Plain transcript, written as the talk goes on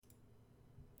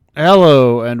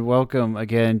Hello and welcome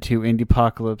again to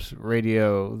Indiepocalypse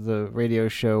Radio, the radio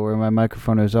show where my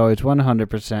microphone is always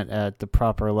 100% at the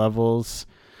proper levels.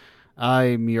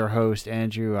 I'm your host,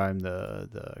 Andrew. I'm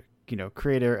the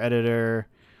creator, editor,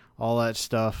 all that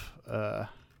stuff.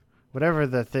 Whatever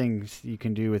the things you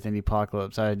can do with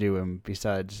Indiepocalypse, I do them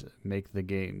besides make the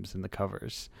games and the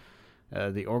covers.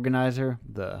 The organizer,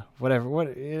 the whatever,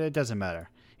 it doesn't matter.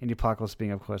 Indiepocalypse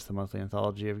being, of course, the monthly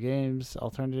anthology of games,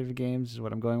 alternative games is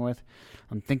what I'm going with.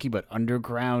 I'm thinking about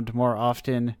underground more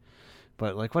often,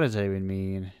 but what does that even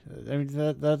mean? I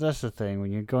mean, that's the thing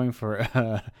when you're going for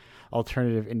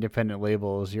alternative independent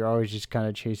labels. You're always just kind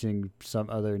of chasing some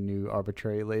other new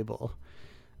arbitrary label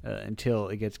until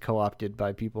it gets co-opted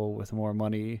by people with more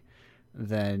money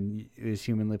than is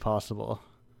humanly possible.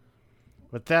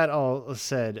 With that all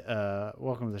said,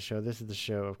 welcome to the show. This is the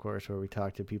show, of course, where we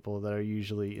talk to people that are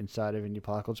usually inside of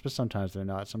Indiepocalypse, but sometimes they're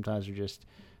not. Sometimes they're just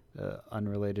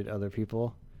unrelated other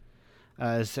people,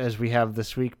 as we have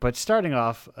this week. But starting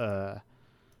off,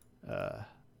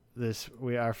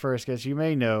 our first guest. You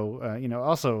may know,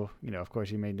 of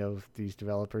course, you may know these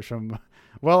developers from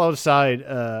well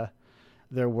outside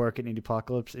their work at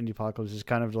Indiepocalypse. Indiepocalypse is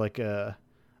kind of like a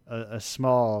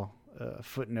small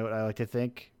footnote, I like to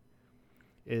think,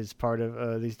 is part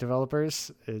of these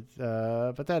developers.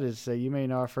 But that is, you may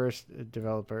know our first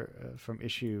developer from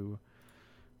issue.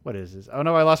 What is this? Oh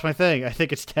no, I lost my thing. I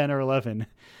think it's 10 or 11.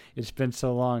 It's been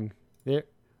so long. There.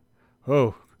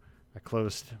 Oh, I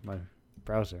closed my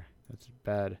browser. That's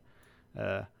bad.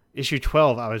 Issue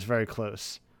 12, I was very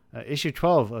close. Issue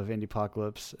 12 of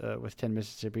Indiepocalypse with 10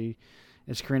 Mississippi.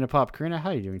 It's Karina Pop. Karina,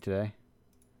 how are you doing today?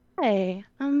 Hi,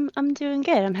 I'm doing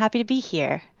good. I'm happy to be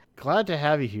here. Glad to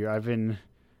have you here. I've been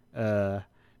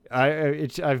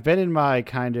I've been in my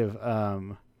kind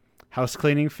of house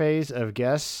cleaning phase of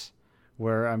guests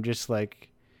where I'm just like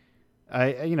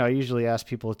I usually ask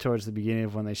people towards the beginning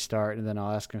of when they start, and then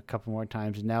I'll ask them a couple more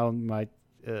times. And now in my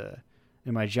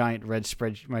giant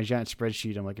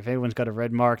spreadsheet, I'm like, if anyone's got a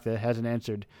red mark that hasn't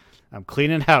answered, I'm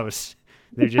cleaning house.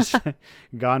 They're just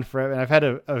gone forever. And I've had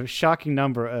a shocking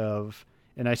number of,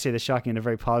 and I say the shocking in a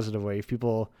very positive way,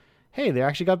 people, hey, they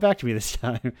actually got back to me this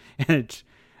time, and it's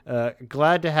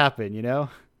glad to happen, you know?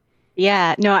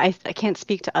 Yeah, no, I can't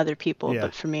speak to other people, Yeah.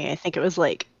 but for me, I think it was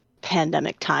like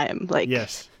pandemic time, like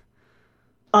Yes.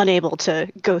 unable to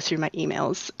go through my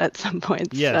emails at some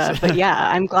points. Yes. But yeah,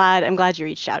 I'm glad you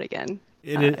reached out again.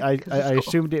 It is, Because it's I cool.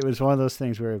 assumed it was one of those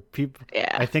things where people. I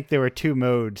Yeah. think there were two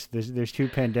modes. There's two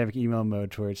pandemic email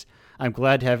modes where it's I'm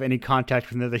glad to have any contact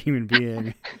with another human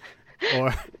being,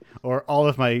 or all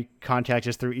of my contact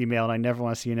is through email and I never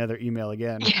want to see another email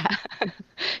again. Yeah.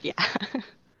 Yeah.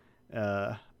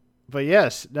 Uh, but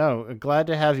yes, no, glad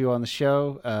to have you on the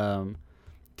show.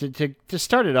 To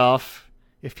start it off,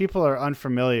 if people are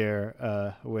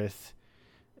unfamiliar with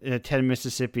 10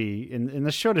 Mississippi, in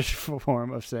the shortest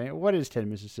form of saying, what is 10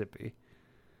 Mississippi?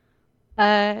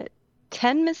 Uh,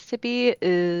 10 Mississippi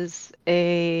is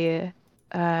a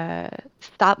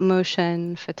stop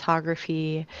motion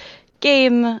photography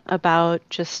game about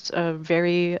just a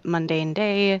very mundane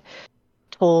day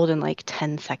told in like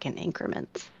 10-second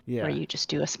increments where Yeah. you just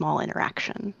do a small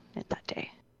interaction in that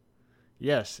day.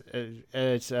 Yes, it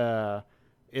is a,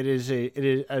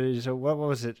 what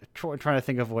was it? Trying to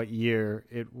think of what year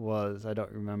it was. I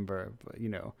don't remember, but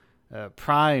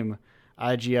prime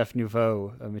IGF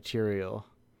Nouveau material.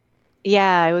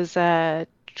 Yeah, it was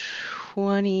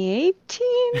 2018,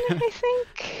 I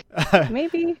think.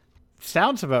 Maybe.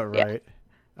 Sounds about Yeah. right.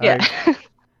 Yeah.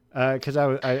 I because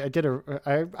I did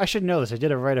I should know this. I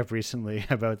did a write up recently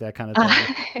about that kind of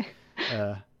thing. I,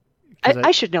 Uh, because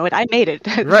I should know it. I made it.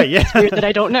 right, It's weird yeah. that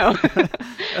I don't know.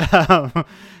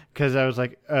 Because I was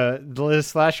like,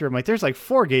 this last year, I'm like, there's like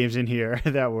four games in here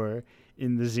that were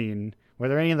in the zine. Were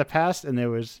there any in the past? And it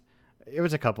was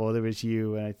a couple. There was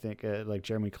you and I think like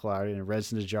Jeremy Clark and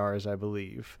Resin to Jars, I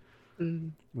believe,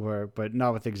 Mm. were, but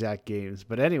not with exact games.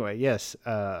 But anyway, yes,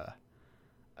 I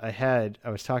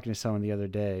was talking to someone the other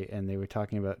day, and they were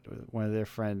talking about one of their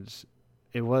friends.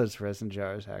 It was Resin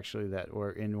Jars actually that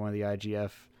were in one of the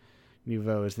IGF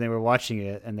Nouveaux, and they were watching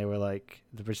it, and they were like,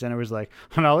 the presenter was like,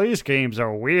 "No, these games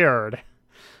are weird,"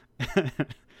 and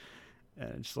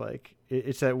it's like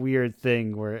it's that weird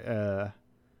thing where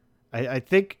I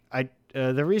think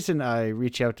the reason I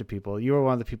reach out to people, you were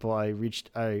one of the people I reached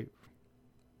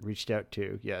out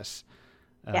to. Yes,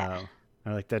 Yeah.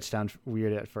 I like that sounds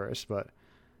weird at first, but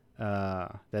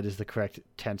that is the correct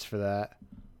tense for that.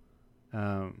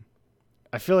 Um,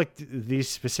 I feel like these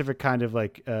specific kind of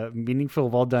like meaningful,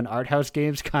 well done art house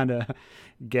games kind of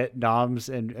get noms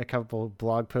and a couple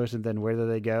blog posts, and then where do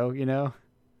they go? You know?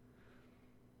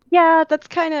 Yeah, that's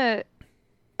kind of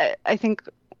I think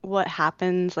what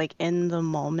happens like in the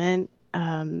moment.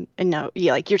 And no,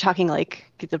 yeah, like you're talking like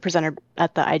the presenter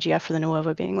at the IGF for the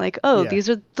Nuova being like, "Oh, Yeah. these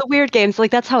are the weird games."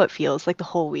 Like that's how it feels like the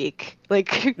whole week.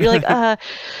 Like you're like, uh,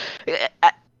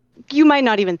 you might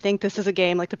not even think this is a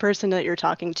game. Like the person that you're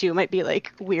talking to might be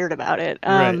like weird about it.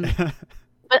 Right.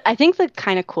 But I think the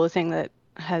kind of cool thing that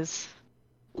has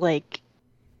like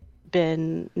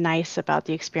been nice about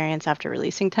the experience after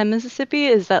releasing 10 Mississippi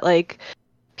is that like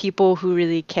people who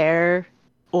really care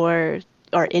or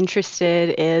are interested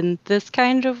in this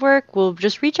kind of work will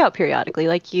just reach out periodically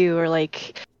like you or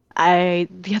like I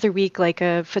the other week like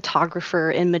a photographer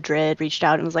in Madrid reached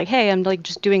out and was like, "Hey, I'm like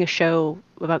just doing a show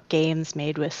about games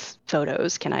made with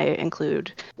photos. Can I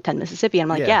include 10 Mississippi?"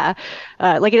 And I'm like, Yeah.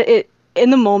 "Yeah." Like it in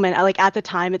the moment, I like at the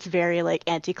time it's very like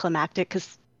anticlimactic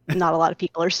because not a lot of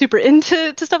people are super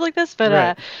into stuff like this, but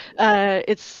Right.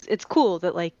 it's cool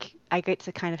that like I get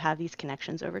to kind of have these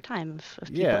connections over time of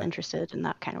people Yeah. interested in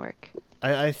that kind of work.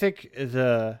 I think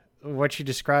the what you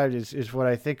described is what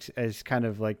I think is kind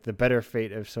of like the better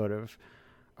fate of sort of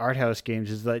art house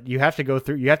games is that you have to go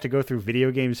through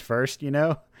video games first, you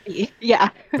know? Yeah.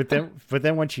 But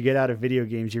then once you get out of video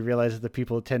games, you realize that the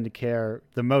people who tend to care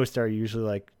the most are usually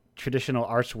like traditional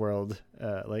arts world,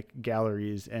 like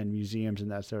galleries and museums and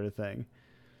that sort of thing.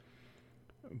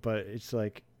 But it's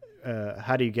like,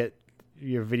 how do you get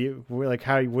your video? Like,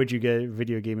 how would you get a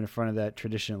video game in front of that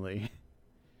traditionally?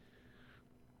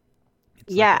 It's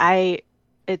like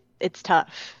Yeah, it's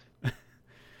tough.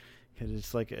 because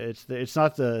it's like it's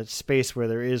not the space where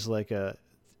there is like uh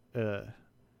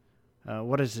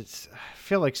what is it? I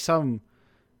feel like some.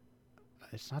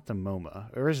 It's not the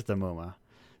MoMA, or is it the MoMA?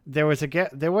 There was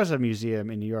a museum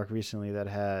in New York recently that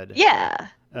had Yeah.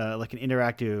 like an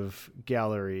interactive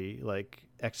gallery like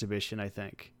exhibition, I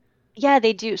think. Yeah,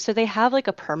 they do. So they have like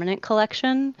a permanent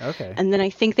collection, Okay. and then I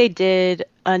think they did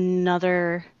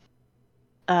another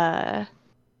uh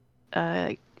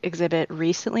exhibit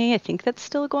recently. I think that's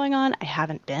still going on. I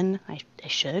haven't been. I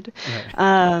should. Right.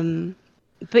 Um,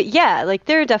 but yeah, like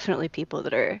there are definitely people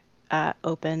that are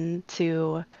open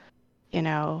to, you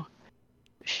know,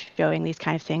 showing these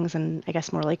kind of things and I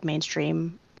guess more like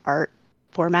mainstream art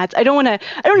formats. I don't want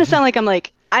to sound like I'm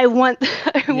like I want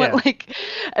Yeah.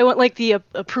 I want like the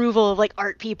approval of like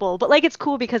art people, but like it's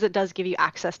cool because it does give you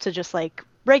access to just like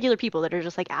regular people that are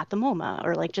just like at the MoMA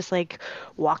or like just like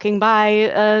walking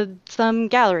by some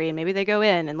gallery and maybe they go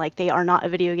in and like they are not a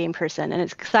video game person and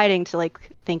it's exciting to like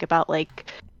think about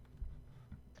like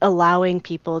allowing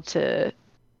people to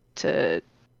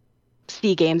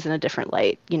see games in a different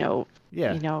light,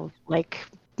 Yeah. like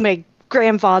my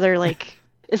grandfather like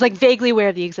is like vaguely aware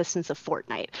of the existence of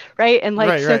Fortnite, right? And like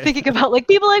Right. so Right. thinking about like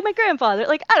people like my grandfather,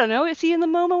 like I don't know, is he in the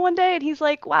MoMA one day and he's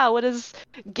like, wow, what is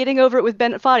getting over it with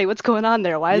Bennett Foddy? What's going on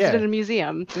there? Why is it Yeah. in a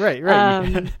museum? Right.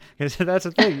 Right. Because that's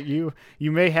the thing.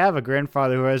 You may have a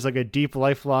grandfather who has like a deep,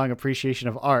 lifelong appreciation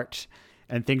of art,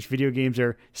 and thinks video games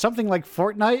are something like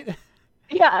Fortnite.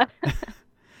 Yeah.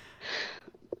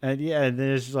 And yeah, and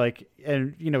there's like,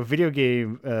 and video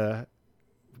game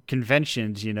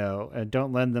conventions,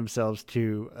 don't lend themselves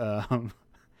to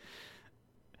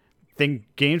think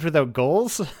games without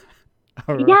goals.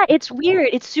 or Yeah, it's weird.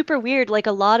 It's super weird. Like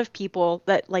a lot of people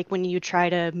that like when you try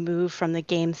to move from the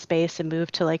game space and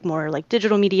move to like more like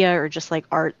digital media or just like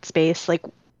art space, like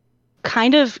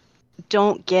kind of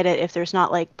don't get it if there's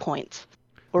not like points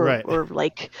or right, or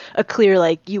like a clear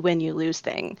like you win you lose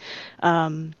thing.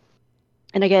 Um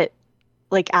and I get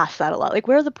like asked that a lot. Like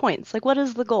where are the points? Like what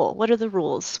is the goal? What are the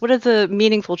rules? What are the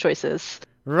meaningful choices?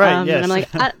 right, And I'm yes.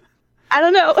 like I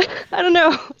don't know. I don't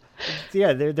know.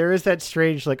 Yeah, there is that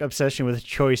strange like obsession with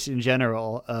choice in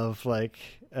general of like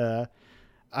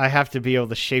I have to be able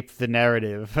to shape the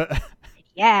narrative.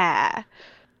 Yeah.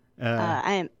 uh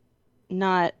I am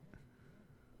not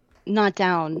not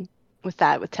down with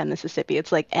that with 10 Mississippi.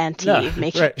 It's like no, anti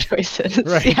making right. choices.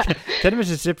 Right. Yeah. 10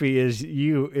 Mississippi is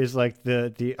like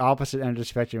the opposite end of the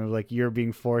spectrum of like you're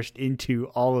being forced into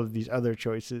all of these other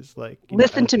choices like,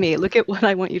 Listen to me. Look at what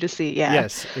I want you to see. Yeah.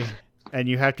 yes. And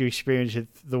you have to experience it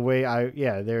the way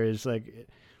there is like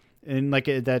and like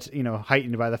that's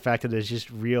heightened by the fact that it's just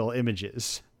real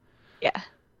images. Yeah.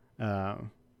 Um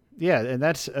yeah, and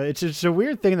that's it's a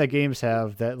weird thing that games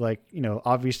have that like,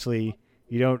 obviously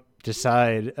you don't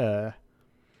decide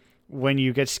when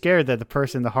you get scared that the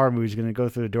person in the horror movie is going to go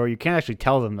through the door, you can't actually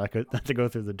tell them not to go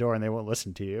through the door, and they won't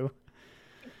listen to you.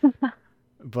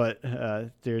 But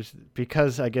there's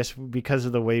because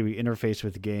of the way we interface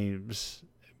with games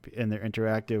and they're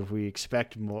interactive, we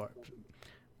expect more.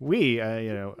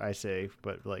 I say,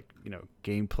 but like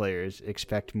game players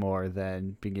expect more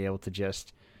than being able to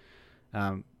just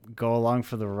um, go along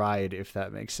for the ride, if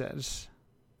that makes sense.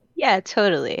 Yeah,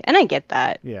 totally. And I get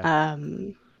that. Yeah.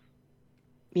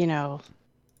 You know,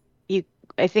 you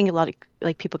I think a lot of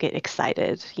like people get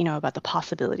excited, about the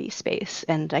possibility space,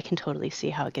 and I can totally see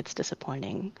how it gets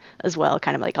disappointing as well,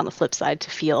 kind of like on the flip side to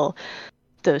feel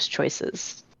those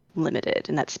choices limited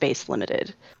and that space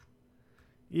limited.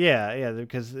 Yeah, yeah,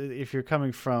 because if you're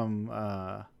coming from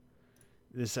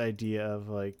this idea of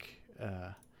like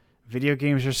video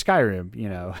games or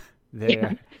Skyrim,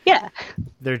 they're Yeah.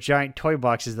 they're giant toy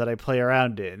boxes that I play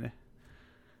around in,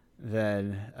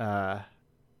 then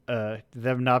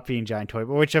them not being giant toy,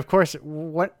 which of course,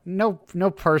 what no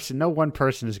one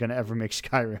person is going to ever make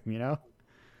Skyrim.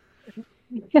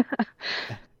 Yeah.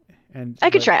 And I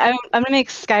could but try. I'm gonna make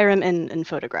Skyrim in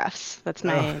photographs. That's oh,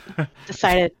 my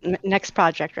decided next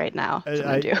project right now. That's what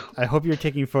I'm gonna do. I hope you're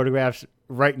taking photographs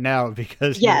right now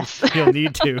because Yes. you'll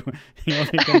need to. You'll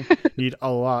need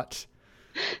a lot.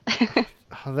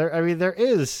 There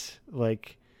is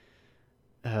like,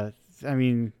 I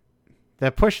mean,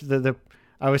 that push the.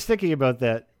 I was thinking about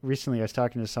that recently. I was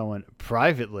talking to someone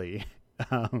privately.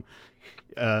 Um,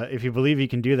 if you believe you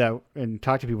can do that and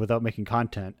talk to people without making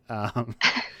content,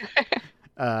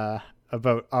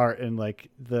 about art and like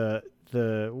the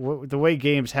way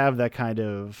games have that kind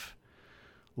of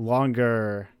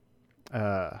longer.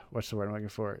 What's the word I'm looking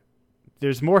for?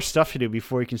 There's more stuff to do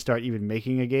before you can start even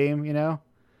making a game.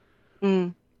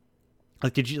 Mm.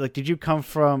 Like, did you come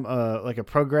from like a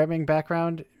programming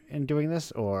background in doing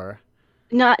this, or?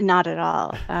 Not at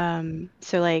all.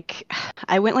 So like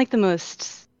I went like the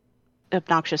most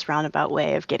obnoxious roundabout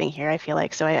way of getting here, I feel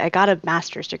like. So I got a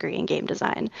master's degree in game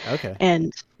design. Okay.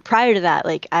 And prior to that,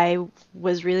 like I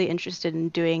was really interested in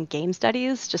doing game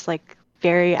studies, just like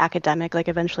very academic. Like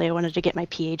eventually I wanted to get my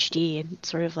PhD and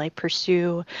sort of like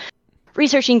pursue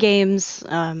researching games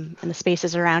and the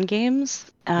spaces around games.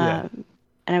 Yeah.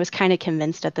 And I was kind of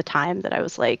convinced at the time that I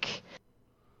was like,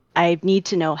 I need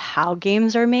to know how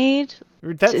games are made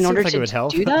That in seems order like it to would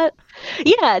help. do that.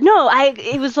 Yeah, no,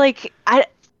 it was like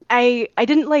I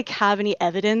didn't like have any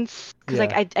evidence because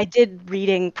like Yeah. I did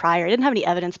reading prior. I didn't have any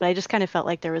evidence, but I just kind of felt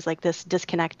like there was like this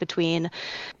disconnect between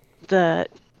the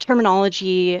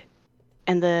terminology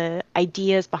and the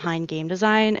ideas behind game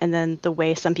design and then the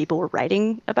way some people were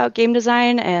writing about game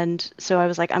design. And so I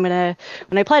was like, when I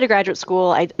applied to graduate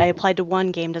school, I applied to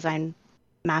one game design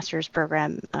master's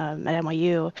program at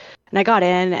NYU, and I got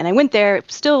in and I went there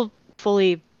still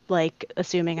fully like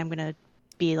assuming I'm going to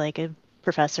be like a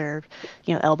professor,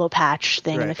 elbow patch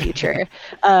thing in the Right. future.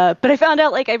 But I found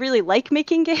out like I really like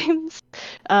making games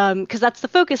because that's the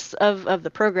focus of the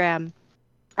program.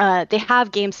 They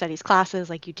have game studies classes,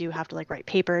 like you do have to like write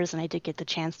papers, and I did get the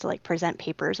chance to like present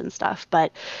papers and stuff.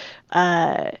 But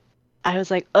uh, I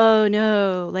was like, oh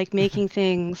no, like making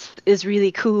things is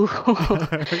really cool.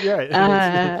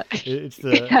 Yeah. It's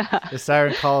Yeah, the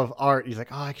siren call of art. He's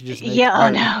like, oh, I could just make yeah,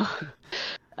 oh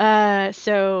art. no.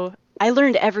 So I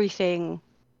learned everything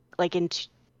like in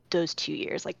those 2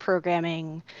 years, like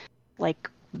programming, like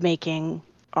making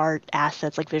art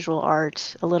assets, like visual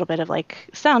art, a little bit of like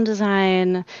sound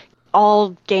design,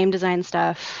 all game design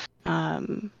stuff.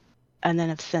 And then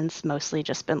have since mostly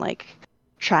just been like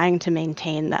trying to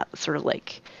maintain that sort of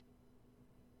like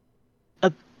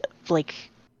a like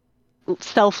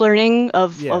self-learning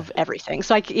of Yeah. everything.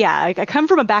 So I come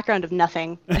from a background of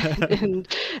nothing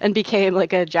and became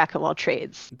like a jack of all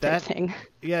trades type That thing.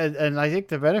 Yeah, and I think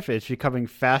the benefit is becoming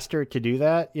faster to do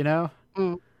that.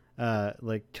 Mm.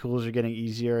 Like tools are getting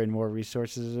easier and more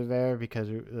resources are there because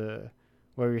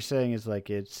what you're saying is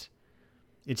like it's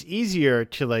easier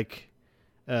to like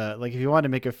if you want to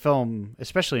make a film,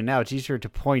 especially now, it's easier to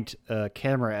point a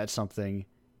camera at something.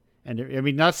 And I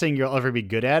mean, not saying you'll ever be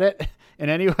good at it in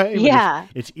any way, but Yeah.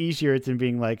 it's easier than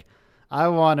being like, I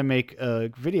want to make a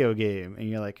video game, and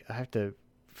you're like, I have to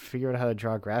figure out how to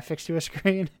draw graphics to a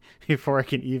screen before I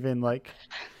can even like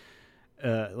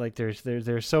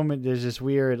there's so many, there's this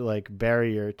weird like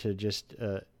barrier to just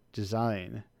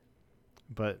design,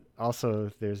 but also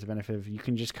there's the benefit of you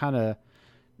can just kind of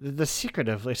the secret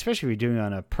of, especially if you're doing it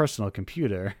on a personal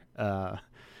computer,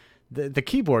 the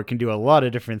keyboard can do a lot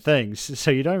of different things,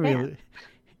 so you're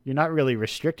not really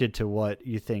restricted to what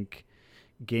you think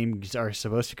games are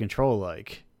supposed to control,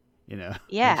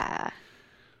 Yeah.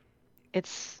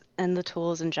 And the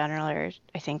tools in general are,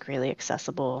 I think, really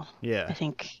accessible. Yeah. I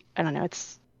think, I don't know, I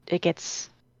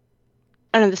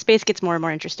don't know, the space gets more and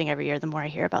more interesting every year the more I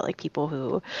hear about like people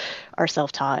who are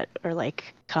self-taught or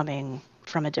like coming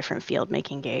from a different field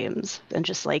making games and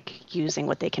just like using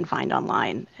what they can find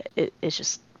online. It's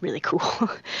just really cool.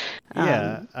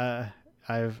 Yeah.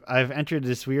 I've entered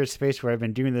this weird space where I've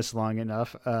been doing this long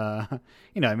enough. I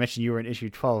mentioned you were in issue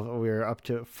 12. We're up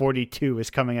to 42 is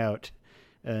coming out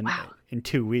Wow. in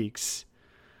 2 weeks.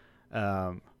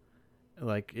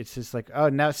 It's just like, oh,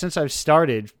 now since I've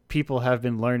started, people have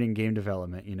been learning game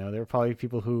development. There are probably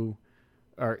people who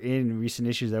are in recent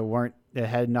issues that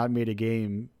had not made a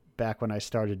game back when I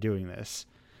started doing this,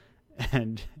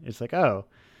 and it's like, oh,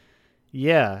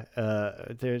 yeah,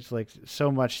 there's like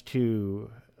so much to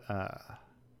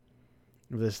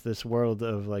this world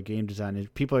of like game design,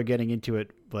 and people are getting into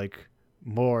it like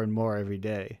more and more every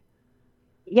day.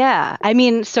 Yeah, I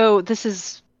mean, so this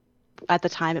is at the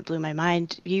time it blew my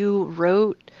mind. You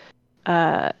wrote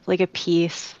like a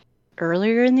piece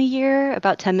earlier in the year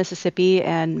about 10 Mississippi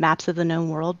and Maps of the Known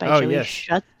World by Oh Joey yes,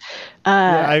 Schutz.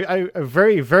 yeah, Uh, I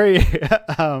very very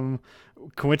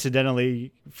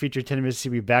coincidentally featured 10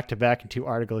 Mississippi back to back in 2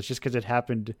 articles just because it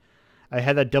happened. I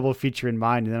had that double feature in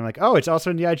mind, and then I'm like, oh, it's also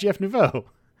in the IGF Nouveau.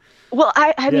 well,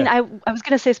 I mean, Yeah, I was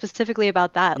gonna say specifically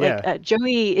about that. Like, yeah.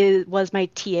 Joey was my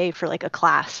TA for like a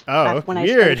class back Oh, when I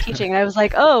started weird. teaching, and I was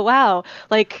like, oh wow,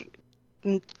 like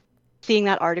seeing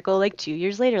that article like 2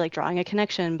 years later, like drawing a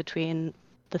connection between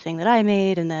the thing that I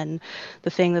made and then the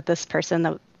thing that this person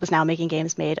that was now making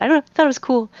games made. I don't know, thought it was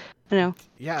cool. I don't know,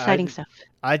 Yeah, exciting stuff.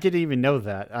 I didn't even know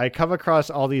that. I come across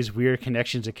all these weird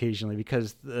connections occasionally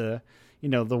because the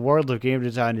world of game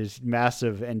design is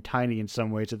massive and tiny in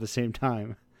some ways at the same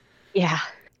time. Yeah.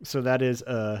 So that is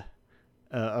a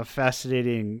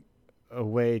fascinating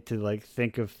way to like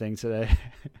think of things that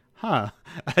I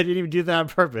didn't even do that on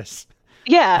purpose.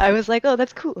 Yeah, I was like, oh,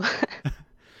 that's cool.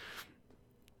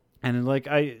 And like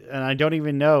I don't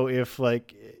even know if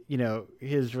like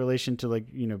his relation to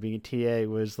like being a TA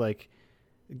was like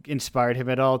inspired him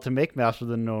at all to make Maps of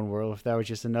the Known World. If that was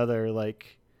just another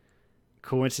like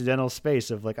coincidental space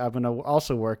of like I'm gonna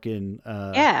also work in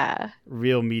Yeah.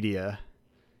 real media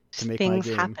to make my Things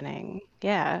game. happening.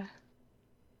 Yeah.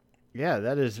 Yeah,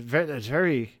 that's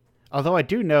very. Although I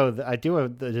do know that I do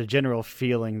have the general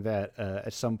feeling that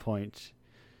at some point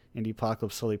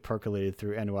Indiepocalypse slowly percolated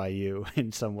through NYU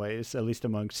in some ways, at least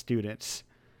among students.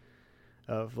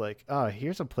 Of like, oh,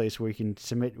 here's a place where you can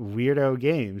submit weirdo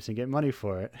games and get money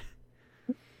for it.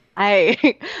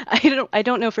 I I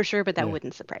don't know for sure, but that Yeah,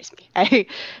 wouldn't surprise me.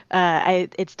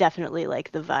 It's definitely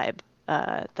like the vibe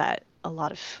that a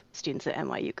lot of students at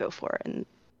NYU go for and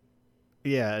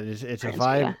yeah, it's a transfer,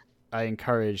 vibe yeah. I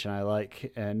encourage and I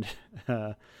like, and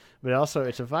but also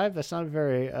it's a vibe that's not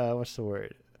very what's the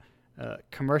word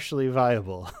commercially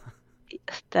viable.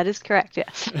 That is correct,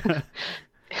 yes.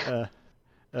 uh,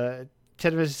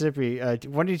 10 Mississippi.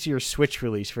 When is your Switch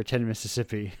release for 10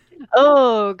 Mississippi?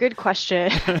 Oh, good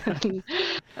question.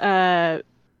 uh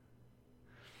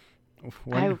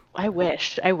When? I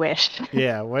wish. I wish.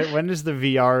 Yeah. When is the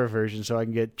VR version so I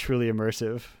can get truly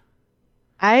immersive?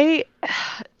 I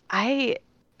I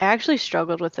actually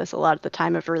struggled with this a lot at the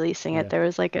time of releasing it. Yeah. There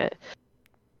was like a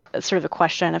sort of a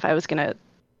question if I was gonna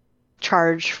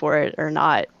charge for it or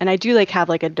not. And I do like have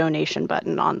like a donation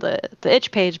button on the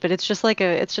itch page, but it's just like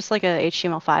a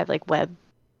HTML5 like web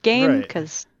game Right.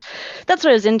 because that's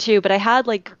what I was into. But I had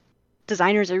like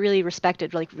designers I really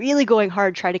respected, like really going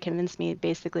hard, try to convince me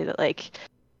basically that like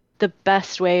the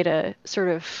best way to sort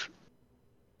of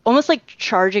almost like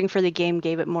charging for the game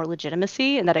gave it more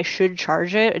legitimacy and that I should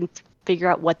charge it and figure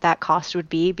out what that cost would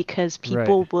be because Right.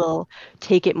 people will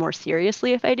take it more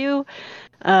seriously if I do.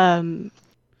 Um,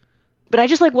 but I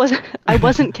just like wasn't I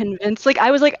wasn't convinced. Like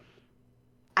I was like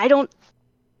I don't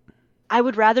I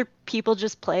would rather people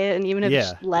just play it and even if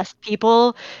it's Yeah. less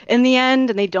people in the end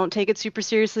and they don't take it super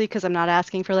seriously because I'm not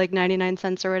asking for like 99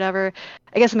 cents or whatever.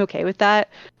 I guess I'm okay with that.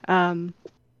 Um,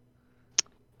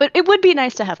 but it would be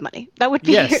nice to have money. That would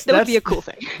be Yes. that would be a cool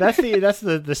thing. That's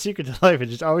the secret to life.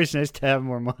 It's just always nice to have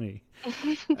more money.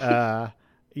 Uh,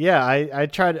 yeah,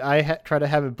 try to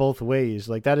have it both ways.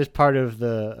 Like that is part of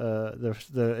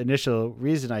the initial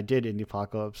reason I did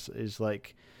Indiepocalypse is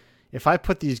like if I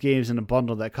put these games in a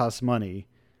bundle that costs money,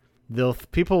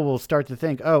 people will start to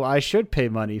think, oh, I should pay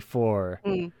money for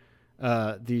Mm,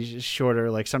 these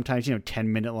shorter, like sometimes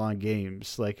 10-minute long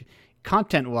games. Like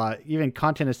even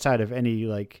content aside of any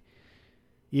like,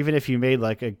 even if you made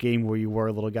like a game where you were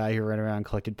a little guy who ran around and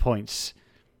collected points,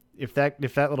 if that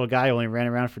little guy only ran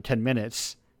around for 10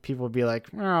 minutes, people would be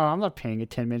like, "No, I'm not paying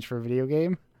 10 minutes for a video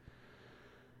game."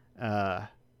 Uh,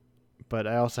 but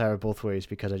I also have it both ways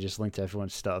because I just linked to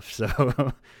everyone's stuff.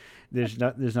 So there's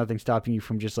nothing stopping you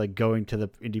from just like going to the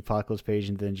Indiepocalypse page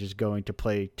and then just going to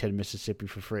play 10 Mississippi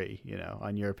for free,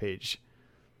 on your page.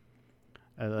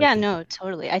 I like yeah, to, no,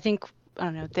 totally. I think I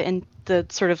don't know the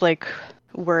sort of like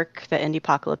work that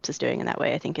Indiepocalypse is doing in that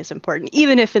way, I think is important,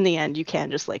 even if in the end you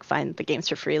can just like find the games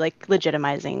for free, like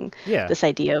legitimizing Yeah. this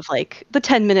idea of like the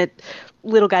 10-minute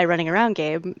little guy running around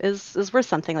game is worth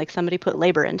something. Like somebody put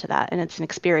labor into that and it's an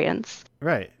experience.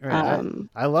 Right. Um,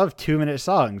 I love 2-minute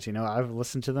songs. I've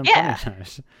listened to them plenty yeah, of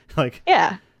times. Like,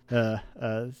 yeah,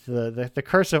 the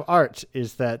curse of art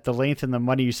is that the length and the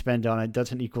money you spend on it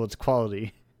doesn't equal its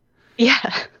quality.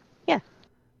 yeah, yeah.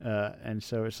 And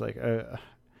so it's like,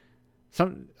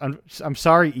 I'm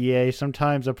sorry, EA.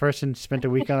 Sometimes a person spent a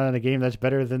week on a game that's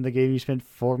better than the game you spent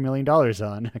 $4 million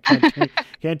on. I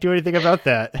can't do anything about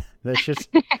that. That's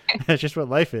just what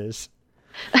life is.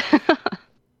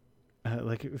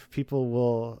 Like if people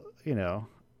will,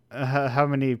 how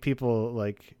many people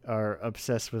like are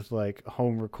obsessed with like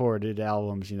home recorded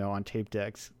albums, on tape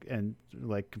decks, and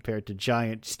like compared to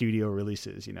giant studio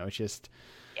releases. It's just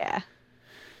Yeah.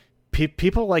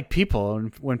 People like people,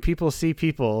 and when people see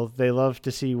people, they love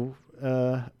to see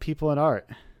people in art.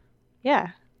 Yeah.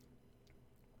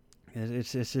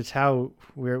 It's how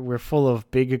we're full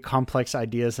of big complex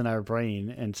ideas in our brain,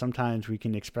 and sometimes we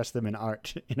can express them in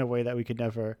art in a way that we could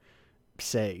never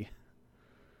say.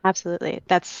 Absolutely.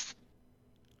 That's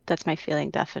my feeling,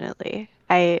 definitely.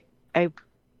 I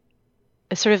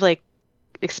sort of like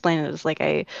explain it as like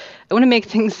I want to make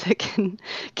things that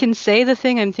can say the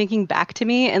thing I'm thinking back to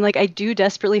me, and like I do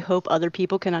desperately hope other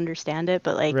people can understand it,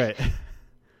 but like Right.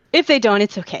 if they don't,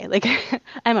 it's okay. Like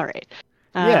I'm all right.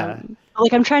 Yeah.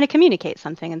 Like I'm trying to communicate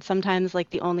something, and sometimes like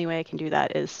the only way I can do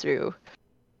that is through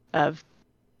a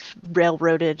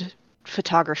railroaded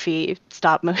photography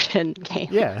stop motion game.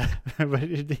 Yeah. But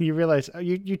then you realize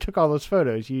you took all those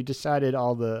photos. You decided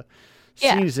all the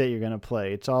Yeah. scenes that you're going to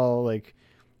play. It's all like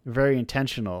very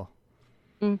intentional.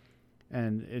 Mm.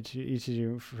 And it's easy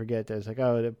to forget that it's like,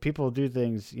 oh, people do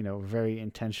things, very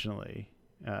intentionally.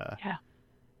 Yeah.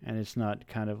 And it's not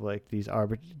kind of like these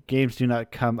games do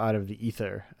not come out of the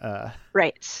ether.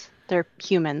 Right. They're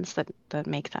humans that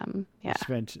make them. Yeah.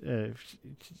 Spent,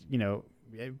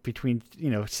 between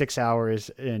 6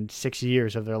 hours and 6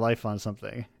 years of their life on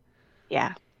something.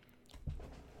 Yeah.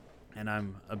 And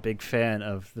I'm a big fan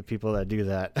of the people that do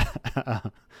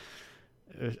that.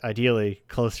 Ideally,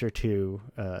 closer to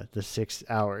the 6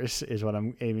 hours is what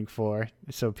I'm aiming for,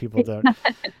 so people don't.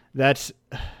 That's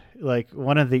like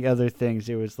one of the other things.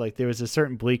 It was like there was a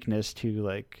certain bleakness to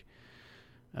like,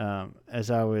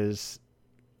 as I was,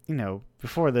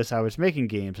 before this, I was making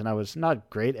games and I was not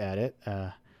great at it.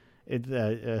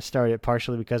 It started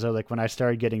partially because of like when I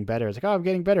started getting better, I was like, oh, I'm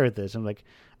getting better at this. I'm like,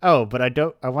 oh, but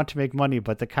I want to make money,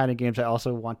 but the kind of games I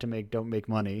also want to make don't make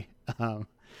money.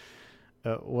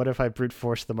 What if I brute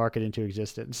force the market into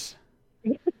existence?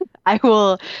 I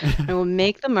will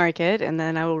make the market and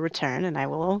then I will return and I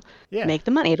will Yeah. make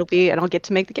the money. And I'll get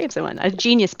to make the games I want. A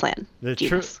genius plan.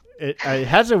 Genius. It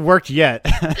hasn't worked yet.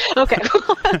 Okay.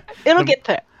 It'll get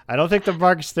there. I don't think the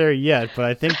market's there yet, but I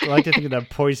like to think of that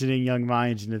poisoning young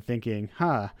minds into thinking,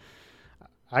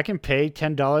 I can pay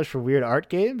 $10 for weird art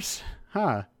games?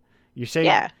 You say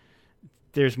Yeah.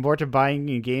 there's more to buying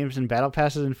in games and battle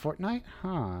passes in Fortnite?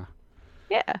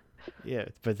 Yeah. Yeah,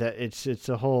 but it's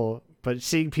a whole. But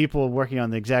seeing people working on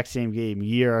the exact same game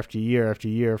year after year after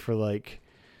year for like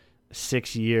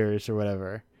 6 years or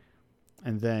whatever,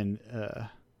 and then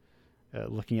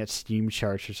looking at Steam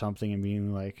charts or something and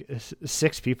being like,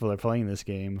 6 people are playing this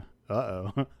game.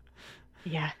 Uh-oh.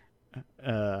 Yeah.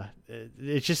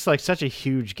 It's just like such a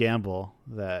huge gamble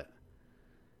that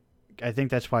I think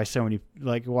that's why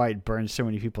why it burns so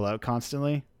many people out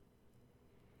constantly.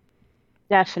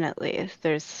 Definitely.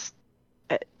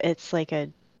 It's like a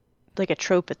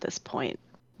trope at this point.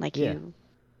 Like Yeah.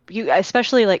 you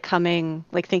especially like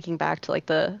thinking back to like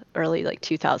the early like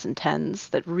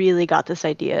 2010s that really got this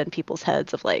idea in people's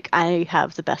heads of like, I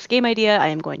have the best game idea. I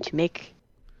am going to make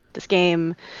this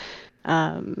game,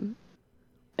 and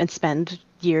spend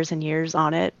years and years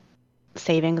on it,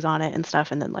 savings on it and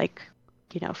stuff. And then like,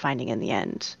 finding in the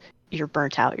end, you're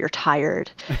burnt out, you're tired.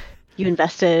 You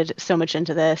invested so much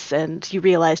into this and you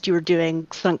realized you were doing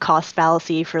sunk cost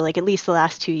fallacy for like at least the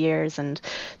last 2 years and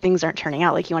things aren't turning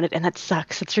out like you wanted. And that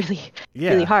sucks. It's really,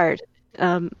 really hard.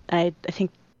 I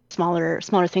think smaller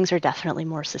things are definitely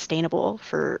more sustainable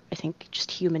for, I think, just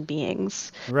human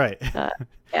beings. Right.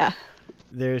 Yeah.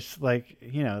 There's like,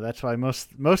 that's why most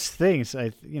things,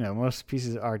 most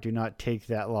pieces of art do not take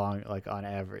that long, like on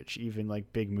average. Even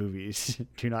like big movies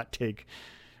do not take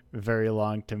very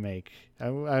long to make.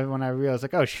 When I realized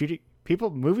like,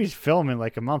 movies film in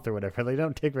like a month or whatever. They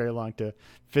don't take very long to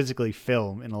physically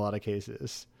film in a lot of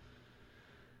cases.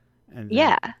 And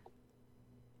yeah.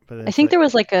 But I think there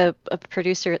was like a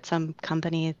producer at some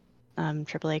company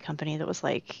AAA company that was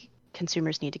like,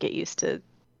 consumers need to get used to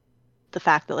the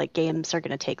fact that like games are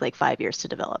going to take like 5 years to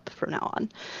develop from now on.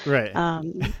 Right.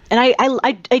 And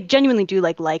I genuinely do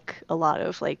like a lot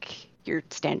of like your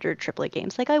standard AAA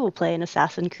games. Like I will play an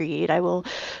Assassin's Creed. I will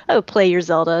play your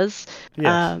Zeldas.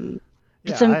 Yes.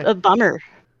 It's Yeah. a bummer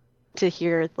to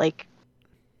hear like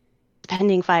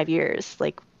pending 5 years,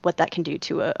 like what that can do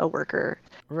to a worker.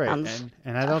 Right. Sounds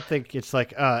And I don't tough. think it's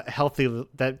like healthy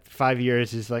that 5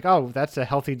 years is like, oh, that's a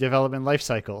healthy development life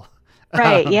cycle.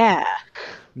 Right, yeah.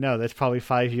 No, that's probably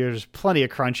 5 years, plenty of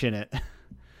crunch in it.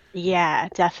 Yeah,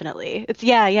 definitely.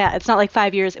 Yeah. It's not like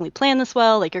 5 years and we plan this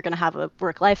well, like you're gonna have a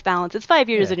work-life balance. It's 5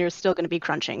 years Yeah. and you're still gonna be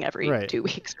crunching every Right. 2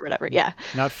 weeks or whatever. Yeah.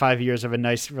 Not 5 years of a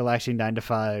nice, relaxing 9 to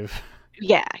 5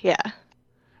 Yeah.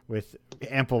 with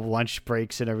ample lunch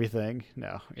breaks and everything.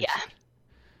 No, it's Yeah.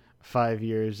 5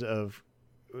 years of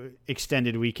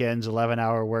extended weekends,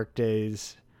 11-hour work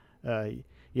days.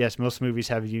 Yes, most movies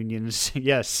have unions.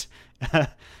 Yes.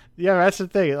 Yeah, that's the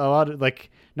thing. A lot of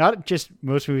like not just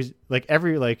most movies, like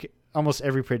almost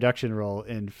every production role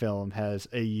in film has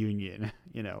a union,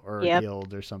 or a Yep.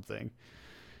 guild or something.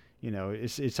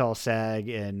 It's all SAG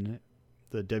and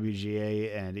the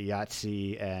WGA and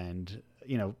IATSE and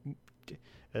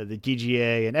the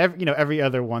DGA and every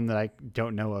other one that I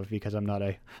don't know of because I'm not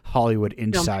a Hollywood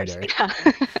Film person. insider, Yeah.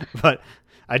 but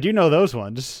I do know those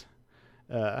ones.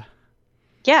 Uh,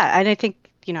 Yeah, and I think,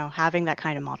 having that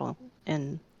kind of model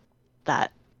in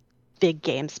that big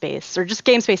game space or just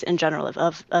game space in general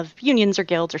of unions or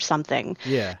guilds or something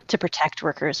yeah, to protect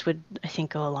workers would, I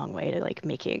think, go a long way to like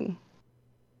making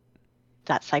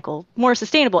that cycle more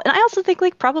sustainable. And I also think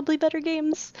like probably better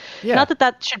games. yeah, Not that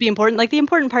that should be important. Like the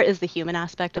important part is the human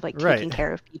aspect of like taking right,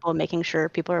 care of people, making sure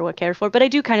people are well cared for. But I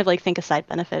do kind of like think a side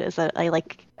benefit is that I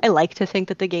like to think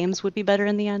that the games would be better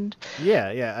in the end.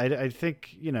 yeah. I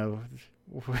think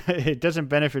it doesn't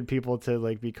benefit people to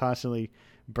like be constantly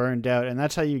burned out, and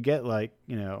that's how you get like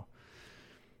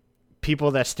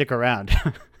people that stick around.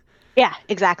 Yeah,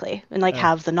 exactly. And like uh,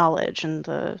 have the knowledge and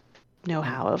the and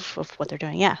know-how of what they're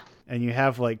doing. Yeah. and you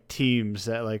have like teams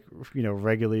that like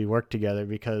regularly work together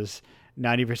because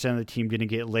 90% of the team didn't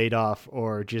get laid off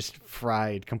or just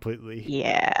fried completely.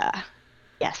 Yeah.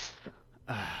 Yes.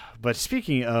 But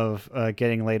speaking of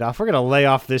getting laid off, we're gonna lay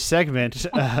off this segment.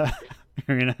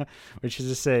 Which is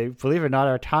to say, believe it or not,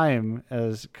 our time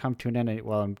has come to an end.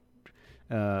 While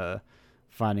I'm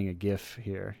finding a GIF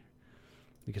here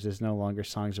because there's no longer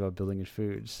songs about building and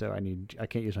food, so I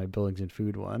can't use my buildings and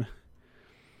food one.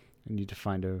 I need to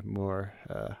find a more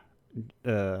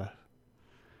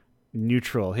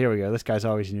neutral. Here we go. This guy's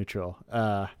always neutral.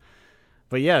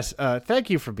 But yes, thank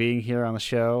you for being here on the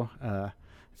show.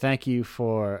 Thank you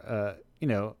for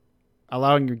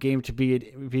allowing your game to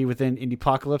be within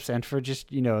Indiepocalypse and for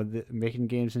just making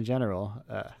games in general.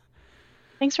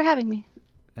 Thanks for having me.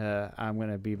 I'm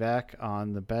gonna be back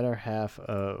on the better half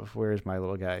of where's my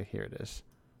little guy? Here it is.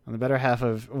 On the better half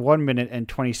of 1 minute and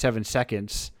 27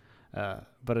 seconds.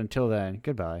 But until then,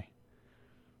 goodbye.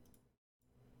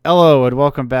 Hello and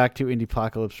welcome back to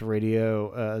Indiepocalypse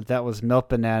Radio. That was Melt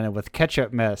Banana with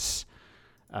Ketchup Mess.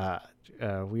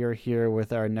 We are here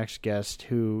with our next guest,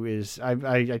 who is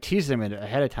I teased him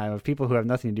ahead of time of people who have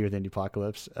nothing to do with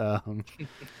Indiepocalypse,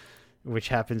 which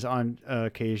happens on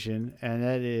occasion, and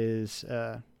that is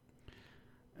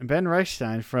Ben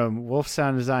Reichstein from Wolf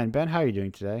Sound Design. Ben, how are you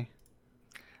doing today?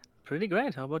 Pretty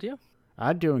great. How about you?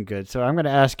 I'm doing good. So I'm going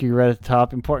to ask you right at the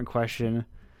top, important question.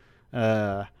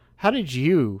 How did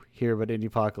you hear about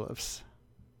Indiepocalypse?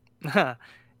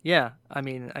 Yeah, I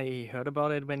mean, I heard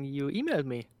about it when you emailed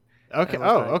me. Okay. I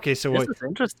was like, Okay. So this is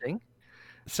interesting.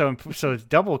 So it's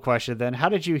double question then. How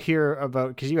did you hear about?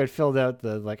 Because you had filled out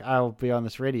the like, I'll be on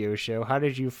this radio show. How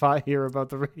did you hear about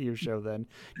the radio show then?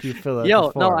 Do you fill out the No,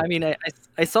 form? I mean,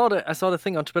 I saw the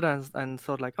thing on Twitter and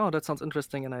thought like, oh, that sounds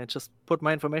interesting, and I just put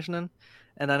my information in,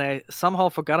 and then I somehow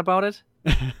forgot about it.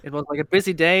 It was like a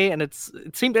busy day, and it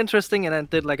seemed interesting, and I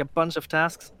did like a bunch of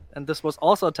tasks, and this was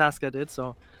also a task I did.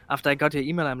 So after I got your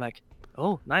email, I'm like,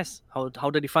 oh, nice. How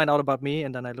did you find out about me?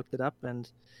 And then I looked it up,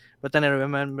 but then I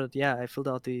remembered, yeah, I filled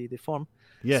out the form.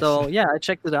 Yes. So yeah, I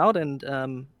checked it out, and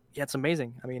yeah, it's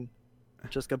amazing. I mean,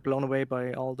 just got blown away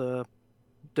by all the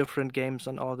different games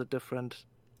and all the different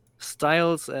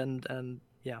styles, and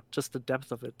yeah, just the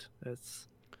depth of it.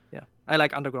 Yeah, I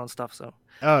like underground stuff. So.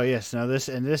 Oh yes, now that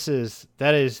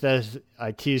is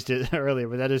I teased it earlier,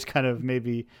 but that is kind of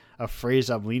maybe a phrase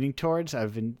I'm leaning towards.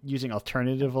 I've been using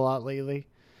alternative a lot lately.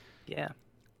 Yeah,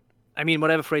 I mean,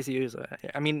 whatever phrase you use.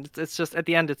 I mean, it's just at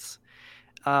the end, it's,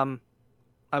 I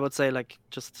would say like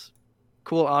just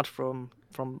cool art from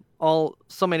from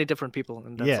so many different people,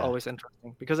 and that's always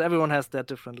interesting because everyone has their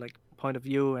different like point of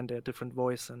view and their different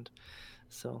voice, and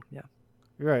so yeah.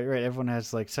 Right. Everyone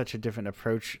has like such a different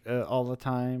approach all the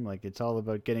time. Like it's all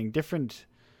about getting different.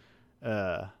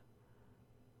 And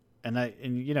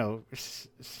you know,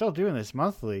 still doing this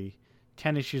monthly,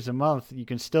 10 issues a month. You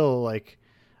can still like,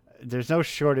 there's no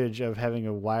shortage of having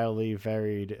a wildly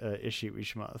varied issue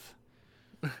each month,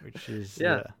 which is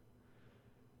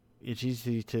it's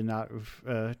easy to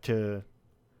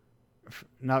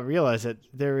not realize that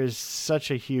there is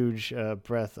such a huge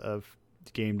breadth of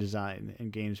game design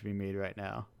and games being made right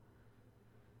now,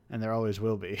 and there always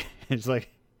will be. It's like,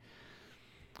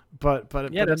 but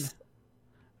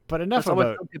enough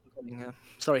about.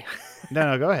 Sorry.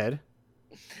 No, go ahead.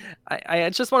 I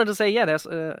just wanted to say, there's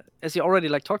as you already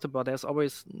like talked about, there's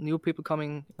always new people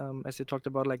coming. As you talked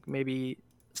about, like maybe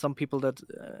some people that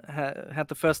had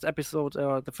the first episode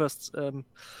or the first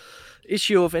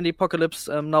issue of Indiepocalypse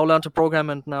now learn to program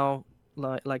and now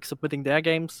like submitting their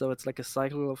games. So it's like a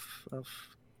cycle of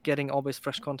getting always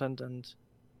fresh content, and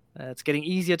it's getting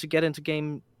easier to get into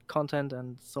game content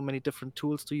and so many different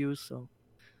tools to use. So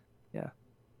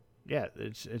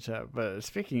it's but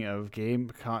speaking of game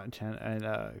content and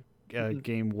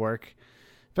game work,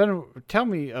 Ben, tell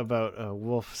me about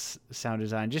Wolf's sound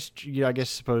design. Just I guess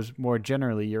suppose more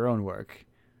generally your own work.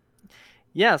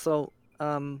 Yeah, so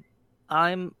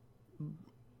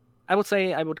I would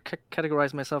say I would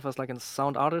categorize myself as like a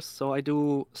sound artist. So I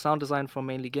do sound design for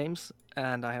mainly games,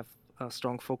 and I have a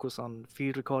strong focus on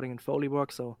field recording and Foley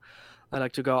work. So I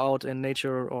like to go out in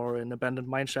nature or in abandoned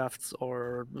mine shafts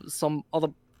or some other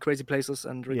crazy places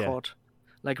and record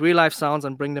like real life sounds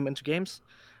and bring them into games,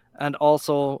 and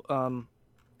also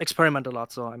experiment a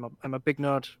lot. So I'm a big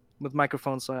nerd with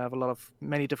microphones, so I have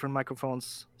many different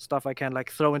microphones, stuff I can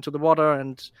like throw into the water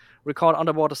and record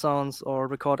underwater sounds or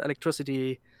record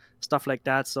electricity, stuff like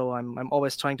that. So I'm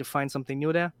always trying to find something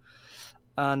new there.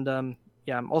 And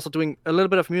I'm also doing a little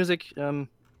bit of music,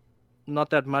 not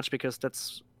that much because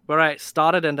that's where I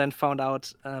started, and then found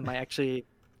out I actually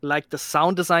like the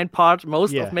sound design part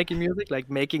most of making music,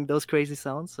 like making those crazy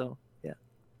sounds. So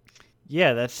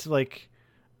that's like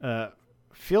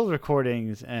field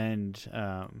recordings and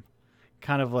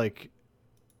kind of like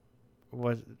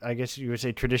what I guess you would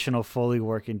say traditional Foley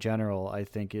work in general. I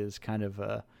think is kind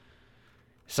of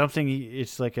something.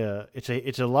 It's like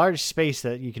it's a large space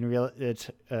that you can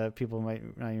people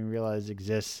might not even realize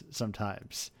exists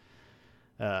sometimes.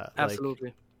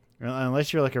 Absolutely.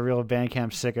 Unless you're like a real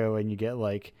Bandcamp sicko and you get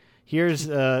like, here's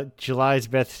July's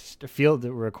best field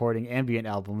recording ambient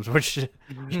albums, which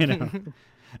you know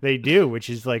they do, which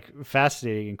is like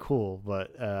fascinating and cool.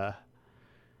 But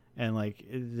and like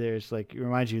there's like, it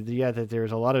reminds you that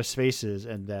there's a lot of spaces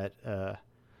and that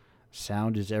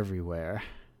sound is everywhere.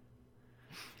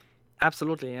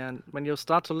 Absolutely. And when you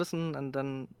start to listen, and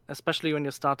then especially when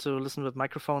you start to listen with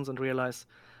microphones and realize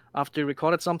after you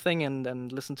recorded something and then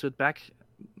listen to it back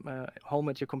home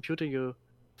at your computer, you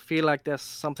feel like there's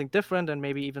something different and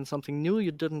maybe even something new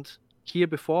you didn't hear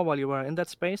before while you were in that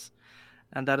space.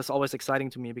 And that is always exciting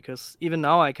to me, because even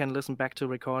now I can listen back to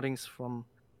recordings from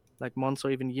like months or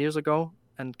even years ago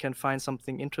and can find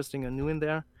something interesting and new in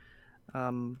there.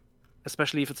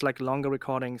 Especially if it's like longer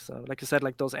recordings, like you said,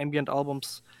 like those ambient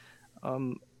albums.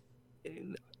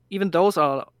 Even those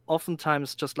are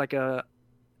oftentimes just like an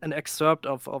excerpt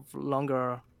of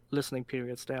longer listening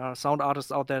periods. There are sound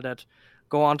artists out there that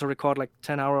go on to record like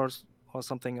 10 hours or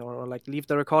something, or like leave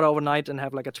the recorder overnight and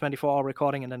have like a 24-hour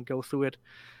recording and then go through it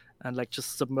and like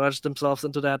just submerge themselves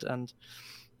into that. And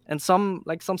some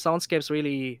soundscapes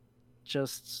really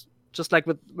just like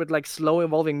with like slow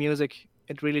evolving music,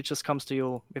 it really just comes to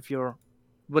you if you're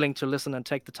willing to listen and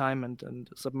take the time and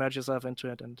submerge yourself into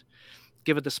it and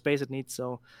give it the space it needs.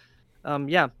 So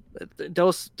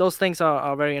those things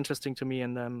are very interesting to me,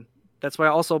 and that's why I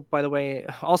also, by the way,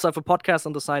 also have a podcast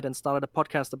on the side and started a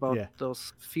podcast about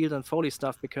those field and Foley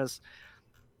stuff, because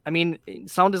I mean,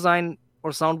 sound design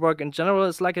or sound work in general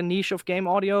is like a niche of game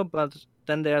audio, but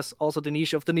then there's also the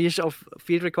niche of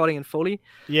field recording and Foley.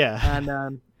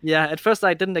 And at first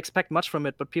I didn't expect much from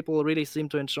it, but people really seem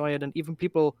to enjoy it, and even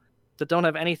people that don't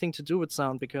have anything to do with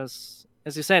sound, because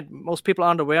as you said, most people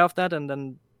aren't aware of that, and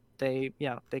then they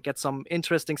get some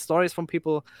interesting stories from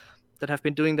people that have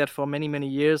been doing that for many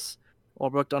years, or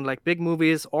worked on like big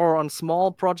movies or on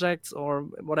small projects or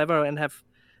whatever, and have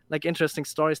like interesting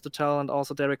stories to tell. And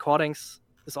also their recordings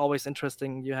is always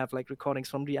interesting. You have like recordings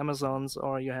from the Amazons,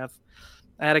 or I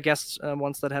had a guest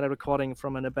once that had a recording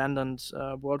from an abandoned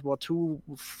World War II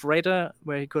freighter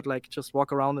where he could like just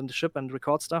walk around in the ship and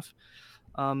record stuff.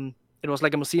 It was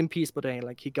like a museum piece, but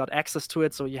he got access to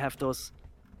it. So you have those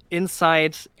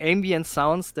inside ambient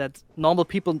sounds that normal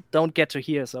people don't get to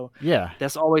hear. So Yeah.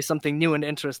 there's always something new and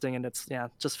interesting, and it's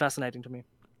just fascinating to me.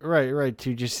 Right.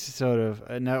 To just sort of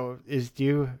now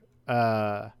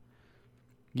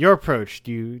your approach?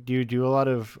 Do you do a lot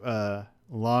of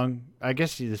long? I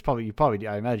guess I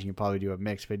imagine you probably do a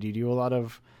mix, but do you do a lot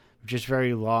of just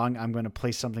very long? I'm going to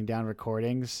place something down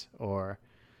recordings, or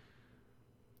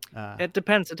It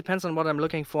depends. It depends on what I'm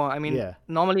looking for. I mean,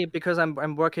 normally because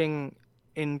I'm working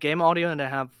in game audio and I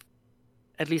have,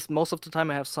 at least most of the time,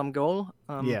 I have some goal.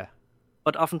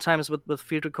 But oftentimes with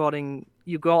field recording,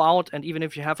 you go out, and even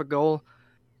if you have a goal,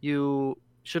 you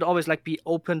should always like be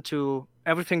open to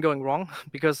everything going wrong,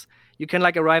 because you can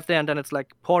like arrive there and then it's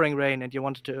like pouring rain and you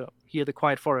wanted to hear the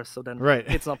quiet forest, so then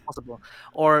it's not possible.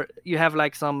 Or you have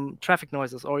like some traffic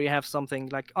noises, or you have something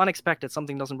like unexpected,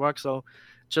 something doesn't work. So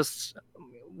just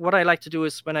what I like to do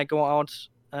is when I go out,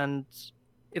 and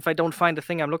if I don't find the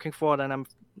thing I'm looking for, then I'm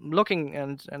looking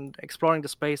and exploring the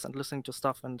space and listening to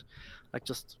stuff, and like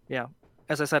just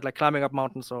as I said, like climbing up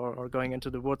mountains or going into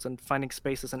the woods and finding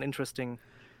spaces and interesting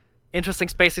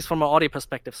spaces from an audio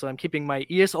perspective. So I'm keeping my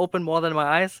ears open more than my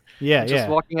eyes. Just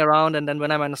walking around, and then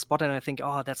when I'm in a spot and I think,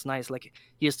 oh, that's nice, like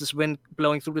here's this wind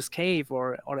blowing through this cave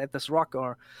or at this rock,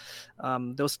 or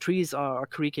those trees are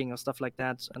creaking or stuff like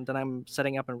that, and then I'm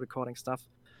setting up and recording stuff.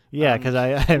 Yeah, because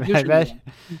I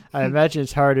imagine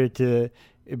it's harder to.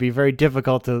 It'd be very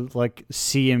difficult to like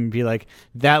see and be like,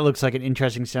 that looks like an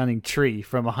interesting sounding tree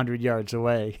from 100 yards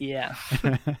away. Yeah,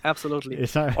 absolutely.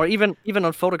 Or even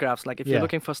on photographs, like if you're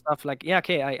looking for stuff like,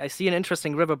 I see an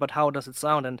interesting river, but how does it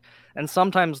sound? And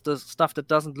sometimes the stuff that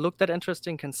doesn't look that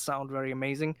interesting can sound very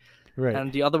amazing. Right.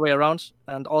 And the other way around.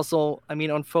 And also, I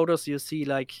mean, on photos, you see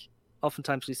like,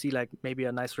 oftentimes you see like maybe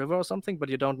a nice river or something, but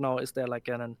you don't know, is there like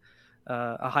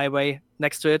a highway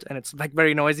next to it, and it's like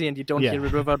very noisy and you don't hear the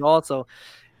river at all. So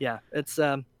it's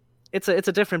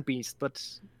a different beast, but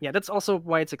that's also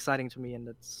why it's exciting to me, and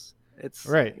it's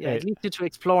right. It leads you to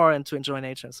explore and to enjoy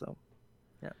nature. So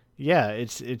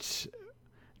it's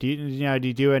do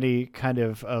you do any kind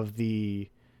of the,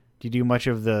 do you do much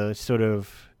of the sort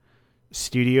of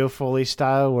studio Foley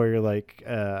style where you're like,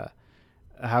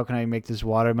 how can I make this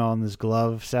watermelon, this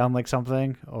glove sound like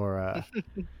something, or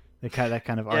that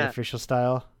kind of artificial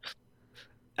style?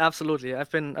 Absolutely.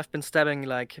 I've been stabbing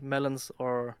like melons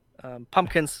or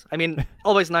pumpkins. I mean,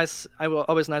 always nice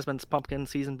when it's pumpkin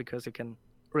season, because you can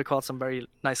record some very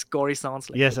nice gory sounds,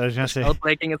 like I was gonna say shell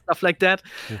breaking and stuff like that.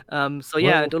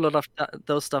 I do a lot of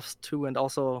those stuffs too, and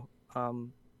also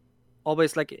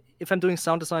always like if I'm doing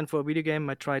sound design for a video game,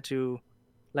 I try to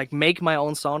like make my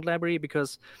own sound library,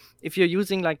 because if you're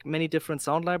using like many different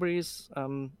sound libraries,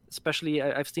 especially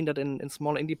I've seen that in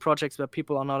small indie projects where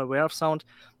people are not aware of sound,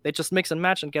 they just mix and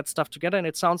match and get stuff together, and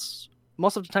it sounds,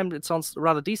 most of the time it sounds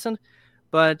rather decent,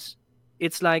 but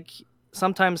it's like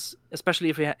sometimes, especially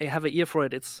if you have an ear for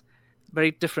it, it's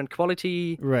very different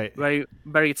quality, right? Very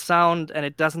varied sound, and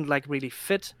it doesn't like really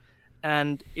fit.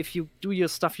 And if you do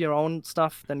your own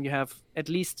stuff, then you have at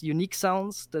least unique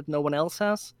sounds that no one else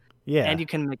has. Yeah. And you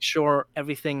can make sure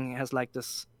everything has like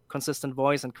this consistent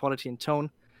voice and quality and tone.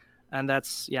 And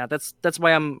that's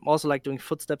why I'm also like doing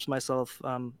footsteps myself.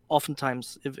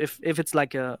 Oftentimes, if it's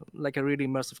like a really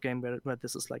immersive game where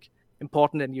this is like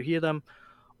important and you hear them,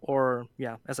 or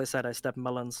as I said, I stab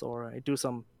melons, or I do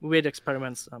some weird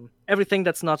experiments. Everything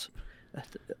that's not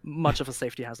much of a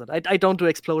safety hazard. I don't do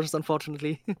explosions,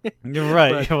 unfortunately.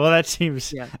 Right. Well, that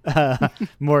seems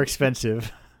more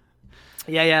expensive.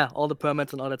 All the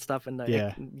permits and all that stuff, and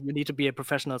you need to be a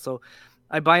professional. So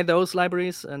I buy those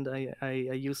libraries and I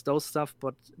use those stuff,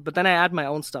 but then I add my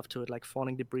own stuff to it, like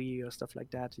falling debris or stuff like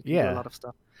that. You can do a lot of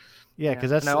stuff. Yeah, because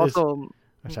that's. And I also.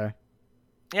 Sorry.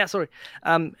 Yeah, sorry.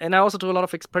 And I also do a lot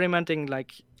of experimenting.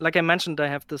 Like I mentioned, I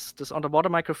have this underwater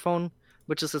microphone,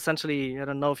 which is essentially, I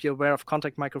don't know if you're aware of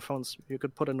contact microphones. You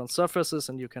could put it on surfaces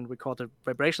and you can record the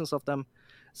vibrations of them.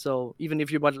 So even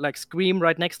if you would like scream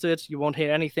right next to it, you won't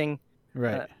hear anything.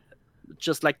 Right.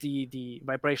 Just like the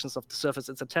vibrations of the surface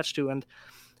it's attached to. And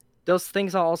those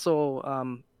things are also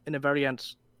in a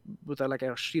variant with like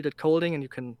a shielded coating, and you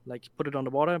can like put it on the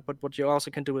water. But what you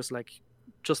also can do is like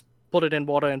just put it in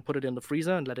water and put it in the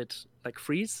freezer and let it like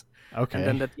freeze. Okay. And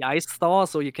then let the ice thaw,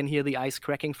 so you can hear the ice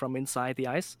cracking from inside the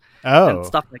ice. Oh. And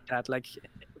stuff like that. Like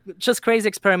just crazy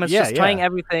experiments, just trying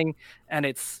everything. And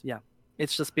it's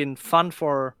just been fun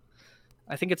for,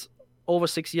 I think it's over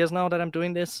 6 years now that I'm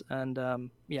doing this. And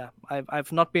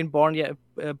I've not been bored yet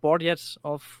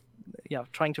of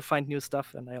trying to find new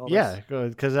stuff. And I always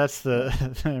because that's the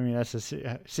I mean, that's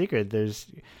a secret.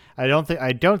 I don't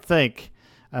think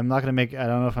I'm not gonna make. I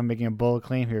don't know if I'm making a bold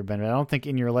claim here, Ben, but I don't think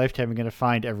in your lifetime you're gonna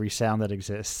find every sound that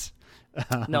exists.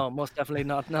 No, most definitely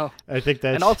not. No. I think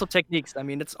that's And also techniques. I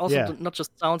mean, it's also Yeah. not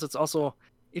just sounds. It's also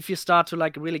if you start to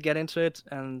like really get into it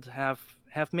and have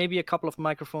maybe a couple of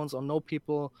microphones or know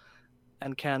people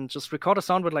and can just record a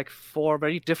sound with like 4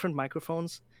 very different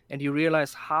microphones, and you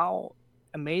realize how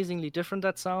amazingly different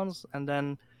that sounds. And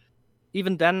then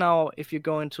even then now, if you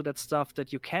go into that stuff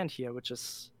that you can't hear, which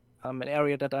is an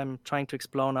area that I'm trying to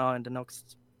explore now in the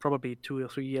next probably 2 or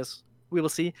 3 years, we will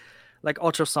see, like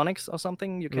ultrasonics or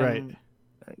something. You can,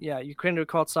 Right. You can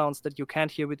record sounds that you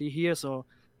can't hear with your ear. So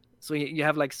you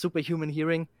have like superhuman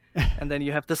hearing, and then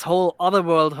you have this whole other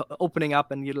world opening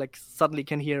up, and you like suddenly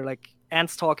can hear like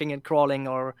ants talking and crawling,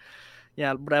 or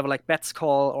whatever, like bats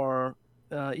call, or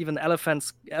even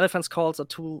elephants calls are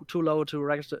too low to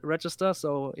register.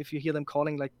 So if you hear them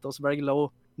calling like those very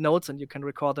low notes, and you can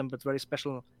record them with very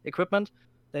special equipment,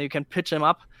 then you can pitch them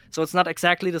up. So it's not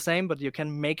exactly the same, but you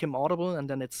can make him audible, and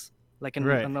then it's like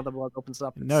Right. another world opens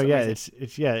up. No, yeah,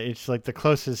 it's like the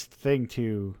closest thing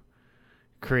to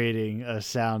creating a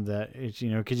sound that it's,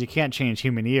 because you can't change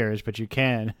human ears, but you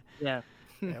can. Yeah.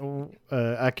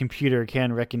 A computer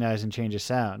can recognize and change a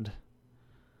sound.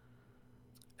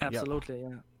 Absolutely,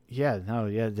 yeah. Yeah, no,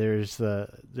 yeah. There's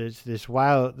this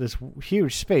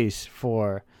huge space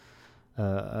for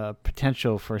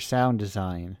potential for sound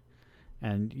design,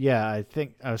 and yeah,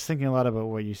 I was thinking a lot about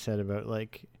what you said about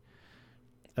like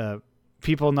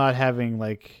people not having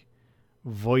like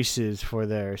voices for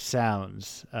their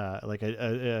sounds, like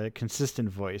a consistent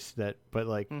voice but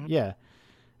like yeah,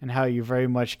 and how you very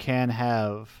much can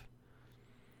have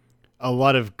a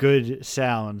lot of good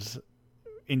sounds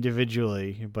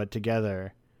individually, but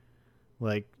together,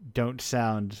 like don't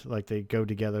sound like they go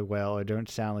together well, or don't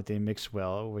sound like they mix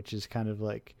well, which is kind of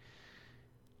like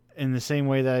in the same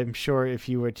way that I'm sure if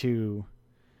you were to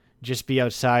just be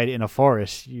outside in a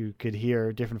forest, you could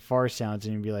hear different forest sounds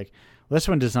and you'd be like, well, this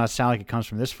one does not sound like it comes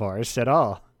from this forest at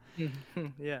all.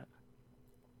 Yeah.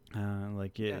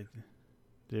 You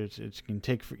can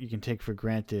take for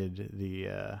granted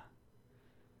the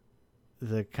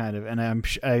kind of, and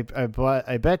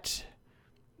I bet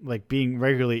like being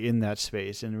regularly in that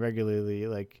space and regularly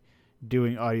like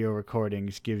doing audio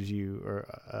recordings gives you, or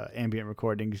ambient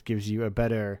recordings gives you a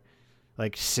better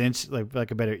like sense,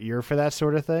 like a better ear for that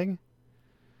sort of thing.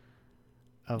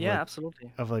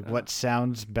 Absolutely. Of like what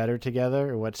sounds better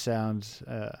together, or what sounds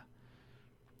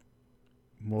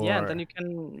more. Yeah, and then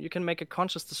you can make a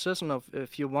conscious decision of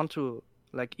if you want to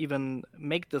like even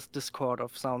make this discord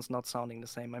of sounds not sounding the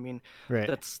same. I mean, right.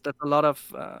 That's a lot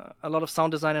of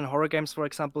sound design in horror games, for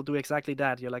example, do exactly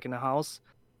that. You're like in a house,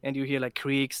 and you hear like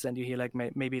creaks, and you hear like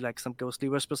maybe like some ghostly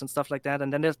whispers and stuff like that,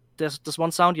 and then there's this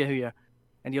one sound you hear,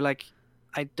 and you're like,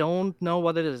 I don't know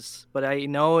what it is, but I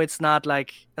know it's not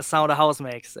like a sound a house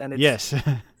makes, and it's yes.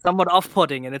 somewhat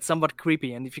off-putting, and it's somewhat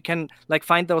creepy. And if you can like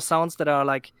find those sounds that are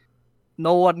like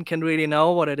no one can really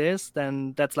know what it is,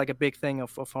 then that's like a big thing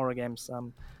of horror games.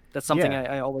 That's something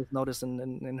I always notice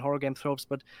in horror game tropes.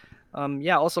 But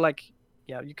also like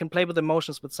you can play with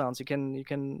emotions with sounds. You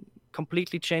can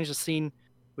completely change the scene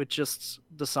with just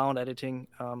the sound editing.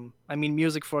 I mean,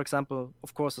 music, for example,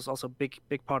 of course, is also a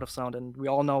big part of sound, and we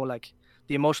all know like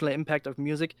the emotional impact of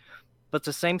music. But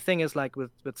the same thing is like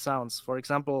with sounds. For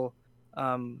example,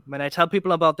 when I tell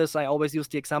people about this, I always use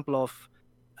the example of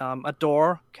a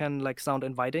door can like sound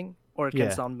inviting, or it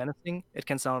can sound menacing. It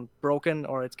can sound broken,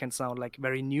 or it can sound like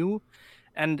very new.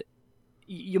 And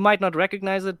you might not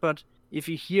recognize it, but if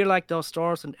you hear like those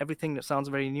doors and everything that sounds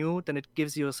very new, then it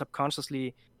gives you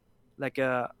subconsciously like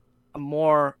a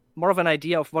more of an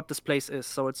idea of what this place is.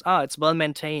 So it's well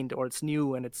maintained, or it's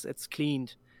new and it's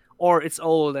cleaned, or it's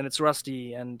old and it's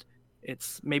rusty and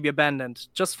it's maybe abandoned,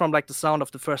 just from like the sound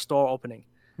of the first door opening.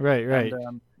 Right.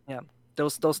 And,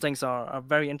 those things are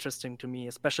very interesting to me,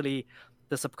 especially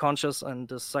the subconscious and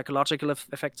the psychological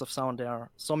effects of sound. There are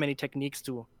so many techniques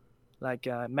to like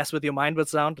mess with your mind with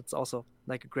sound. It's also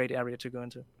like a great area to go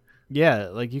into. Yeah,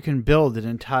 like you can build an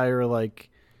entire like.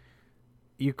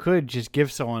 You could just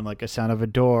give someone like a sound of a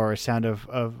door, or a sound of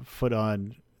foot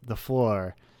on the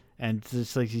floor, and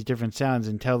just like these different sounds,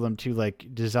 and tell them to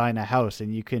like design a house,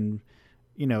 and you can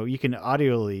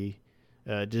audioly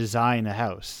design a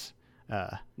house.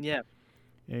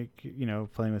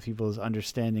 Playing with people's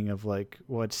understanding of like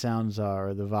what sounds are,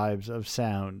 or the vibes of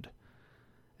sound,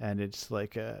 and it's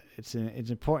like it's an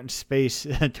important space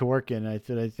to work in. I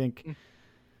think,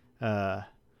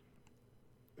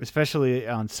 especially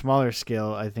on smaller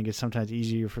scale, I think it's sometimes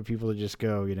easier for people to just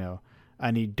go,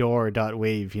 I need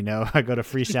door.wave, I go to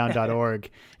freesound.org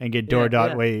and get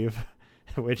door.wave,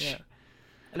 which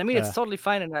And I mean, it's totally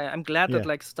fine, and I'm glad that Yeah.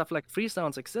 like stuff like free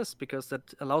sounds exists, because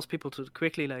that allows people to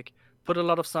quickly like put a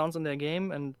lot of sounds in their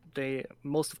game, and they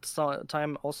most of the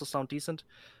time also sound decent.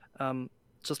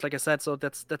 Just like I said, so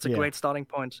that's a Yeah. great starting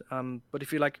point. But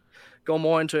if you like go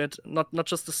more into it, not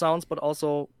just the sounds, but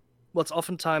also what's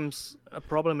oftentimes a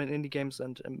problem in indie games,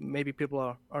 and maybe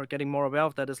people are getting more aware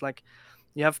of that, is like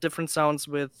you have different sounds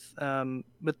with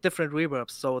different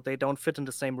reverbs, so they don't fit in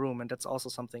the same room, and that's also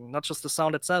something. Not just the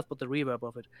sound itself, but the reverb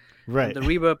of it. Right. And the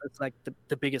reverb is like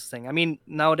the biggest thing. I mean,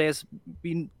 nowadays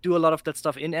we do a lot of that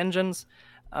stuff in engines,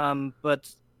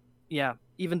 but yeah,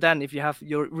 even then, if you have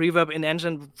your reverb in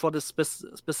engine for the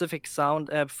specific sound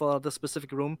for the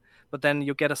specific room, but then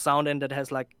you get a sound in that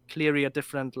has like clearly a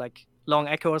different like long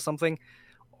echo or something,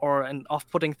 or an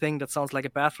off-putting thing that sounds like a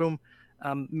bathroom.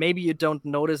 Maybe you don't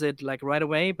notice it like right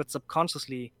away, but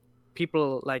subconsciously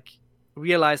people like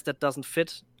realize that doesn't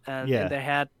fit, and in their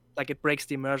head like it breaks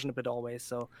the immersion a bit always.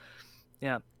 So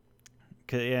yeah.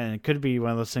 Yeah, and it could be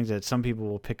one of those things that some people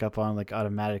will pick up on like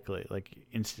automatically, like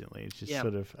instantly. It's just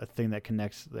sort of a thing that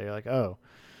connects. They're like, oh,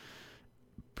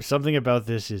 something about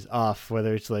this is off.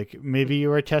 Whether it's like maybe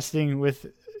you are testing with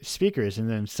speakers and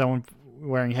then someone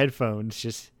wearing headphones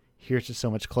just hears it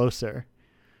so much closer.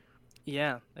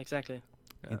 Yeah, exactly.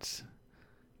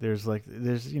 There's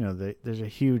a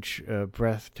huge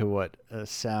breadth to what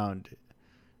sound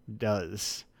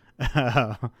does.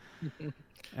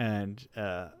 And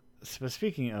so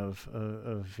speaking of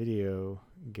video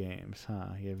games,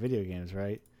 yeah, video games,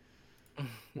 right?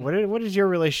 What is your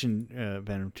relation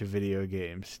been to video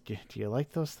games? Do you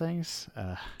like those things?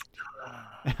 I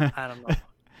don't know.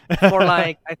 For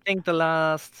like I think the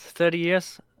last 30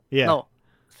 years. Yeah. No,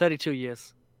 32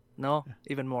 years. No,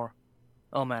 even more.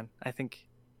 Oh man, I think.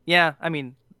 Yeah, I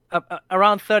mean,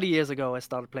 around 30 years ago, I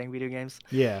started playing video games.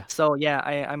 Yeah. So yeah,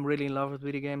 I'm really in love with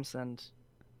video games, and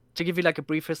to give you like a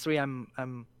brief history,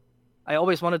 I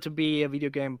always wanted to be a video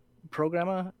game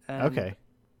programmer. And okay.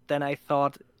 Then I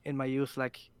thought in my youth,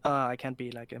 like, I can't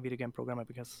be like a video game programmer,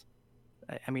 because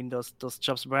I mean those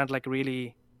jobs weren't like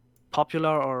really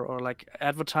popular or like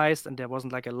advertised, and there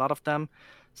wasn't like a lot of them.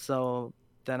 So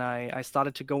then I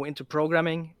started to go into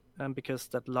programming, because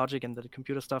that logic and the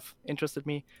computer stuff interested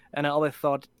me. And I always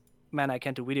thought, man, I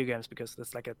can't do video games because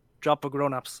it's like a job for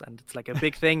grown-ups, and it's like a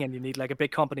big thing, and you need like a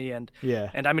big company. And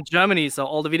and I'm in Germany, so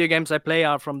all the video games I play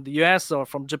are from the US or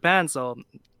from Japan, so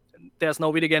there's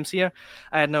no video games here.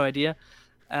 I had no idea.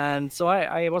 And so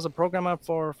I was a programmer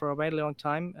for a very long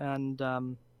time, and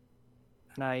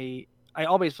I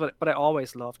always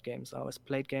loved games. I always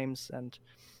played games, and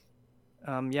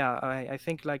I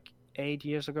think like 8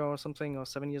 years ago or something, or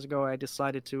 7 years ago, I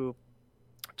decided to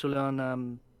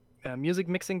learn music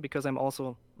mixing, because I'm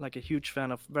also like a huge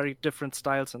fan of very different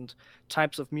styles and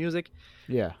types of music.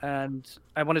 Yeah. And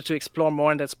I wanted to explore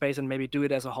more in that space and maybe do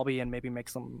it as a hobby and maybe make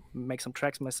some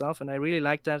tracks myself. And I really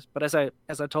like that. But as I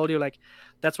told you, like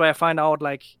that's where I find out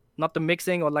like not the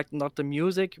mixing or like not the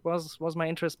music was my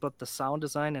interest, but the sound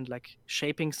design and like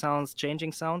shaping sounds,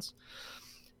 changing sounds.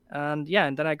 And yeah,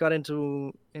 and then I got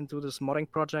into this modding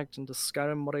project, and the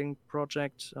Skyrim modding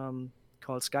project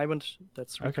called Skywind,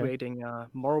 that's recreating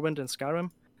Morrowind in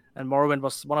Skyrim. And Morrowind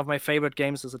was one of my favorite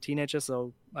games as a teenager,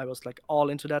 so I was like all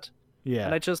into that. Yeah.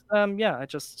 And I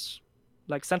just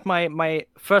like sent my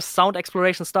first sound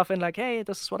exploration stuff in, like, hey,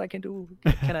 this is what I can do.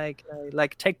 Can I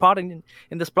like take part in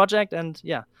this project? And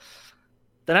yeah,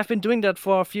 then I've been doing that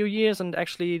for a few years, and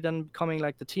actually then becoming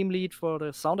like the team lead for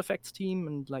the sound effects team,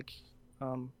 and like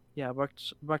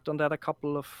worked on that a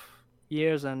couple of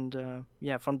years. And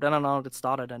from then on out it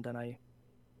started, and then I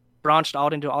branched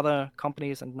out into other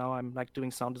companies, and now I'm like doing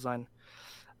sound design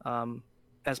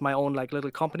as my own like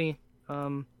little company,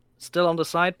 still on the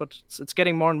side, but it's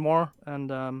getting more and more.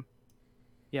 And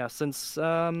since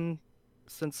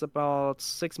about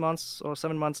 6 months or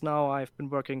 7 months now, I've been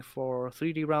working for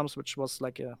 3D Realms, which was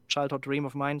like a childhood dream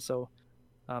of mine. So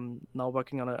now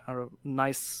working on a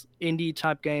nice indie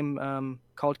type game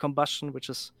called Combustion, which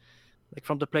is like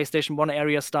from the PlayStation 1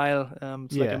 area style.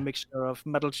 It's like a mixture of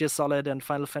Metal Gear Solid and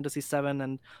Final Fantasy 7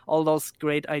 and all those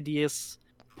great ideas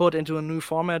put into a new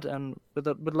format, and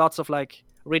with lots of like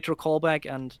retro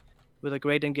callback and with a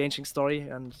great engaging story.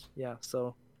 And yeah,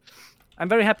 so I'm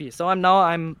very happy. So I'm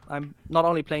not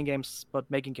only playing games but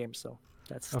making games. So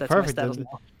that's perfect. my status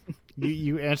now.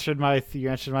 You answered my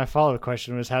follow-up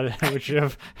question, was how did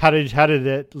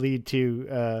it lead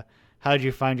to how did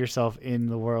you find yourself in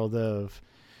the world of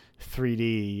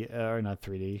 3D or not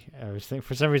 3D? I was thinking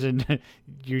for some reason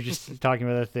you're just talking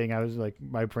about that thing. I was like,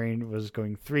 my brain was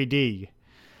going 3D.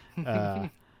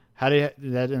 and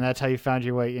that's how you found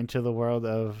your way into the world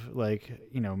of like,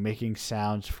 making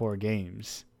sounds for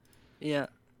games. Yeah.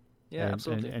 Yeah,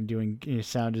 absolutely. And doing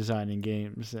sound design in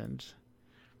games, and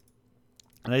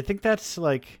I think that's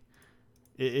like,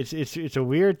 it's a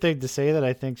weird thing to say that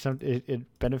I think it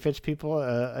benefits people.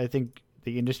 I think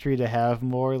the industry to have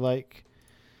more like,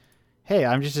 hey,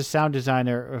 I'm just a sound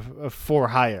designer of for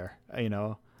hire,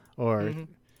 or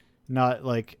not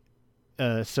like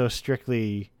so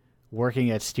strictly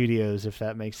working at studios, if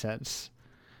that makes sense.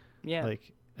 Yeah.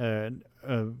 Like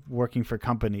working for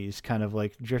companies, kind of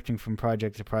like drifting from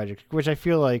project to project, which I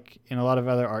feel like in a lot of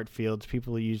other art fields,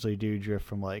 people usually do drift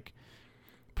from like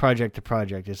project to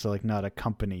project. It's like not a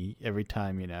company every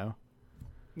time,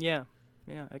 Yeah,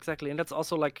 exactly. And that's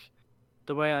also like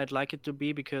the way I'd like it to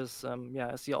be, because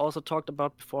as you also talked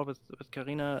about before with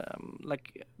Karina,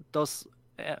 like those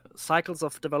cycles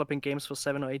of developing games for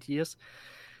 7 or 8 years,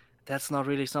 that's not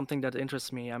really something that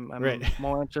interests me. I'm Right.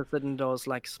 more interested in those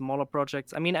like smaller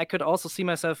projects. I mean, I could also see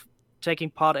myself taking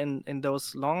part in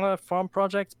those longer form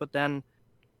projects, but then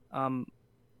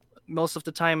most of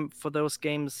the time for those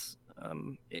games,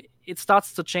 it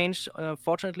starts to change,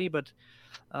 fortunately, but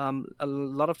a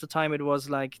lot of the time it was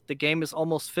like the game is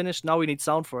almost finished, now we need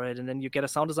sound for it, and then you get a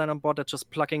sound designer on board that's just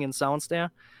plugging in sounds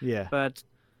there. Yeah. But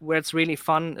where it's really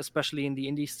fun, especially in the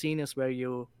indie scene, is where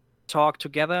you talk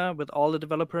together with all the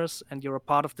developers and you're a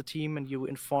part of the team and you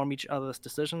inform each other's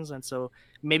decisions. And so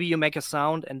maybe you make a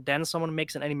sound and then someone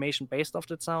makes an animation based off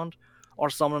that sound, or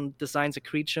someone designs a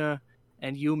creature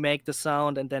and you make the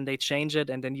sound and then they change it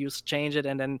and then you change it,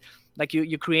 and then like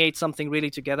you create something really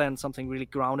together and something really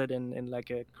grounded in like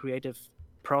a creative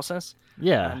process.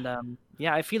 Yeah. And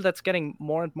I feel that's getting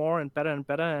more and more and better,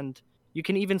 and you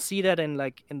can even see that in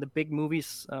the big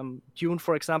movies. Dune,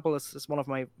 for example, is one of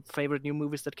my favorite new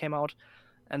movies that came out,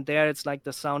 and there it's like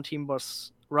the sound team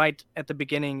was right at the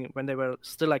beginning when they were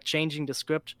still like changing the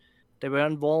script. They were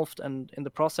involved and in the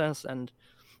process, and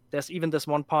there's even this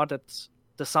one part that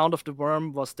the sound of the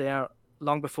worm was there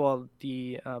long before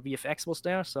the VFX was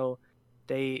there. So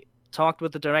they talked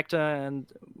with the director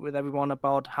and with everyone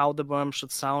about how the worm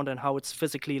should sound and how it's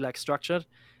physically like structured,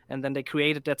 and then they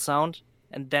created that sound,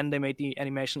 and then they made the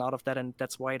animation out of that, and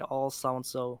that's why it all sounds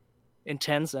so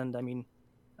intense. And I mean,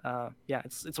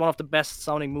 it's one of the best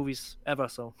sounding movies ever.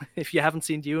 So if you haven't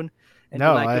seen Dune and you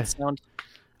like good sound,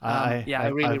 I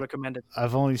really recommend it.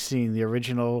 I've only seen the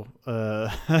original.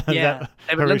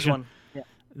 David Lynch one. Yeah,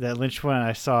 that Lynch one.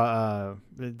 I saw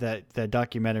that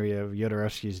documentary of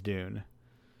Jodorowsky's Dune.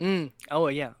 Oh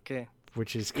yeah, okay.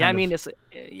 Which is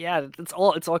it's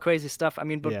all crazy stuff. I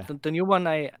mean, but the new one,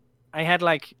 I had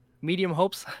like medium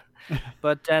hopes,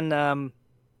 but then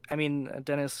I mean,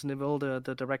 Denis Villeneuve,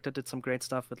 the director, did some great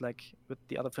stuff with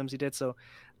the other films he did. So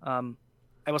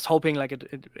I was hoping like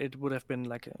it would have been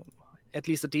like at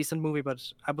least a decent movie, but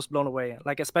I was blown away.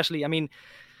 Like especially, I mean,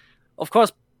 of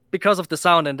course, because of the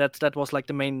sound, and that was like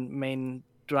the main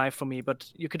drive for me.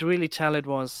 But you could really tell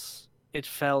it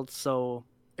felt so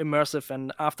immersive.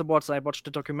 And afterwards, I watched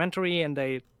the documentary, and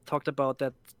they talked about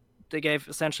that they gave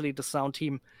essentially the sound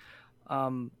team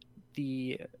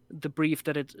the brief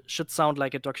that it should sound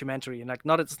like a documentary, and like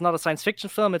it's not a science fiction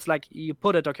film. It's like you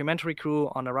put a documentary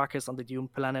crew on Arrakis on the Dune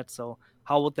planet. So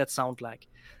how would that sound like?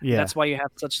 Yeah, that's why you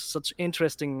have such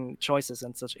interesting choices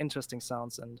and such interesting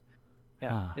sounds. And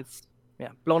it's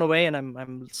blown away, and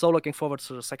I'm so looking forward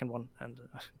to the second one and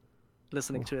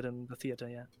listening to it in the theater.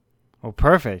 Yeah. Well,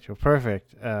 perfect.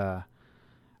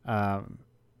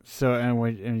 So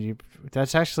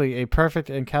that's actually a perfect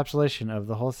encapsulation of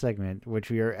the whole segment,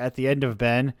 which we are at the end of.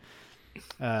 Ben,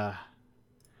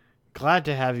 glad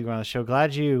to have you on the show.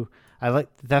 I like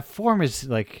that form is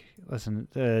like, listen,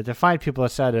 to find people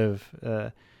outside of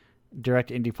direct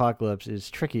Indiepocalypse is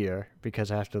trickier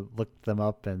because I have to look them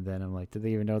up, and then I'm like, do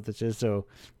they even know what this is? So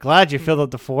glad you filled out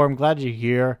the form. Glad you're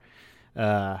here.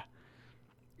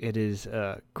 It is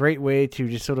a great way to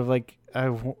just sort of like,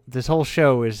 this whole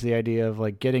show is the idea of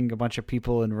like getting a bunch of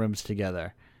people in rooms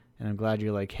together, and I'm glad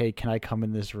you're like, hey, can I come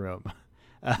in this room?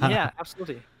 Yeah,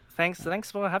 absolutely.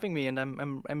 Thanks for having me, and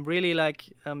I'm really like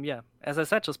as I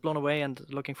said, just blown away and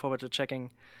looking forward to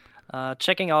checking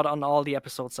out on all the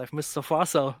episodes I've missed so far.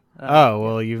 So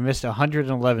you've missed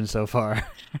 111 so far.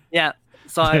 Yeah.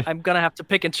 So I'm gonna have to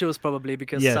pick and choose probably,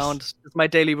 because sound is my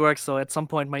daily work. So at some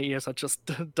point my ears are just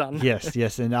done.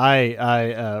 Yes, and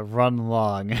I run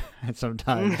long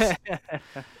sometimes,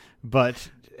 but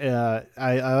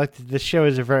I like this show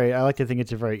is I like to think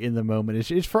it's a very in the moment.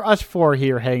 It's for us four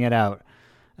here hanging out,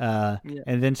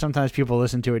 and then sometimes people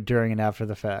listen to it during and after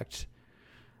the fact.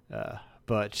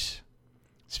 But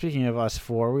speaking of us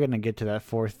four, we're going to get to that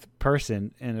fourth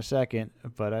person in a second,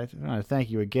 but I want to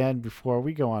thank you again before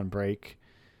we go on break.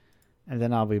 And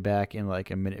then I'll be back in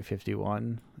like a minute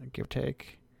 51, give or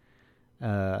take.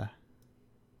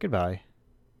 Goodbye.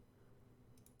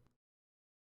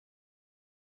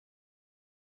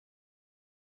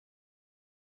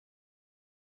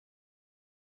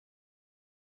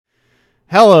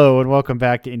 Hello and welcome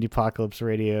back to Indiepocalypse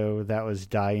Radio. That was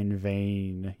Die in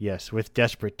Vain. Yes, with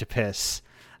Desperate to Piss.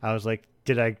 I was like,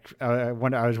 I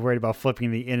was worried about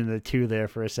flipping the in and the to there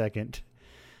for a second.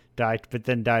 But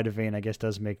then Die to Vain, I guess,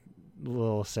 does make a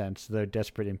little sense. Though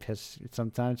Desperate and Piss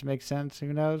sometimes makes sense.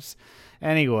 Who knows?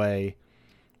 Anyway,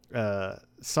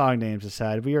 song names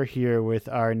aside, we are here with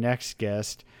our next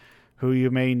guest, who you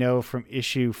may know from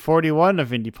issue 41 of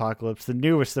Indiepocalypse, the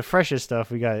newest, the freshest stuff.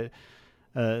 We got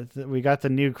the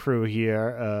new crew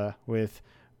here with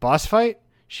Boss Fight.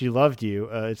 She Loved You.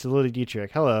 It's Lily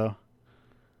Dietrich. Hello.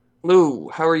 Lou,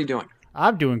 how are you doing?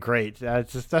 I'm doing great.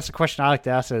 That's a question I like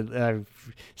to ask. I've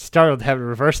startled to have it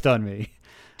reversed on me.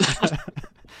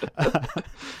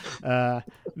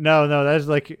 No, that's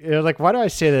like why do I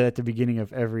say that at the beginning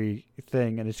of every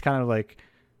thing? And it's kind of like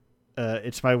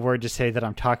it's my word to say that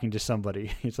I'm talking to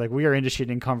somebody. It's like we are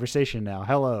initiating conversation now.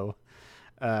 Hello.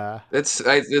 That's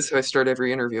how I start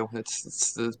every interview.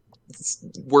 It's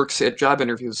works at job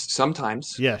interviews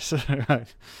sometimes. Yes,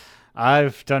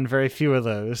 I've done very few of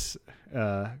those,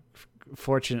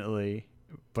 fortunately,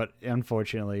 but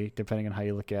unfortunately, depending on how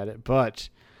you look at it. But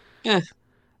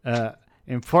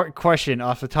important question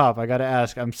off the top. I got to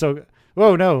ask.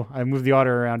 Whoa, no! I moved the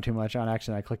order around too much on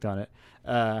accident. I clicked on it.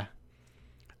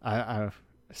 I'm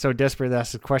so desperate to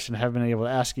ask the question I haven't been able to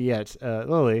ask it yet.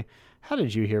 Lily, how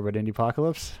did you hear about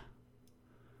Indiepocalypse?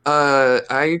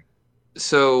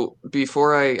 So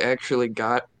before I actually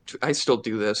got, I still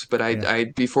do this, but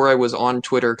before I was on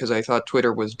Twitter because I thought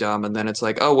Twitter was dumb, and then it's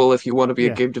like, oh well, if you want to be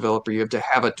a game developer, you have to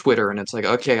have a Twitter, and it's like,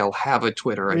 okay, I'll have a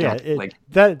Twitter. I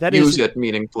don't use it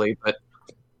meaningfully, but.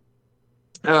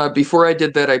 Before I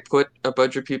did that, I put a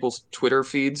bunch of people's Twitter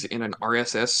feeds in an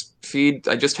RSS feed.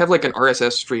 I just have like an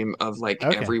RSS stream of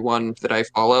everyone that I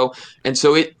follow. And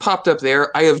so it popped up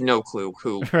there. I have no clue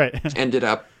who ended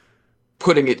up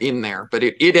putting it in there, but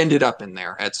it ended up in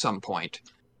there at some point.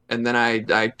 And then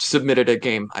I submitted a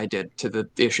game I did to the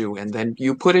issue, and then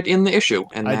you put it in the issue.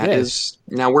 And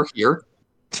now we're here.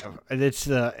 It's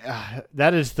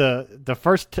that is the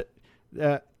first...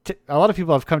 a lot of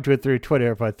people have come to it through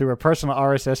Twitter, but through a personal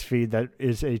RSS feed that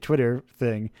is a Twitter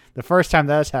thing. The first time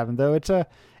that's happened, though, it's a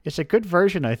good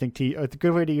version, I think. It's a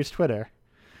good way to use Twitter.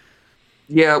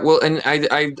 Yeah, well, and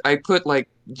I put like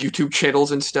YouTube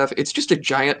channels and stuff. It's just a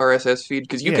giant RSS feed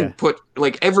because you can put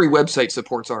like every website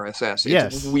supports RSS.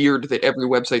 It's weird that every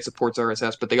website supports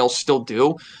RSS, but they all still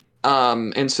do.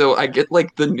 And so I get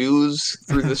like the news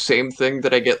through the same thing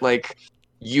that I get like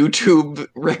YouTube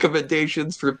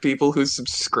recommendations for people who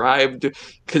subscribed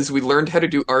because we learned how to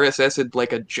do RSS in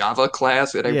like a Java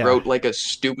class, and I wrote like a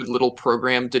stupid little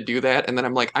program to do that, and then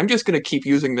I'm like, I'm just gonna keep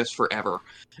using this forever,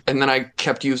 and then I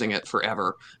kept using it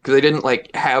forever because I didn't like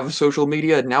have social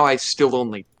media. Now I still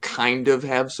only kind of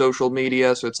have social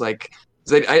media, so it's like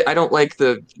I don't like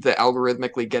the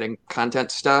algorithmically getting content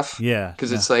stuff.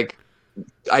 Because it's like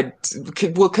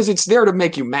because it's there to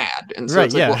make you mad, and so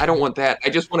it's like, well, I don't want that. I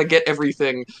just want to get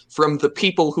everything from the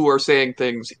people who are saying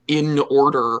things in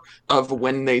order of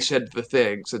when they said the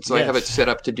things, and so I have it set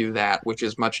up to do that, which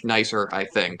is much nicer, I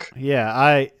think.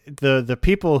 Yeah, the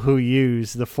people who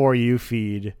use the For You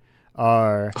feed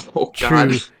are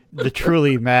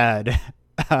truly mad.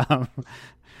 I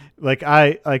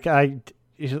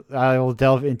will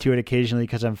delve into it occasionally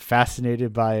because I'm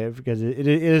fascinated by it, because it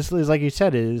is like you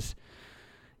said,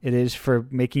 it is for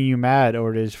making you mad,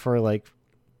 or it is for like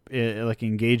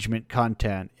engagement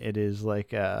content. It is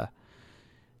like it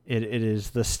is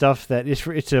the stuff that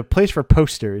it's a place for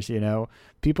posters,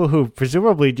 people who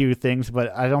presumably do things,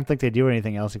 but I don't think they do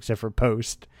anything else except for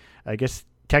post. I guess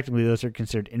technically those are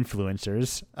considered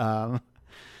influencers.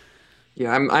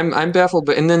 Yeah, I'm baffled,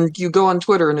 and then you go on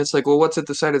Twitter and it's like, well, what's at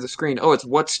the side of the screen? Oh, it's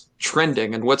what's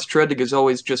trending, and what's trending is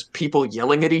always just people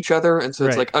yelling at each other, and so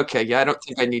it's like, okay, yeah, I don't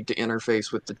think I need to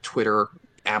interface with the Twitter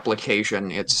application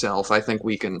itself. I think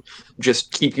we can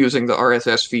just keep using the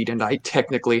RSS feed, and I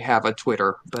technically have a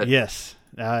Twitter. But yes,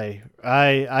 I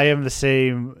am the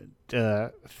same.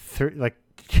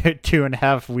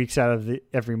 2.5 weeks out of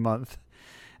every month,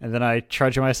 and then I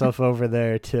trudge myself over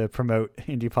there to promote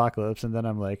Indiepocalypse, and then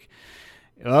I'm like,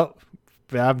 oh,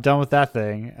 I'm done with that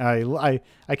thing. I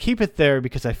keep it there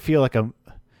because I feel like I'm,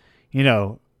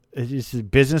 it's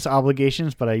business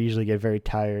obligations, but I usually get very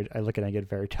tired. I look and I get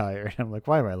very tired. I'm like,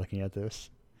 why am I looking at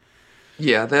this?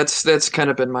 Yeah, that's kind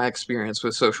of been my experience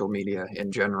with social media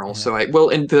in general. Yeah. So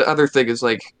and the other thing is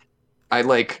like I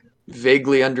like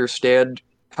vaguely understand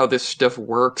how this stuff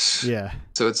works. Yeah.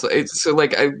 So it's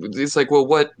like well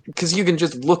what because you can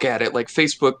just look at it like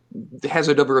Facebook has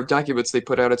a number of documents they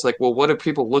put out. It's like well what do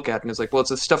people look at and it's like well it's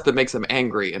the stuff that makes them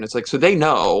angry and it's like so they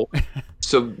know.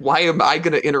 So why am I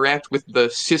going to interact with the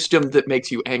system that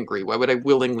makes you angry? Why would I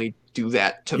willingly do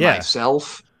that to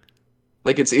myself?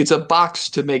 Like it's a box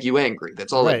to make you angry.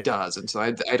 That's all it does. And so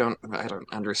I don't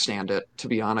understand it to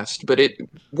be honest. But it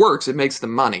works. It makes the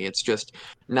money. It's just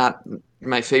not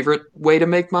my favorite way to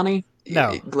make money.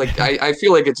 No. Like I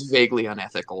feel like it's vaguely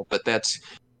unethical. But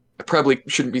I probably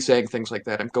shouldn't be saying things like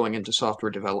that. I'm going into software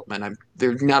development.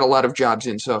 There's not a lot of jobs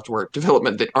in software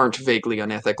development that aren't vaguely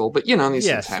unethical. But these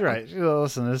things happen. Right. Well,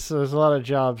 listen, there's a lot of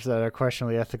jobs that are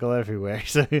questionably ethical everywhere.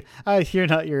 So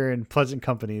you're in pleasant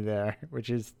company there, which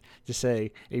is to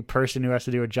say a person who has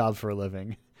to do a job for a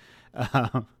living.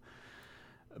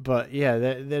 But yeah,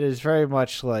 that is very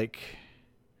much like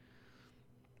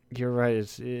you're right.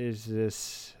 Is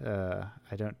this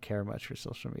I don't care much for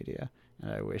social media,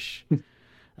 and I wish.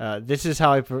 This is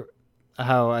how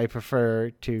I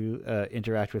prefer to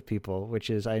interact with people,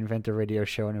 which is I invent a radio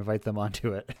show and invite them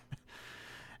onto it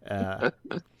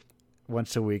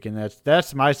once a week, and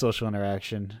that's my social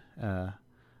interaction.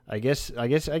 I guess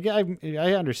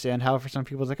I understand how for some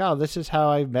people it's like, oh, this is how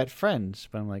I met friends,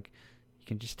 but I'm like, you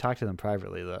can just talk to them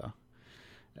privately though.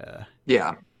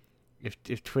 Yeah.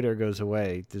 If Twitter goes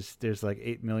away, there's like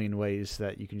 8 million ways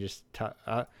that you can just talk.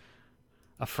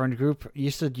 A friend group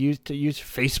used to use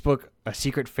Facebook, a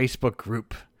secret Facebook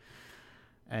group,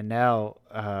 and now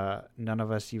none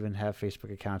of us even have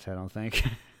Facebook accounts. I don't think.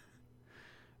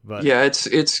 But yeah, it's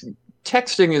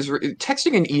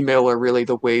texting and email are really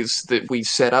the ways that we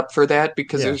set up for that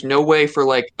because there's no way for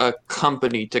like a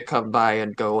company to come by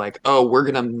and go like, oh, we're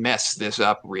gonna mess this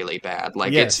up really bad.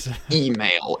 Like it's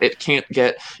email.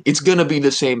 It's gonna be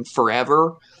the same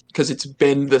forever. Because it's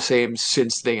been the same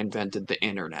since they invented the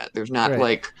internet. There's not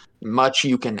like much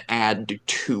you can add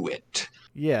to it.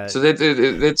 Yeah. So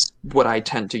that's what I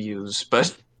tend to use,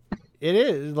 but it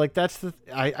is like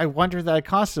I wonder that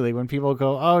constantly when people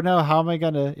go, oh no, how am I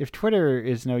gonna if Twitter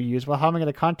is no use? Well, how am I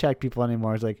gonna contact people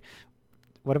anymore? It's like,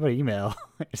 what about email?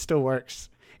 It still works.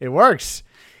 It works.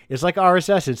 It's like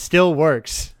RSS. It still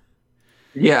works.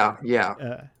 Yeah.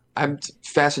 I'm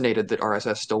fascinated that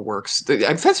RSS still works.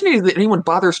 I'm fascinated that anyone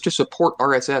bothers to support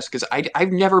RSS because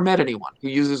I've never met anyone who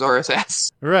uses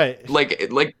RSS. Right. I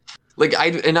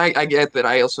get that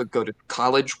I also go to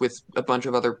college with a bunch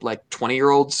of other like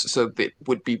 20-year-olds, so it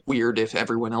would be weird if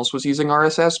everyone else was using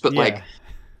RSS. But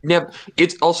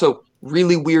it's also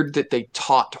really weird that they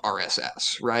taught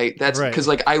RSS, right? That's because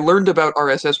like I learned about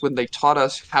RSS when they taught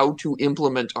us how to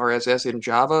implement RSS in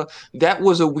Java. That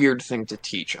was a weird thing to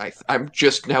teach. I'm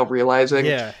just now realizing.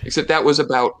 Yeah. Except that was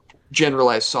about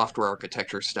generalized software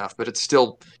architecture stuff, but it's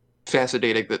still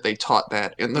fascinating that they taught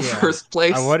that in the first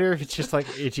place. I wonder if it's just like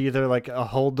it's either like a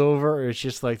holdover or it's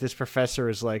just like this professor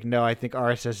is like, no, I think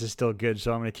RSS is still good,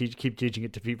 so I'm going to keep teaching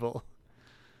it to people.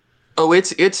 Oh,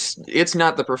 it's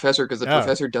not the professor because the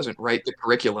professor doesn't write the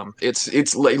curriculum. It's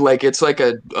like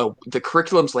the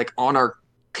curriculum's like on our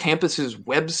campus's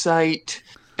website,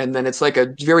 and then it's like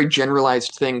a very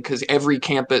generalized thing because every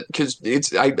campus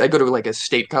I go to like a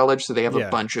state college, so they have a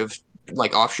bunch of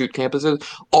like offshoot campuses.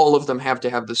 All of them have to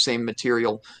have the same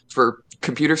material for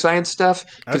computer science stuff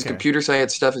because computer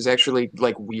science stuff is actually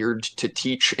like weird to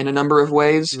teach in a number of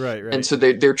ways. Right. And so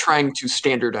they're trying to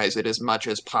standardize it as much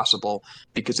as possible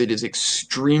because it is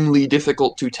extremely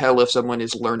difficult to tell if someone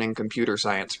is learning computer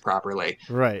science properly.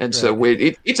 Right. And so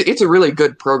it's a really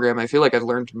good program. I feel like I've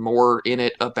learned more in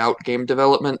it about game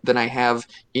development than I have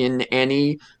in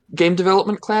any game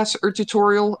development class or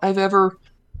tutorial I've ever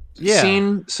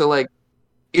seen. So like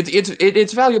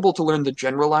it's valuable to learn the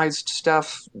generalized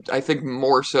stuff, I think,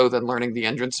 more so than learning the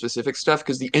engine specific stuff,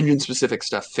 because the engine specific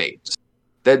stuff fades.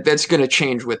 That's going to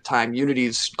change with time.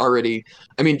 Unity's already,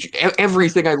 I mean,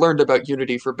 everything I learned about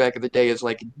Unity for back in the day is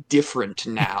like different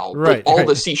now. But all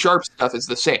the C# stuff is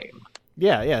the same.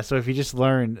 Yeah. So if you just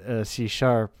learn C#,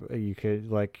 you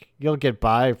could you'll get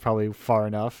by probably far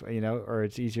enough, or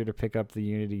it's easier to pick up the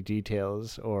Unity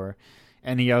details or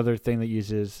any other thing that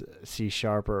uses C#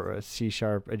 or a C#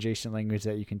 adjacent language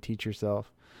that you can teach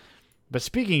yourself. But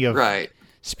speaking of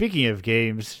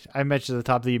games, I mentioned at the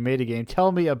top that you made a game.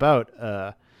 Tell me about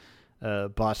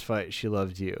Boss Fight, She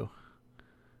Loved You.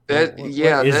 That's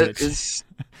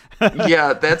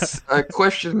a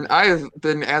question I've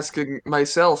been asking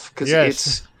myself because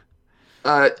it's.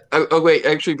 Wait,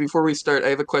 actually, before we start, I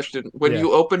have a question. When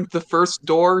you opened the first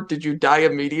door, did you die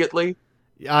immediately?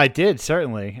 I did,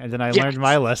 certainly, and then I learned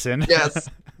my lesson. Yes.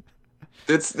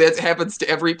 That happens to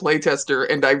every playtester,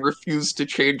 and I refuse to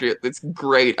change it. That's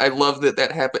great. I love that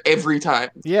happens every time.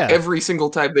 Yeah. Every single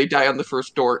time they die on the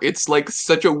first door. It's like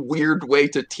such a weird way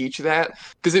to teach that.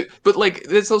 But like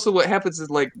that's also what happens in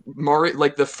like Mario,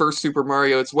 like the first Super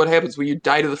Mario. It's what happens when you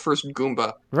die to the first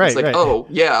Goomba. Right. It's like, right. oh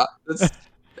yeah, that's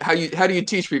how do you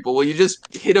teach people? Well, you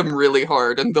just hit them really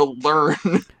hard, and they'll learn.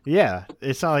 Yeah,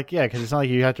 it's not like because it's not like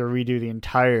you have to redo the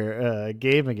entire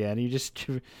game again.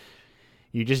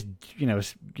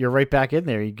 You're right back in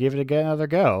there. You give it another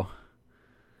go.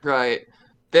 Right.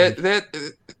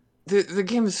 The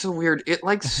game is so weird. It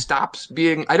like stops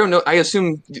being. I don't know. I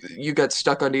assume you got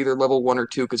stuck on either level 1 or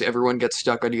 2 because everyone gets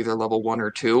stuck on either level 1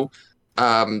 or 2.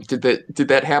 Did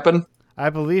that happen? I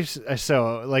believe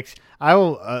so. Like I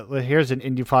will. Here's an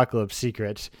Indiepocalypse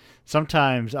secret.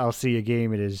 Sometimes I'll see a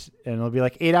game and it'll be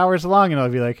like 8 hours long, and I'll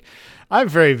be like, I'm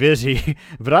very busy,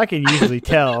 but I can usually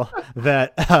tell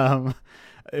that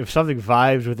if something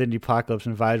vibes with Indiepocalypse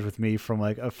and vibes with me from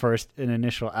like an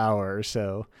initial hour or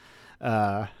so,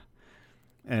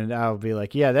 and I'll be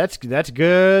like, yeah, that's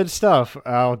good stuff.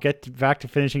 I'll get back to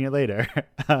finishing it later.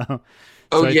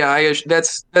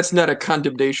 That's not a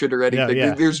condemnation or anything.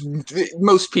 Yeah.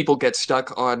 Most people get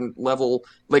stuck on level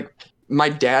like. My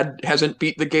dad hasn't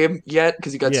beat the game yet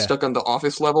because he got stuck on the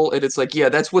office level, and it's like, yeah,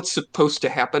 that's what's supposed to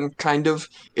happen, kind of.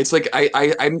 It's like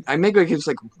I make my games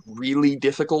like really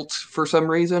difficult for some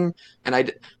reason,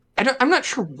 and I'm not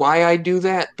sure why I do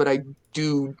that, but I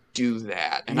do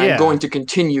that, and I'm going to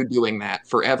continue doing that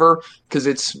forever because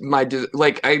it's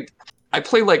like I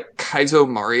play like Kaizo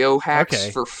Mario hacks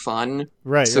for fun,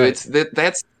 right? So it's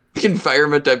that's the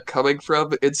environment I'm coming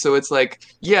from, and so it's like,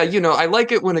 yeah, I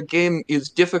like it when a game is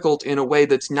difficult in a way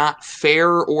that's not fair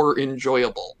or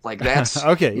enjoyable. Like that's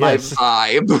my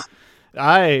vibe.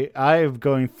 I'm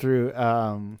going through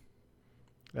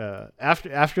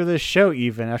after this show,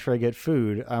 even after I get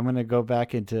food, I'm gonna go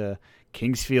back into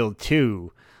Kingsfield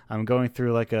 2. I'm going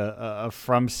through like a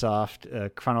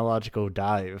FromSoft chronological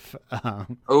dive.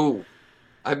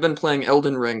 I've been playing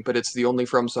Elden Ring, but it's the only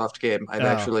FromSoft game I've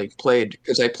actually played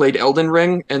because I played Elden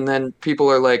Ring, and then people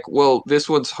are like, "Well, this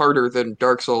one's harder than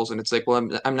Dark Souls," and it's like, "Well,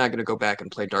 I'm not going to go back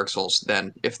and play Dark Souls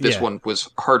then if this one was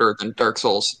harder than Dark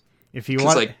Souls." If you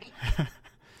want, like,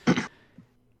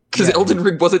 because Elden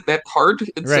Ring wasn't that hard,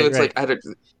 and so it's like I don't.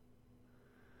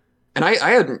 And I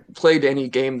hadn't played any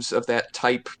games of that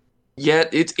type yet.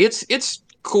 It's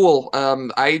cool.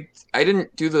 I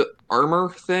didn't do the armor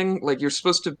thing. Like you're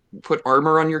supposed to put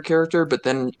armor on your character, but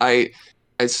then I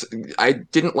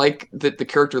didn't like that the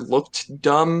character looked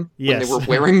dumb when they were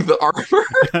wearing the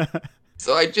armor.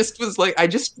 So I just was like, I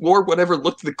just wore whatever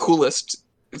looked the coolest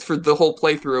for the whole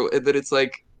playthrough, and then it's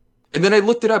like, and then I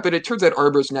looked it up, and it turns out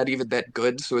armor's not even that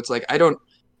good. So it's like I don't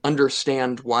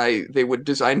understand why they would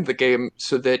design the game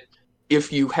so that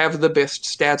if you have the best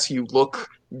stats, you look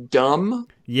dumb.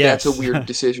 Yes. That's a weird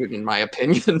decision in my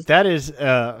opinion. That is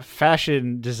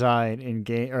fashion design in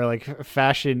game, or like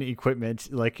fashion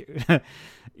equipment, like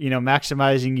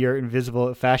maximizing your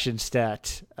invisible fashion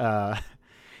stat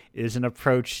is an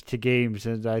approach to games,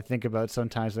 and I think about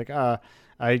sometimes like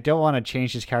I don't want to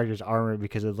change this character's armor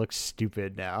because it looks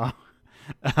stupid now.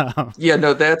 Yeah,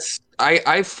 no,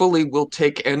 I fully will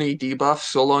take any debuff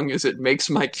so long as it makes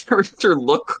my character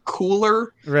look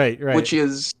cooler. Right. Which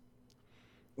is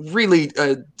really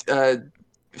a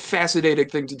fascinating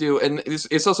thing to do, and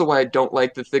it's also why I don't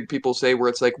like the thing people say where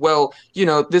it's like, well,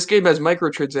 this game has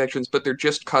microtransactions, but they're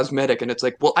just cosmetic, and it's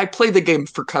like, well, I play the game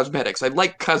for cosmetics. I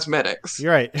like cosmetics.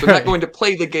 You're right. So I'm not going to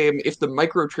play the game if the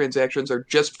microtransactions are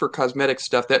just for cosmetic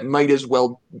stuff. That might as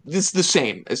well, it's the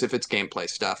same as if it's gameplay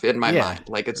stuff in my mind.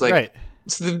 Like it's like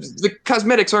it's the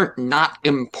cosmetics aren't not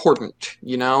important,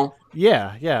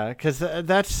 Yeah, because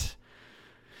that's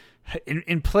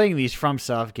in playing these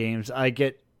FromSoft games, I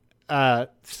get a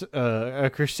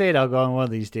crusade I'll go on one of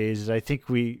these days is I think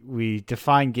we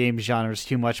define game genres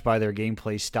too much by their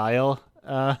gameplay style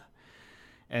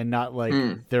and not like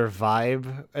their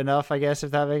vibe enough, I guess,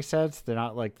 if that makes sense. They're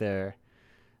not like the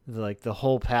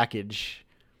whole package.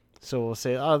 So we'll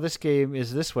say, oh, this game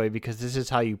is this way because this is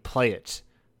how you play it.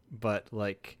 But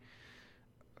like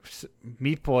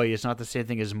Meat Boy is not the same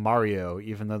thing as Mario,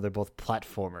 even though they're both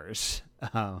platformers.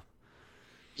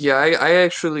 Yeah, I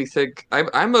actually think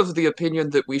I'm of the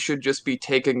opinion that we should just be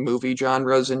taking movie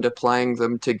genres and applying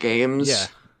them to games.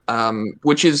 Yeah.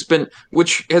 Which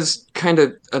has kind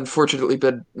of unfortunately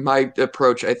been my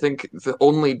approach. I think the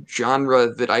only genre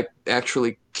that I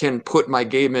actually can put my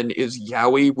game in is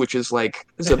yaoi, which is a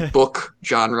book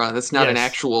genre. That's not an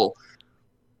actual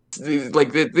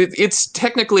it's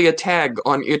technically a tag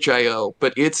on itch.io,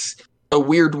 but it's a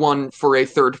weird one for a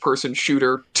third-person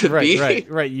shooter to be.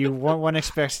 Right. One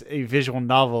expects a visual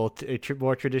novel,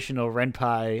 more traditional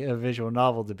Renpai, a visual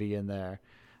novel to be in there,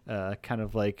 kind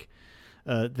of like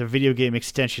the video game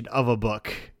extension of a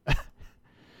book.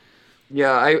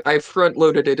 Yeah, I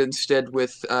front-loaded it instead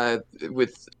with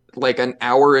like an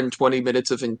hour and 20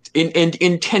 minutes of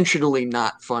intentionally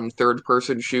not fun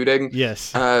third-person shooting.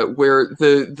 Yes. Where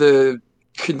the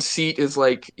conceit is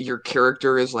like your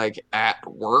character is like at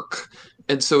work,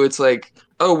 and so it's like,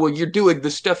 oh well, you're doing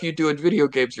the stuff you do in video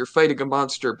games. You're fighting a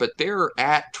monster, but they're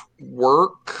at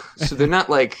work, so they're not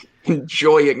like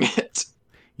enjoying it.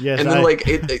 Yes. And then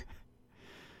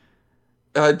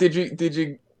did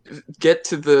you get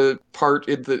to the part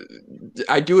in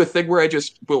I do a thing where I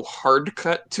just will hard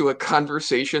cut to a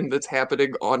conversation that's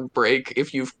happening on break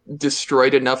if you've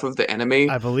destroyed enough of the enemy.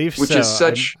 I believe which so. Is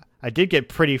such. I did get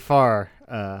pretty far,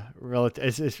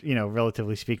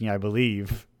 relatively speaking, I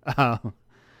believe,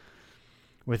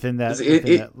 within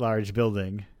that large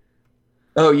building.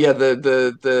 Oh yeah,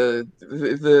 the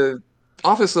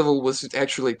office level was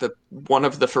actually one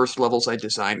of the first levels I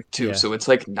designed too, Yeah. so it's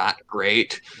like not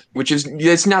great.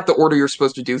 It's not the order you're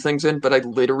supposed to do things in, but I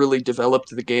literally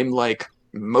developed the game like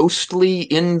mostly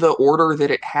in the order that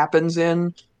it happens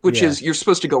in, which is you're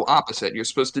supposed to go opposite. You're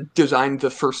supposed to design the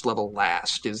first level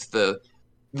last is the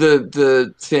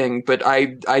thing. But I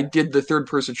did the third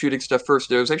person shooting stuff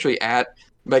first. I was actually at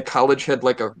my college had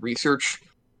like a research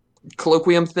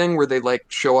colloquium thing where they like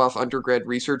show off undergrad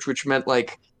research, which meant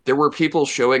like there were people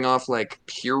showing off like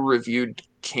peer-reviewed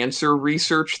cancer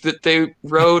research that they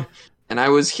wrote, and I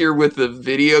was here with the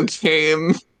video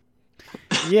game.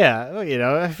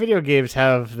 Yeah, video games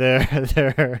have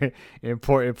their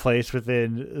important place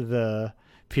within the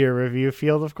peer review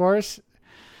field, of course.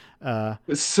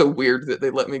 It's so weird that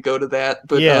they let me go to that,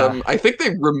 but I think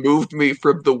they removed me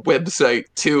from the website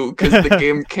too, because the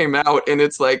game came out and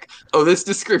it's like, oh, this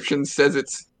description says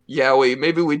it's yaoi.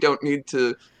 Maybe we don't need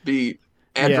to be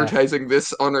advertising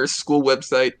this on our school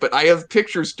website, but I have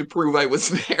pictures to prove I was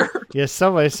there. Yeah,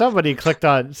 somebody clicked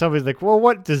on. Somebody's like, "Well,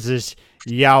 what does this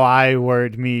yaoi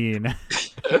word mean?"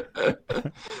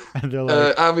 And they're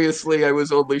like, obviously, I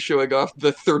was only showing off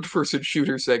the third-person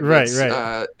shooter segments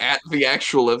at the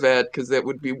actual event because that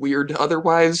would be weird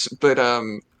otherwise. But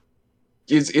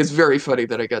it's very funny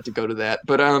that I got to go to that.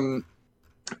 But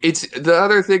it's the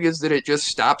other thing is that it just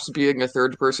stops being a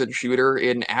third-person shooter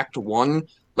in Act 1.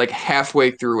 Like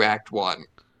halfway through Act 1.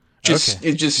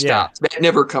 It just stops. That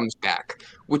never comes back,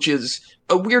 which is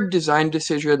a weird design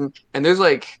decision. And there's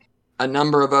like a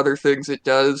number of other things it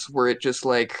does where it just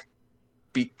like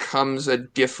becomes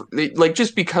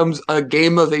just becomes a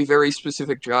game of a very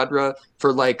specific genre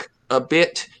for like a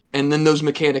bit, and then those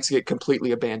mechanics get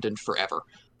completely abandoned forever.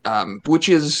 Which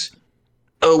is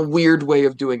a weird way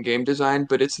of doing game design,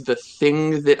 but it's the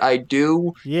thing that I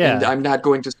do. Yeah. And I'm not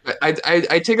going to. I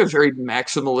take a very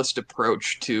maximalist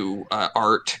approach to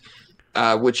art,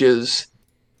 which is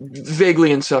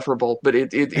vaguely insufferable, but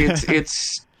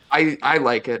it's I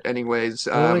like it anyways.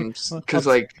 Because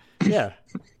yeah.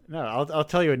 No, I'll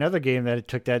tell you another game that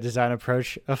took that design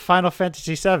approach. Final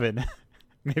Fantasy VII.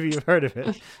 Maybe you've heard of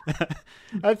it.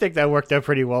 I think that worked out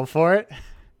pretty well for it.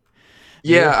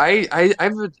 Yeah,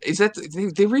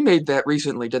 they remade that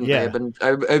recently, didn't they?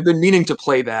 I've been meaning to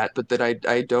play that, but that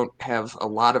I don't have a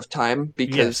lot of time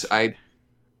because I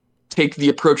take the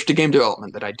approach to game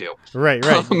development that I do. Right.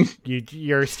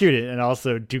 You're a student and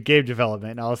also do game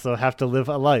development and also have to live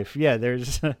a life. Yeah,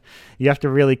 you have to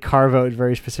really carve out a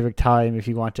very specific time if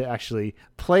you want to actually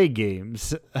play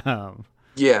games.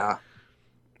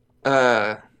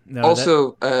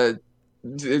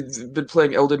 Been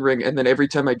playing Elden Ring, and then every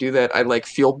time I do that, I like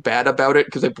feel bad about it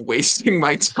because I'm wasting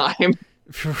my time.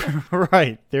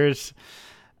 Right. There's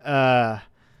that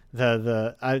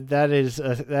is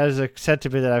a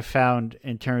sentiment that I've found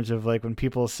in terms of like when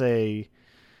people say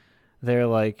they're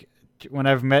like when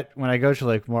I go to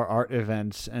like more art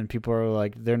events and people are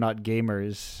like they're not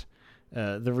gamers,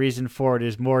 the reason for it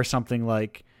is more something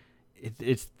like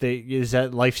is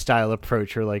that lifestyle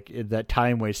approach or like that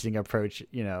time wasting approach.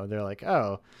 They're like,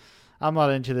 oh, I'm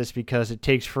not into this because it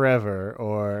takes forever,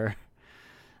 or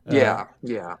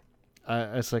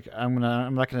it's like I'm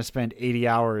not gonna spend 80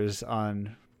 hours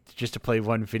on just to play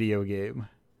one video game.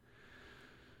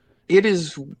 It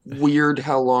is weird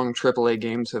how long AAA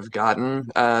games have gotten.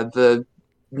 The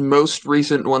most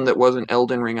recent one that wasn't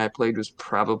Elden Ring I played was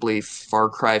probably Far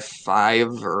Cry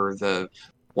 5 or the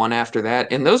one after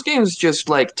that. And those games just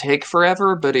like take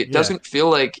forever, but it doesn't feel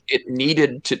like it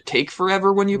needed to take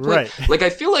forever when you play. Right. Like I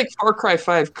feel like Far Cry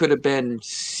 5 could have been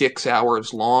 6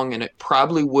 hours long, and it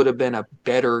probably would have been a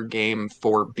better game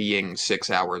for being 6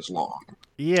 hours long.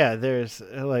 Yeah, there's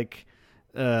like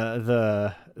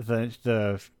the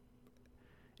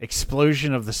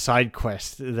explosion of the side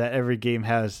quest that every game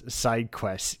has side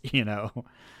quests, you know.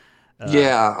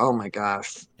 Yeah. Oh my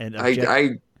gosh. And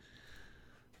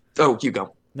oh, you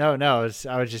go. No, I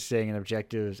was just saying, in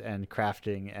objectives and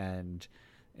crafting and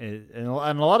a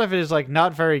lot of it is like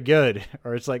not very good,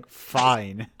 or it's like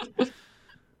fine.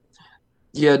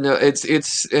 Yeah, no,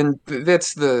 and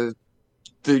that's the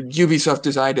Ubisoft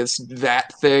design is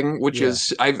that thing, which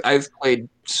is I've played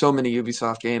so many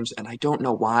Ubisoft games, and I don't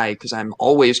know why, because I'm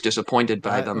always disappointed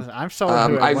by them. I'm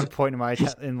someone who at one point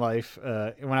in life,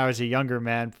 when I was a younger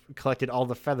man, collected all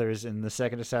the feathers in the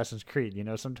second Assassin's Creed. You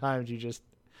know, sometimes you just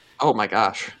oh my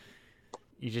gosh,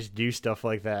 you just do stuff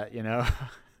like that, you know.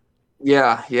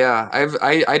 Yeah.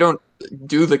 I don't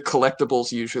do the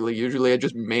collectibles usually. Usually I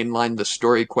just mainline the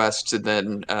story quests and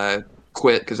then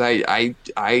quit because I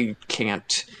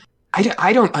can't.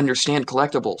 I don't understand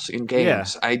collectibles in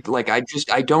games. I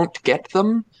don't get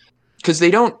them because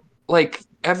they don't like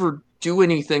ever do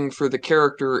anything for the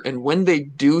character, and when they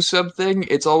do something,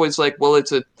 it's always like, well,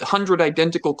 it's 100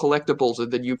 identical collectibles,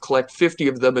 and then you collect 50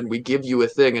 of them, and we give you a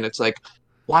thing, and it's like,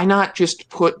 why not just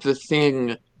put the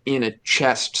thing in a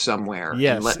chest somewhere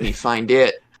and let me find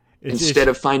it instead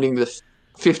of finding the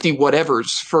 50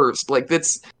 whatevers first? Like I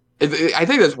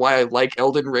think that's why I like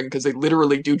Elden Ring, because they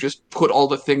literally do just put all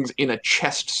the things in a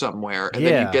chest somewhere, and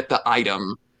then you get the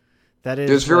item.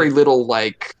 There's very little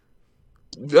like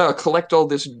collect all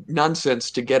this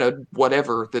nonsense to get a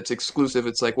whatever that's exclusive.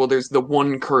 It's like, well, there's the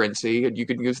one currency, and you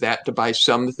can use that to buy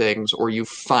some things, or you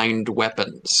find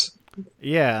weapons.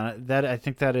 Yeah, that I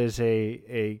think that is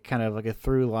a kind of like a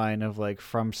through line of like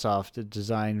FromSoft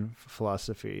design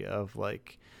philosophy of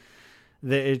like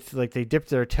it's like they dip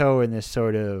their toe in this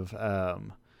sort of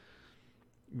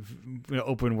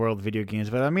open world video games,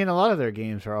 but I mean a lot of their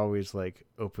games are always like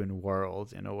open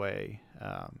world in a way.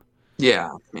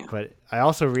 Yeah. But I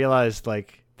also realized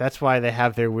like that's why they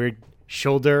have their weird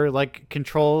shoulder like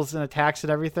controls and attacks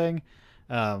and everything.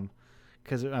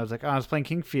 Because I was like, I was playing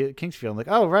Kingsfield. I'm like,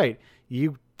 oh right,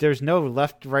 there's no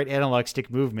left right analog stick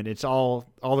movement. It's all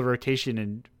the rotation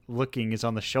and looking is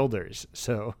on the shoulders.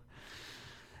 So.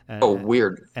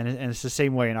 Weird. And it's the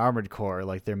same way in Armored Core,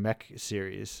 like their mech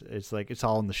series. It's like it's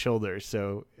all on the shoulders.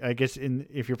 So I guess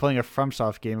if you're playing a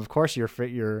FromSoft game, of course you're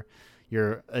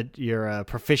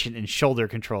proficient in shoulder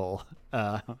control.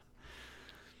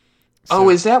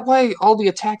 Is that why all the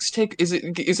attacks take? Is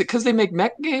it because they make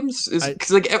mech games?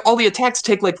 Because like all the attacks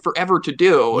take like forever to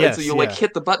do. Yes, and so you like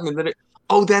hit the button and then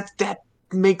that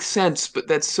makes sense, but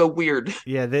that's so weird.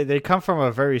 Yeah, they come from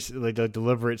a very like a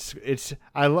deliberate.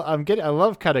 I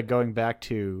love kind of going back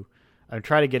to. I'm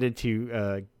trying to get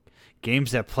into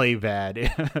games that play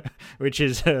bad, which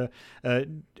is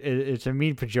it's a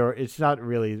mean pejorative. It's not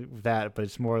really that, but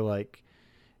it's more like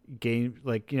games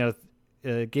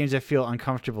that feel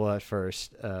uncomfortable at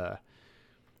first, but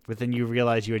then you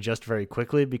realize you adjust very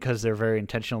quickly because they're very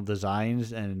intentional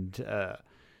designs and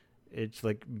it's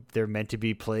like they're meant to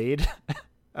be played.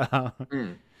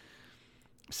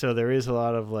 So there is a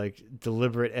lot of like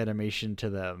deliberate animation to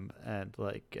them and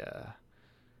like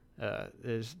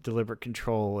there's deliberate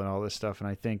control and all this stuff. And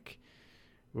I think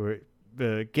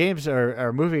the games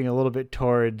are moving a little bit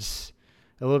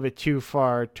too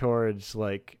far towards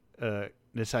like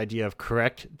this idea of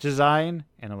correct design,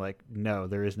 and I'm like, no,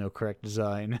 there is no correct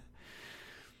design.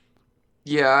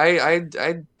 Yeah,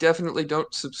 I definitely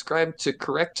don't subscribe to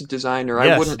correct design, or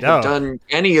I wouldn't have done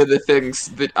any of the things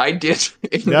that I did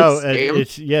in this game.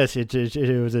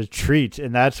 It was a treat,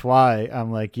 and that's why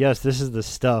I'm like, yes, this is the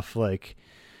stuff like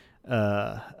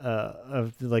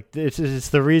like it's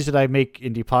the reason I make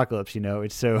Indiepocalypse, you know.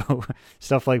 It's so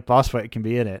stuff like boss fight can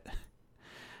be in it.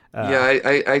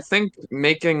 I think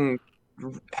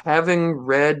having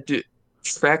read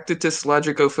Tractatus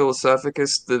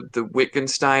Logico-Philosophicus, the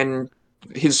Wittgenstein,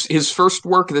 his first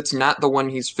work that's not the one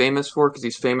he's famous for, because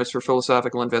he's famous for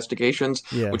Philosophical Investigations,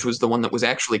 which was the one that was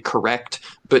actually correct.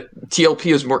 But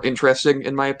TLP is more interesting,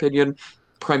 in my opinion,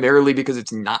 primarily because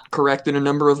it's not correct in a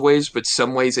number of ways, but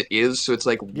some ways it is. So it's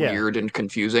like weird and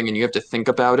confusing, and you have to think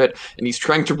about it. And he's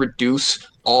trying to reduce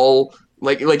all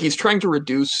like he's trying to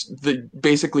reduce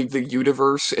basically the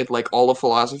universe and like all of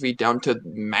philosophy down to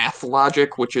math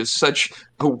logic, which is such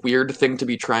a weird thing to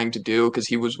be trying to do because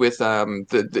he was with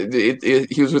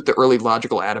he was with the early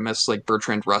logical atomists like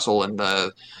Bertrand Russell and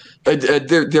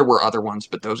there were other ones,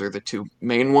 but those are the two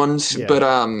main ones. Yeah.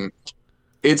 But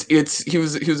it's he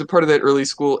was a part of that early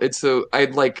school. And so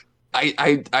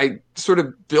I sort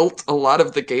of built a lot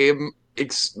of the game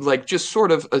like just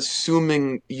sort of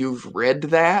assuming you've read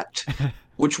that,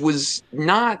 which was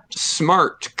not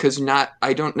smart because not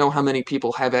I don't know how many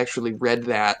people have actually read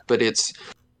that, but it's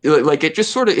like it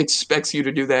just sort of expects you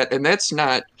to do that, and that's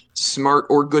not smart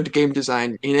or good game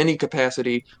design in any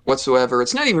capacity whatsoever.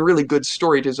 It's not even really good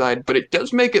story design, but it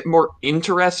does make it more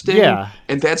interesting. Yeah.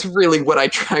 And that's really what I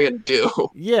try and do.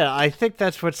 Yeah, I think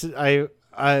that's what's I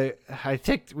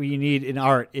think what you need in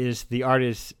art is the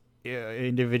artist's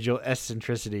individual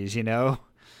eccentricities, you know,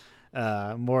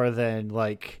 more than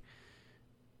like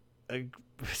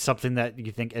something that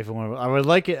you think everyone. I would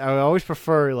like it. I would always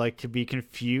prefer like to be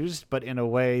confused, but in a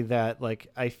way that like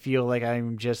I feel like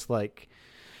I'm just like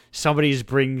somebody's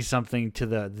bringing something to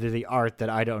the art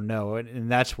that I don't know,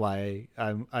 and that's why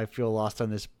I feel lost on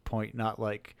this point. Not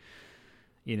like,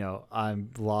 you know,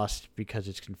 I'm lost because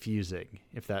it's confusing,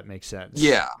 if that makes sense.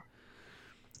 Yeah.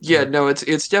 Yeah, no,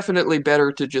 it's definitely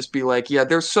better to just be like, yeah,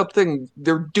 there's something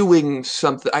they're doing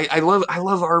something. I love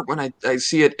art when I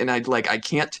see it and I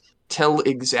can't tell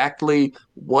exactly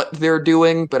what they're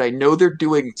doing, but I know they're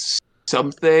doing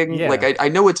something. Yeah. Like I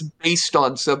know it's based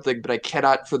on something, but I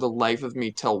cannot for the life of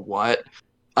me tell what.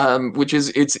 Which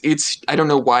is it's I don't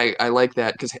know why I like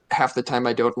that because half the time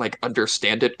I don't like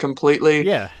understand it completely,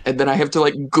 Yeah. and then I have to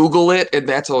like Google it, and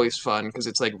that's always fun because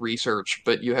it's like research,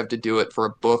 but you have to do it for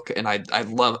a book, and I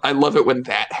love it when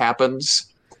that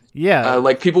happens. Yeah.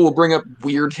 Like people will bring up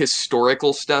weird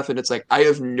historical stuff, and it's like I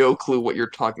have no clue what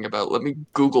you're talking about. Let me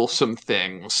Google some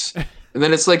things, and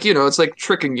then it's like it's like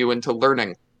tricking you into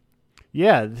learning.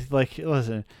 Yeah, like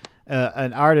listen,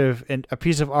 a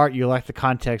piece of art you lack the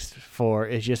context for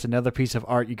is just another piece of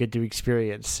art you get to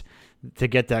experience to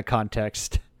get that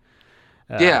context.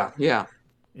 Yeah.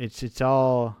 It's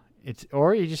all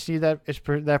or you just need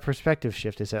that perspective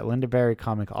shift. It's that Linda Barry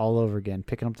comic all over again,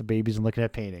 picking up the babies and looking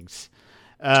at paintings.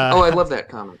 I love that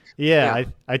comic. Yeah.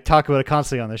 I talk about it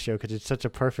constantly on this show because it's such a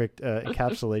perfect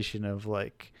encapsulation of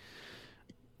like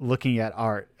looking at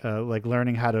art, like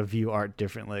learning how to view art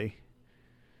differently.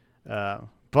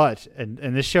 But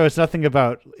this show is nothing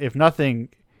about, if nothing,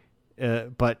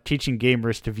 but teaching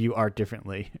gamers to view art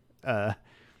differently. Or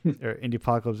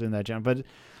Indiepocalypse in that genre. But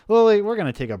Lily, we're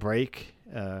gonna take a break.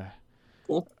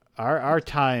 Cool. Our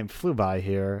time flew by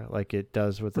here, like it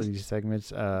does with these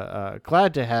segments.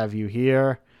 Glad to have you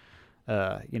here.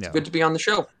 It's good to be on the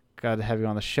show. Glad to have you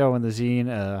on the show and the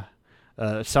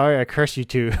zine. Sorry, I cursed you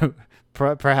to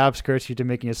perhaps curse you to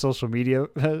making a social media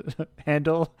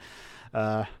handle.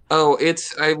 I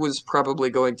was probably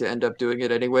going to end up doing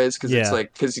it anyways because it's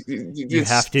like you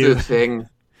have to. the thing.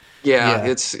 Yeah.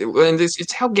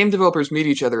 It's how game developers meet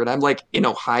each other, and I'm like in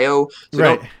Ohio, so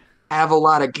I don't have a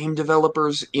lot of game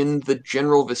developers in the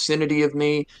general vicinity of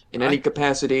me in any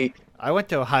capacity. I went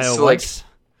to Ohio twice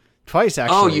actually.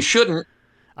 Oh, you shouldn't.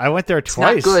 I went there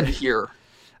twice. It's not good here.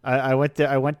 I went there.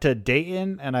 I went to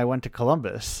Dayton and I went to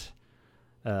Columbus.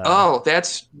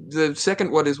 That's the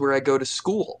second one is where I go to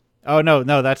school. Oh no,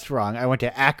 that's wrong. I went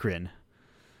to Akron.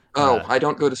 I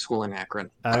don't go to school in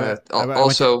Akron. I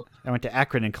went to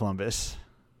Akron and Columbus.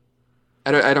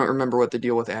 I don't remember what the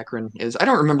deal with Akron is. I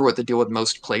don't remember what the deal with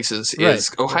most places is.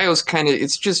 Ohio's kind of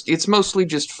it's mostly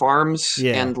just farms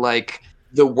and like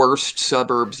the worst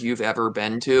suburbs you've ever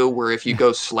been to, where if you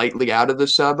go slightly out of the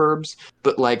suburbs,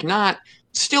 but like not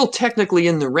still technically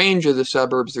in the range of the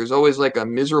suburbs, there's always like a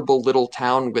miserable little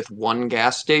town with one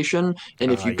gas station,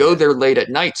 and if you go there late at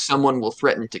night, someone will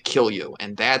threaten to kill you,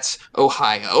 and that's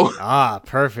Ohio.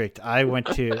 Perfect. I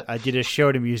did a show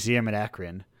at a museum in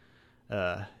Akron.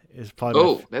 It's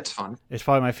probably that's fun. It's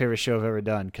probably my favorite show I've ever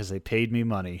done because they paid me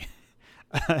money,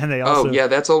 and they also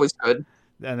that's always good.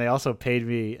 And they also paid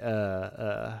me.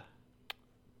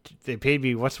 They paid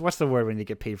me. What's the word when you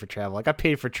get paid for travel? I got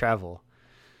paid for travel.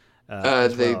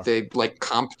 They like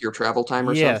comp your travel time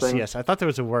or something? Yes. I thought there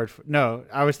was a word for... No,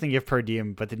 I was thinking of per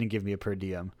diem, but they didn't give me a per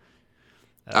diem.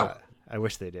 I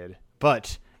wish they did.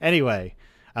 But anyway,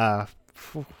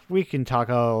 we can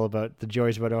talk all about the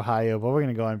joys about Ohio, but we're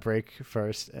going to go on break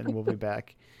first, and we'll be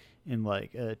back in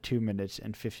like 2 minutes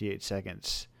and 58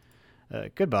 seconds.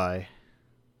 Goodbye.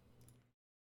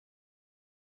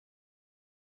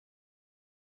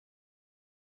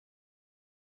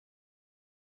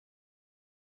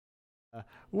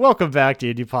 Welcome back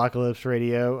to Indiepocalypse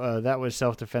Radio. That was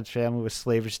Self-Defense Family with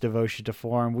Slavish Devotion to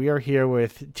Form. We are here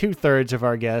with 2/3 of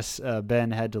our guests.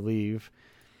 Ben had to leave.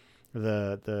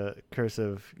 The curse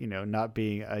of not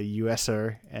being a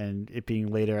USer and it being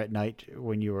later at night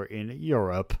when you were in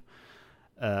Europe.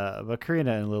 But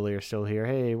Karina and Lily are still here.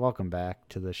 Hey, welcome back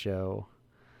to the show.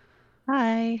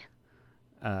 Hi.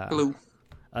 Hello.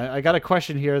 I got a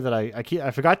question here that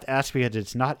I forgot to ask because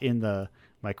it's not in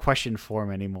my question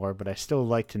form anymore, but I still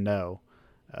like to know.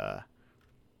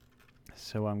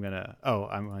 So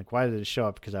I'm like, why did it show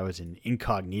up? Because I was in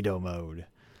incognito mode.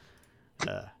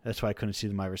 That's why I couldn't see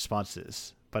my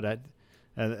responses. But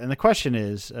and the question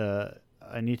is,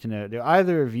 I need to know: do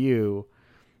either of you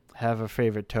have a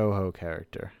favorite Toho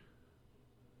character?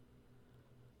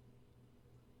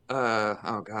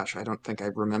 Oh gosh, I don't think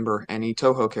I remember any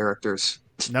Toho characters.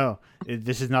 No,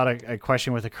 this is not a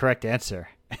question with a correct answer.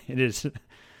 It is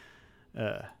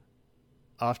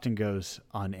often goes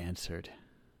unanswered.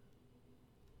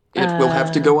 It will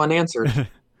have to go unanswered.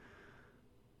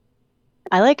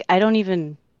 I don't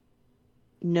even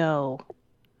know.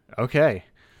 Okay.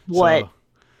 What?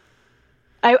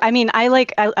 So, I'm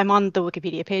on the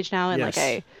Wikipedia page now, and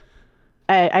yes.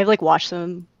 I've watched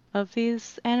some of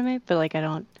these anime, but I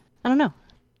don't know.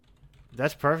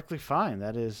 That's perfectly fine.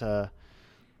 That is. Oh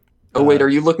wait, are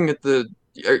you looking at the?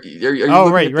 Are you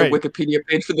looking at the Wikipedia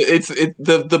page for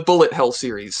the Bullet Hell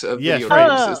series of video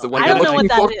games? Is the one I don't know what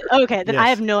that is. Okay, then I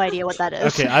have no idea what that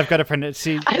is. Okay, I've got to pronounce.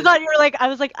 See, I thought you were like. I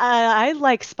was like, I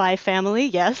like Spy Family.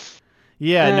 Yes.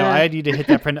 Yeah, no, I need to hit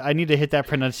that. I need to hit that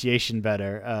pronunciation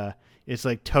better. It's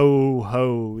like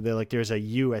Toho. There's a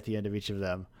U at the end of each of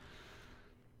them.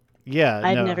 Yeah,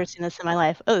 I've never seen this in my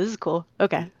life. Oh, this is cool.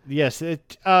 Okay. Yes,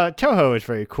 Toho is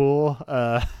very cool.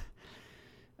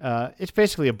 It's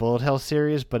basically a bullet hell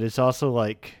series, but it's also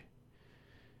it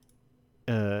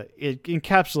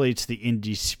encapsulates the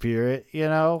indie spirit,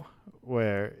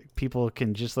 where people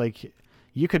can just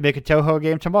you could make a Toho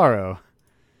game tomorrow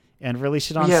and release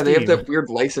it on Steam. Yeah, they have that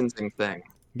weird licensing thing.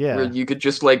 Yeah. Where you could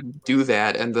just do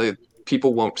that and the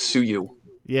people won't sue you.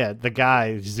 Yeah, the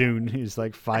guy, Zune, is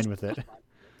fine with it.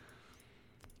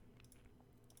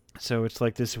 So it's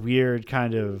this weird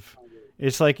kind of...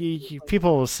 It's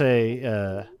people will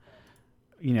say,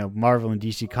 Marvel and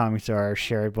DC Comics are our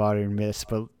shared modern myths,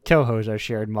 but Toho's our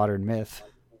shared modern myth.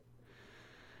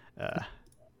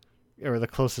 Or the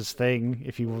closest thing,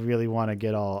 if you really want to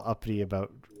get all uppity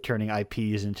about turning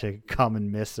IPs into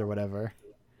common myths or whatever.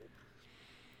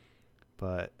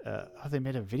 But, they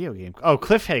made a video game. Oh,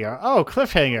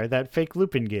 Cliffhanger, that fake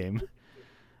Lupin game.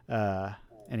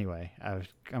 Anyway, I'm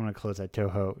going to close that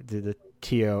Toho, the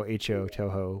TOHO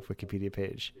Toho Wikipedia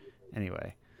page.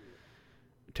 Anyway,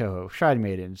 Toho, Shrine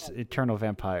Maidens, Eternal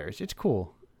Vampires. It's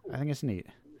cool. I think it's neat.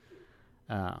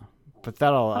 But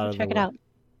that all out of the way. Check it out.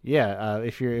 Yeah,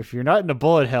 if you're not into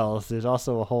bullet hells, there's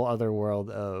also a whole other world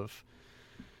of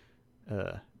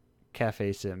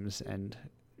cafe sims and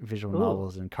visual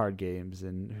novels and card games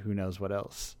and who knows what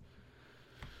else.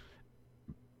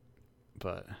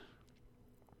 But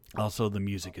also the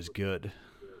music is good.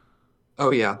 Oh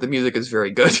yeah, the music is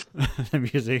very good. The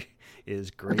music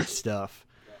is great stuff.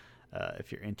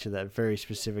 If you're into that very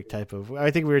specific type of...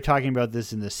 I think we were talking about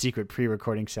this in the secret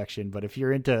pre-recording section, but if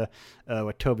you're into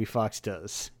what Toby Fox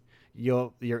does,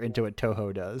 you're into what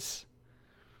Toho does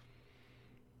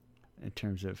in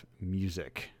terms of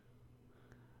music.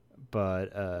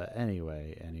 But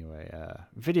anyway,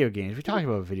 video games. We talked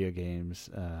about video games.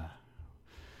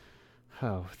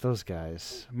 Those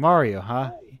guys. Mario,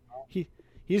 huh?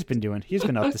 He's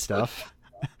been up to stuff.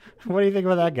 What do you think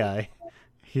about that guy?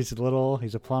 He's little.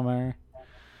 He's a plumber.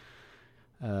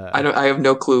 I have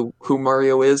no clue who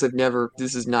Mario is. I'm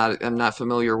not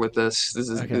familiar with this. This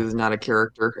is not a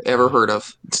character ever heard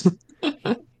of.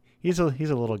 He's a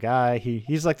little guy.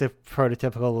 He's like the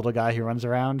prototypical little guy who runs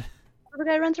around. Little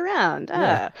guy runs around.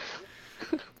 Yeah.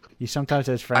 He sometimes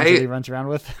has friends that he runs around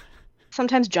with.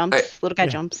 Sometimes jumps. Little guy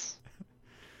jumps.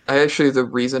 The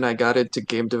reason I got into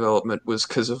game development was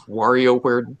because of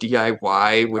WarioWare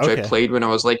DIY, which I played when I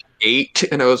was 8,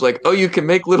 and I was like, oh, you can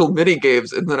make little mini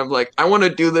games, and then I'm like, I want to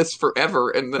do this forever,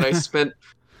 and then I spent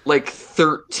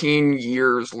 13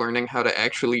 years learning how to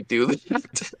actually do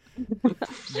that.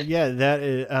 Yeah, that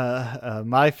is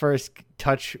my first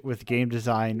touch with game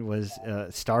design was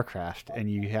StarCraft, and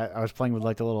I was playing with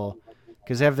the little,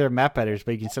 because they have their map editors,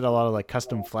 but you can set a lot of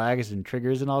custom flags and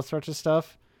triggers and all sorts of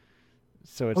stuff.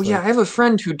 So it's I have a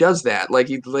friend who does that.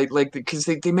 Because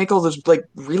they make all those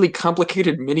really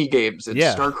complicated mini games in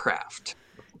StarCraft.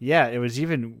 Yeah, it was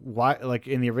even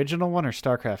in the original one or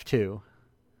StarCraft 2.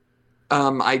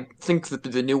 I think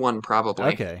the new one probably.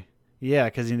 Okay. Yeah,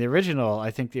 because in the original,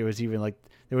 I think it was even like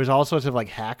there was all sorts of like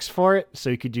hacks for it, so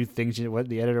you could do things what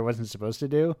the editor wasn't supposed to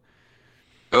do.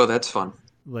 Oh, that's fun.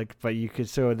 Like, but you could.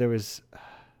 So there was,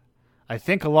 I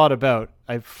think a lot about.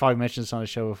 I've probably mentioned this on the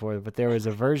show before, but there was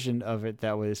a version of it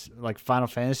that was like Final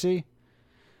Fantasy,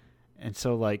 and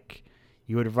so like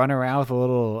you would run around with a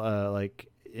little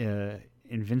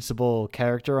invincible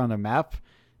character on the map,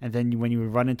 and then when you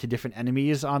would run into different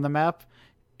enemies on the map,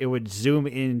 it would zoom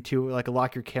into like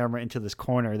lock your camera into this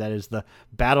corner that is the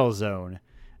battle zone,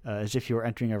 as if you were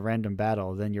entering a random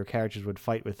battle. Then your characters would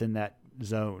fight within that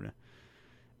zone,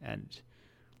 and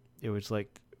it was like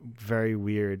very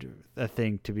weird a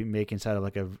thing to be make inside of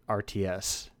like a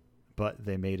RTS, but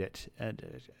they made it, and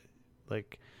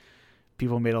like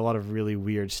people made a lot of really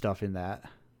weird stuff in that.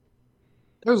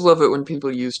 I always love it when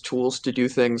people use tools to do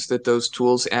things that those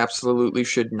tools absolutely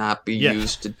should not be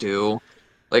used to do.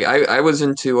 Like I was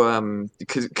into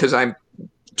because I'm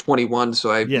 21,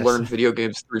 so I learned video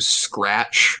games through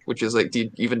Scratch, which is like, do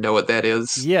you even know what that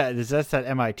is? Yeah, that's that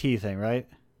MIT thing, right?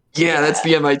 Yeah, that's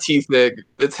the MIT thing.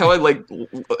 That's how I like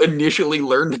initially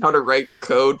learned how to write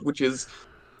code, which is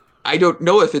I don't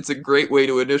know if it's a great way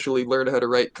to initially learn how to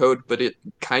write code, but it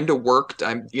kind of worked.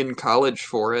 I'm in college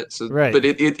for it, so right. But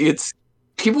it's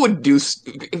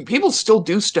people still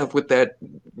do stuff with that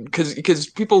because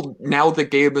people now the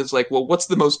game is like, well, what's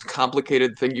the most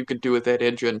complicated thing you can do with that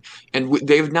engine? And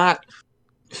they've not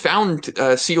found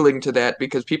a ceiling to that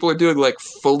because people are doing like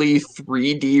fully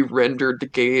 3D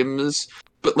rendered games,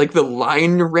 but like the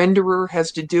line renderer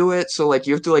has to do it, so like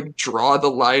you have to like draw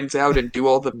the lines out and do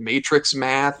all the matrix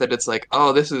math, and it's like,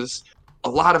 oh, this is a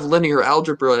lot of linear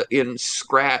algebra in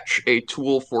Scratch, a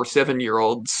tool for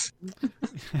 7-year-olds.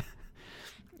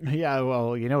 Yeah,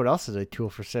 well, you know what else is a tool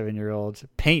for 7-year-olds?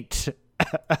 Paint.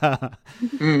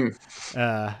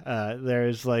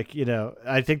 There's like,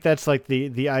 I think that's like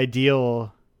the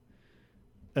ideal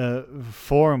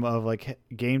form of like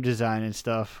game design and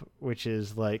stuff, which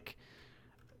is like,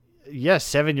 yes,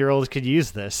 7-year-olds could use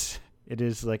this. It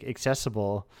is like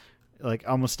accessible, like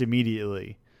almost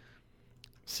immediately.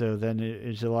 So then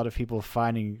it's a lot of people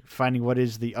finding what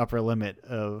is the upper limit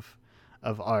of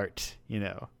art,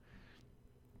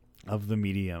 of the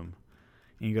medium.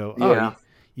 And you go, oh, yeah.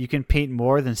 You can paint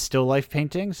more than still life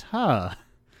paintings? Huh.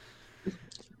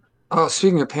 Oh,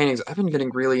 speaking of paintings, I've been getting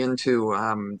really into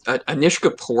Anish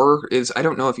Kapoor is, I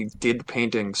don't know if he did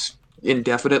paintings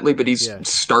indefinitely, but he's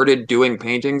started doing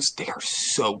paintings. They are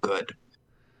so good.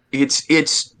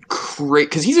 It's great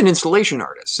because he's an installation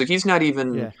artist, so he's not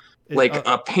even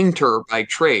a painter by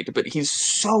trade, but he's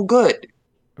so good.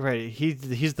 Right,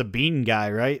 he's the bean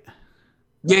guy, right?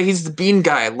 Yeah, he's the bean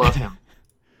guy. I love him.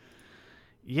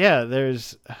 Yeah,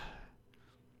 there's.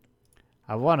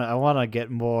 I wanna get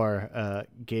more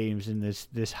games in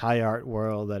this high art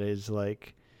world that is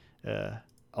like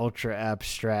ultra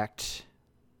abstract.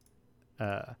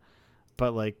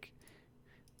 But like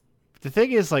the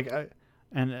thing is like,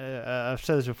 I've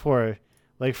said this before,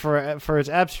 like for as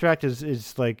abstract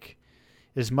as like,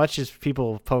 as much as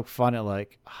people poke fun at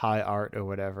like high art or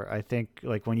whatever, I think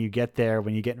like when you get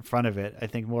in front of it, I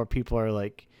think more people are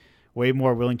like way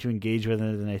more willing to engage with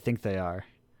it than they think they are.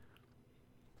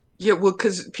 Yeah, well,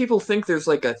 because people think there's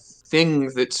like a thing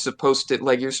that's supposed to,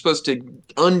 like, you're supposed to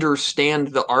understand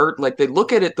the art. Like, they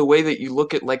look at it the way that you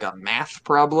look at like a math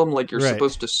problem, like you're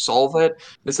supposed to solve it.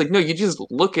 It's like, no, you just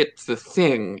look at the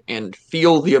thing and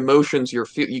feel the emotions you're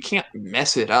feeling. You can't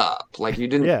mess it up. Like, you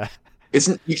didn't. Yeah.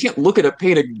 You can't look at a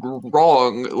painting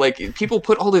wrong. Like, people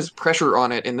put all this pressure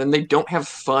on it and then they don't have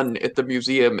fun at the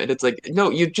museum. And it's like, no,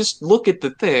 you just look at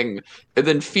the thing and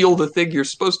then feel the thing you're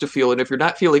supposed to feel. And if you're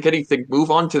not feeling anything, move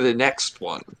on to the next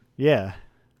one. Yeah.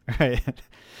 Right.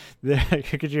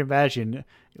 Could you imagine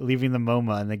leaving the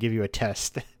MoMA and they give you a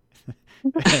test?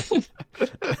 I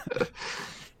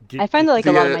find that like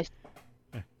a lot of my...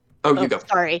 Oh, you go.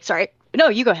 Sorry. No,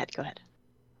 you go ahead.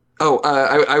 Oh,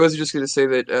 I was just going to say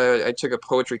that I took a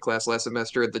poetry class last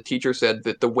semester, and the teacher said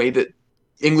that the way that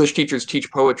English teachers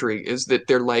teach poetry is that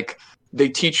they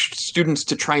teach students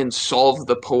to try and solve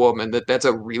the poem, and that's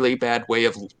a really bad way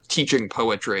of teaching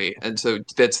poetry. And so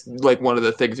that's like one of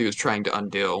the things he was trying to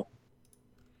undo.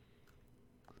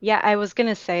 Yeah, I was going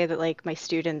to say that like my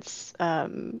students,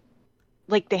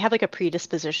 like they have like a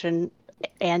predisposition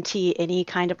anti any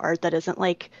kind of art that isn't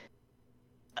like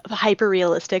hyper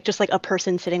realistic, just like a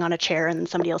person sitting on a chair and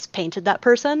somebody else painted that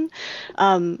person.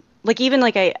 Like even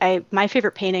like I my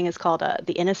favorite painting is called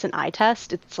The Innocent Eye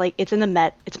Test. It's like it's in the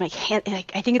Met. It's my hand.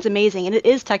 I think it's amazing, and it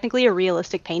is technically a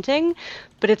realistic painting,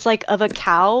 but it's like of a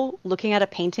cow looking at a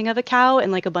painting of a cow,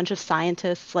 and like a bunch of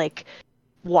scientists like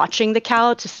watching the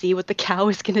cow to see what the cow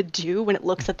is going to do when it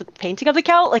looks at the painting of the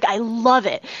cow. Like, I love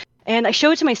it. And I show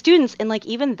it to my students, and like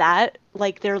even that,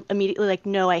 like they're immediately like,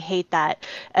 no, I hate that.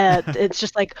 It's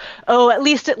just like, oh, at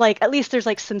least there's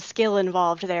like some skill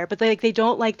involved there. But they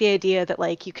don't like the idea that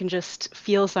like you can just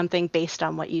feel something based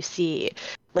on what you see,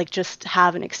 like just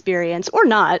have an experience or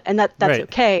not, and that's Right.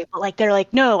 okay. But like they're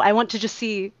like, no, I want to just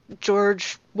see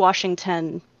George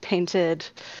Washington painted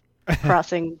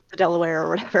crossing the Delaware or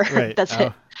whatever. Right. That's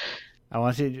it. I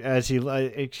want to see as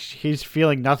he's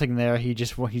feeling nothing there. He's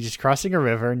just crossing a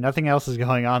river. Nothing else is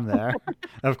going on there,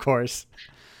 of course.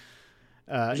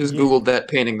 Just Googled that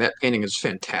painting. That painting is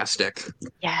fantastic.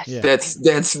 Yes. Yeah.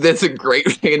 That's a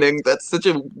great painting. That's such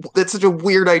a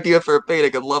weird idea for a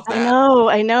painting. I love that.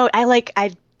 I know.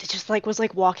 I just like was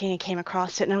like walking and came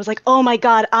across it, and I was like, oh my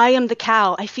god, I am the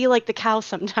cow. I feel like the cow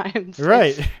sometimes.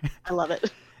 Right. I love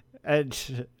it.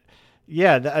 And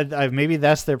yeah, maybe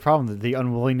that's their problem, the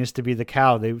unwillingness to be the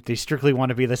cow. They strictly want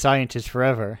to be the scientist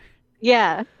forever.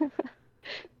 Yeah.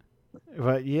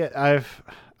 But yeah,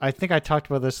 I think I talked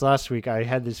about this last week. I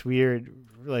had this weird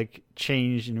like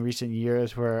change in recent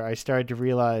years where I started to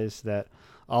realize that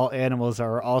all animals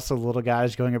are also little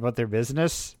guys going about their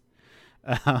business,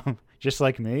 just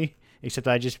like me, except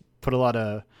I just put a lot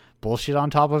of bullshit on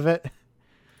top of it.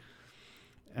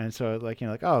 And so like,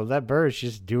 like, oh, that bird's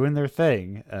just doing their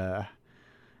thing.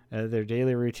 Their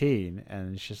daily routine,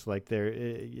 and it's just like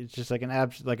it's just like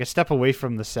like a step away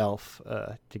from the self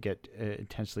to get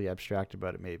intensely abstract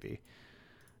about it. Maybe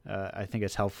I think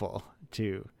it's helpful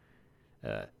to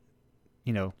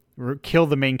kill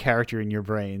the main character in your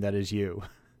brain that is you.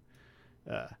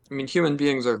 I mean, human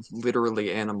beings are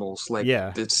literally animals. Like,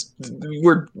 yeah,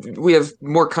 we have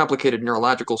more complicated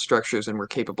neurological structures, and we're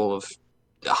capable of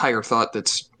a higher thought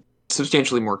that's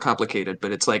substantially more complicated.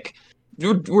 But it's like,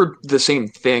 we're the same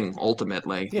thing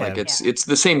ultimately. Yeah. Like it's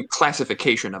the same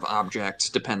classification of objects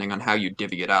depending on how you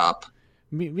divvy it up.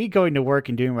 Me going to work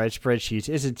and doing my spreadsheets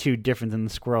isn't too different than the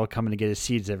squirrel coming to get his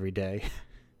seeds every day.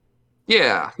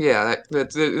 Yeah,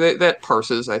 that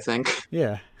parses, I think.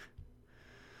 Yeah,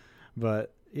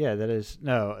 but yeah, that is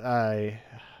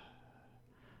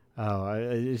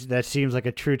that seems like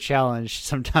a true challenge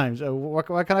sometimes. What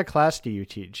kind of class do you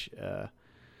teach?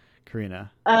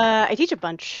 Karina? I teach a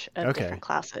bunch of different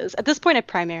classes. At this point, I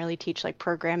primarily teach like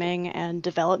programming and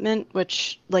development,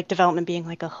 which like development being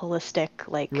like a holistic,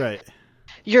 like right.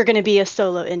 You're going to be a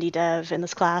solo indie dev in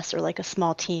this class or like a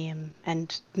small team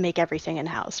and make everything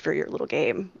in-house for your little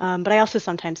game. But I also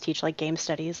sometimes teach like game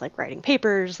studies, like writing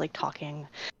papers, like talking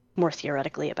more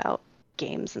theoretically about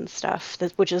games and stuff,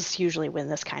 which is usually when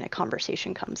this kind of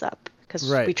conversation comes up because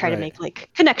we try to make like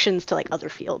connections to like other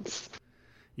fields.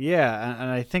 Yeah,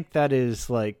 and I think that is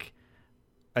like,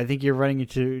 I think you're running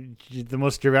into the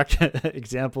most direct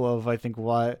example of, I think,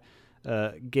 why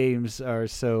games are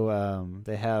so,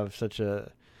 they have such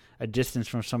a distance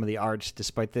from some of the arts,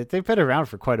 despite that they've been around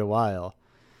for quite a while.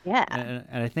 Yeah.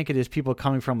 And I think it is people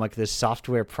coming from like this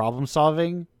software problem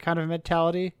solving kind of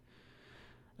mentality.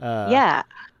 Yeah.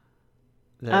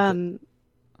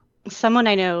 Someone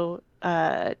I know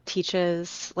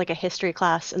teaches like a history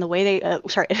class, and the way they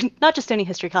not just any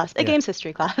history class, a games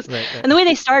history class. Right. And the way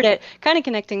they start it, kind of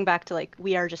connecting back to like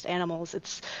We Are Just Animals,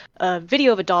 it's a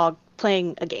video of a dog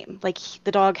playing a game. Like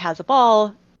the dog has a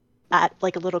ball at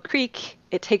like a little creek,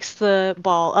 it takes the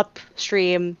ball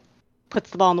upstream,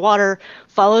 puts the ball in the water,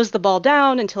 follows the ball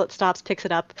down until it stops, picks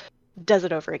it up, does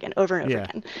it over again, over and over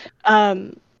again.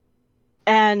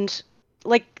 And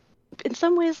like in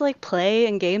some ways, like play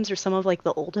and games are some of like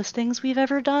the oldest things we've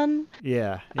ever done.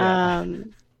 Yeah.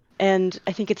 And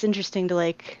I think it's interesting to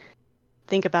like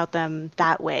think about them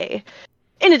that way,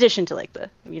 in addition to like the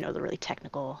the really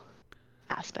technical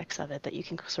aspects of it that you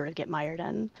can sort of get mired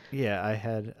in. Yeah, I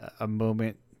had a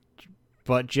moment,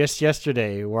 but just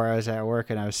yesterday where I was at work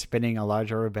and I was spinning a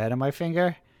large rubber band on my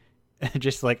finger,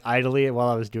 just like idly while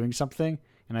I was doing something,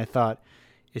 and I thought,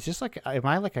 is this like, am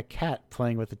I like a cat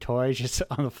playing with a toy just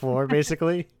on the floor,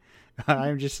 basically?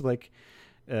 I'm just like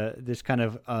this kind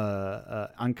of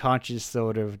unconscious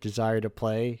sort of desire to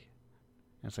play.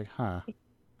 And it's like,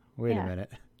 wait a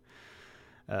minute.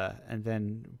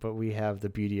 But we have the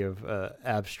beauty of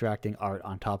abstracting art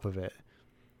on top of it.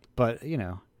 But,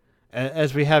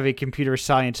 as we have a computer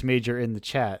science major in the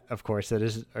chat, of course, that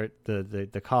is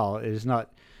the call, it is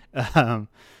not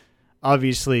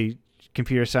obviously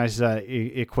computer science does not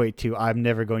equate to I'm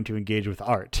never going to engage with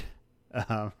art.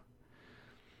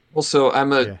 Also,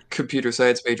 I'm a computer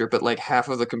science major, but like half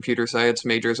of the computer science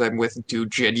majors I'm with do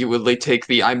genuinely take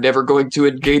the I'm never going to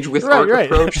engage with art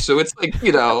approach. So it's like,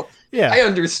 I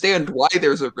understand why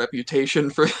there's a reputation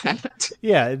for that.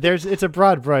 Yeah, it's a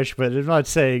broad brush, but I'm not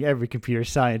saying every computer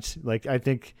science. Like, I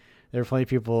think there are plenty of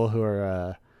people who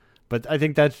are, but I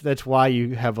think that's why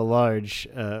you have a large,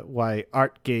 why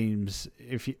art games,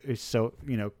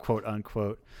 quote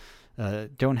unquote,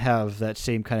 don't have that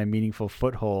same kind of meaningful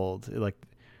foothold. Like,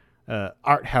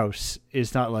 art house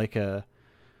is not like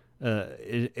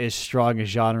as strong a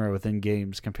genre within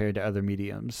games compared to other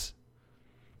mediums,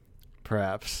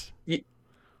 perhaps.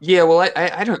 Yeah, well,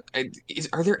 I don't.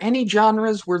 Are there any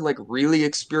genres where like really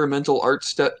experimental art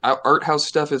house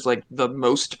stuff is like the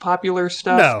most popular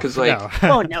stuff? Because no.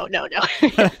 Oh no.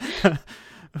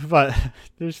 But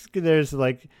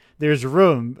there's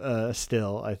room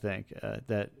still. I think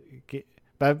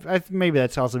but maybe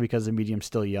that's also because the medium's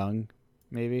still young.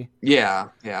 Maybe. Yeah.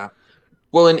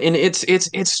 Well, and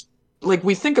it's like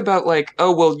we think about like,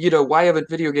 oh well, why haven't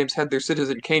video games had their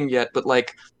Citizen Kane yet? But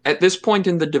like at this point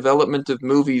in the development of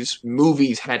movies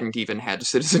hadn't even had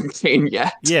Citizen Kane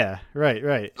yet. Yeah,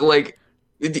 right. Like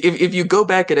if you go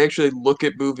back and actually look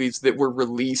at movies that were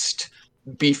released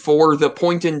before the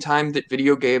point in time that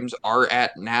video games are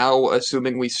at now,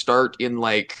 assuming we start in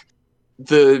like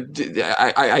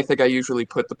I think I usually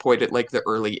put the point at like the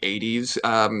early 80s.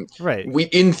 Right.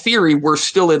 In theory, we're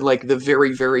still in like the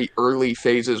very, very early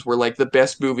phases where like the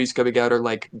best movies coming out are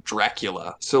like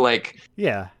Dracula. So like,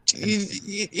 yeah,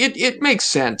 it makes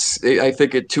sense. I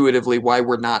think intuitively why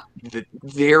we're not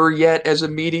there yet as a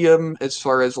medium as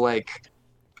far as like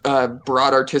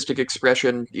broad artistic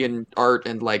expression in art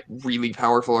and like really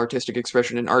powerful artistic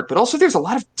expression in art, but also there's a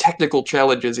lot of technical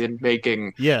challenges in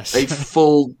making a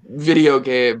full video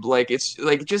game. Like it's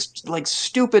like just like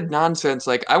stupid nonsense.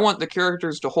 Like I want the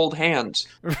characters to hold hands.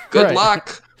 Good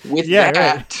luck with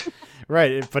that.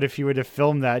 Right. But if you were to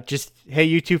film that, just hey,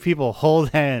 you two people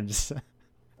hold hands.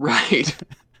 Right.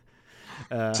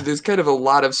 So there's kind of a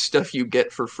lot of stuff you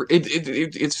get for free.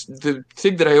 It's the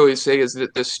thing that I always say is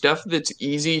that the stuff that's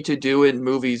easy to do in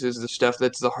movies is the stuff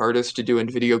that's the hardest to do in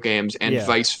video games, and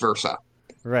vice versa.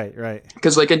 Right.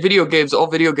 Because like in video games, all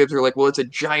video games are like, well, it's a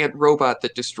giant robot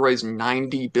that destroys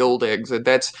 90 buildings, and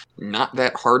that's not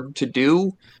that hard to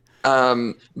do.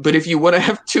 But if you want to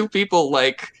have two people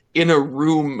like in a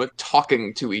room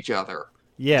talking to each other,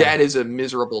 that is a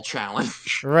miserable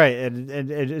challenge. Right, and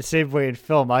the same way in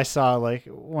film, I saw like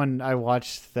when I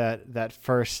watched that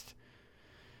first.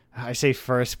 I say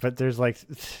first, but there's like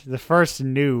the first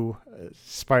new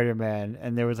Spider-Man,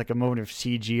 and there was like a moment of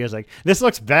CG. I was like, "This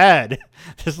looks bad.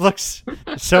 This looks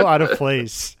so out of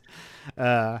place."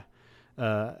 And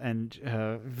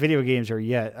video games are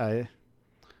yet.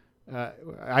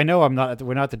 I know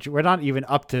we're not even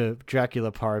up to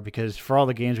Dracula par, because for all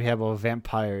the games we have about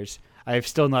vampires, I have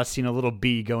still not seen a little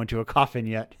bee go into a coffin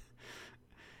yet.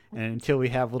 And until we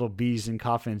have little bees in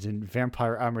coffins and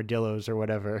vampire armadillos or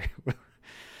whatever,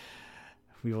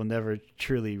 we will never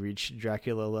truly reach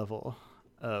Dracula level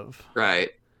of. Right.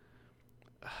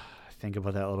 I think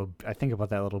about that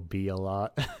little bee a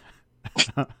lot.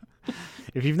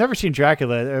 If you've never seen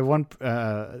Dracula, at one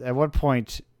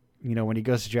point, when he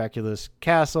goes to Dracula's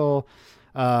castle,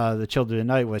 the Children of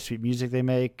the Night, what sweet music they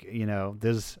make.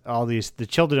 There's all the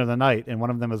Children of the Night, and one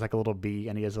of them is like a little bee,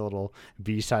 and he has a little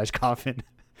bee-sized coffin.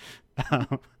 I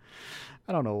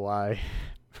don't know why,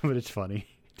 but it's funny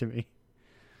to me.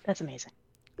 That's amazing.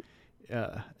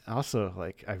 Also,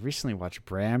 like, I recently watched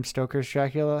Bram Stoker's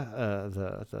Dracula.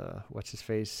 The what's his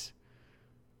face?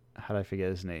 How did I forget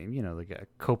his name? The guy,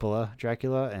 Coppola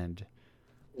Dracula, and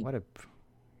what a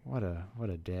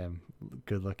damn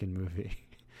good looking movie.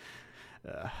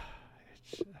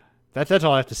 That's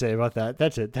all I have to say about that.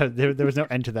 That's it. There was no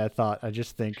end to that thought. I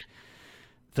just think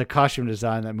the costume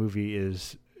design in that movie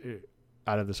is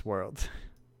out of this world.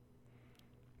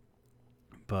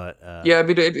 But yeah, I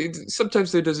mean,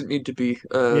 sometimes there doesn't need to be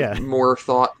more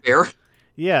thought there.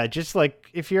 Yeah, just like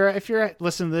if you're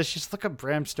listening to this, just look up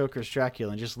Bram Stoker's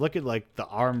Dracula and just look at like the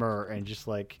armor and just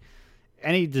like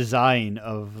any design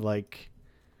of like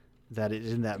that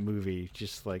is in that movie.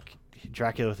 Just like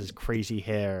Dracula with his crazy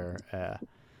hair,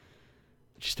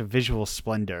 just a visual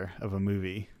splendor of a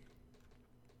movie.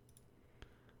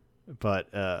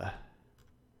 But I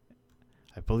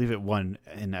believe it won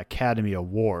an Academy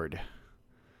Award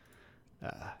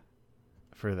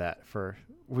for that.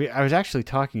 I was actually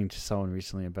talking to someone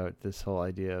recently about this whole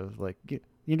idea of like,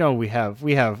 we have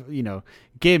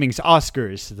gaming's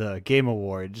Oscars, the Game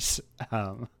Awards.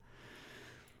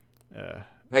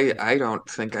 I don't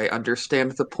think I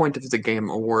understand the point of the Game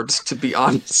Awards, to be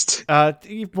honest.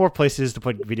 More places to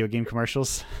put video game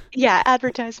commercials. Yeah,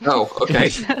 advertisements. Oh, okay.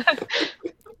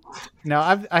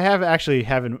 Now I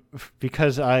haven't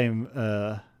because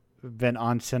I'm been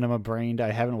on cinema brained.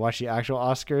 I haven't watched the actual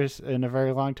Oscars in a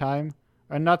very long time,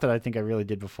 or not that I think I really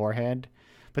did beforehand.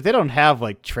 But they don't have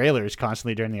like trailers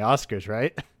constantly during the Oscars,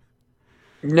 right?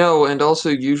 No, and also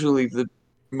usually the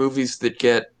movies that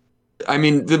get I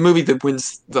mean, the movie that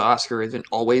wins the Oscar isn't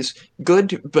always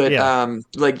good, but Yeah.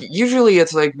 like usually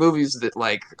it's like movies that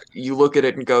like you look at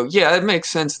it and go, yeah, it makes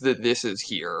sense that this is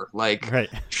here. Like Right.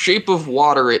 Shape of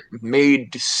Water, it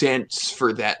made sense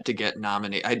for that to get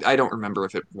nominated. I don't remember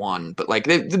if it won, but like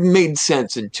it made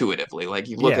sense intuitively. Like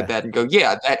you look Yeah. at that and go,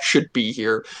 yeah, that should be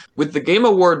here. With the Game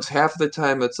Awards, half the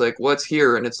time it's like, what's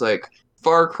here? And it's like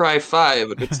Far Cry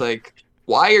 5, and it's like,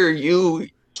 why are you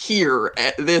here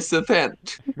at this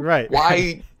event? Right.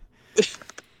 Why?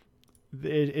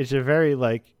 It's a very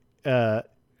like,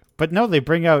 but no, they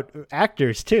bring out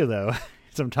actors too, though.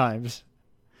 Sometimes,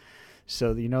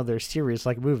 so they're serious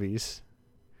like movies.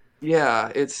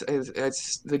 Yeah, it's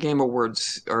the Game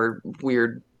Awards are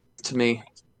weird to me.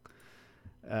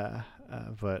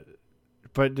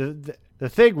 But the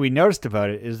thing we noticed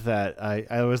about it is that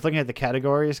I was looking at the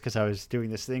categories because I was doing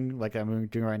this thing like I'm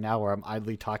doing right now where I'm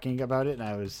idly talking about it, and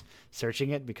I was searching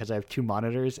it because I have two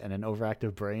monitors and an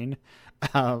overactive brain.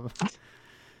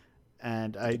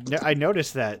 And I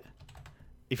noticed that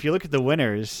if you look at the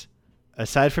winners,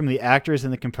 aside from the actors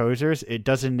and the composers, it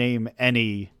doesn't name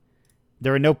any.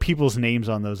 There are no people's names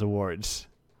on those awards.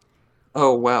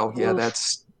 Oh wow, yeah, Oof.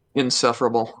 that's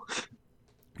insufferable.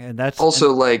 And that's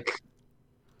Also, like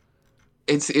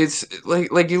it's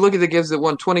like you look at the games that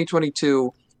won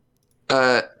 2022.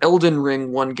 Elden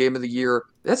Ring won Game of the Year.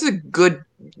 That's a good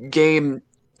game.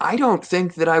 I don't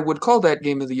think that I would call that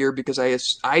Game of the Year because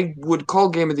I would call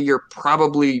Game of the Year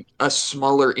probably a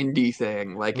smaller indie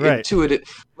thing. Like right. Intuitive,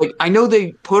 like I know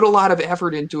they put a lot of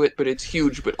effort into it, but it's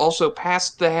huge. But also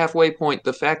past the halfway point,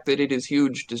 the fact that it is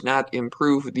huge does not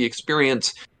improve the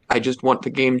experience. I just want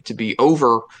the game to be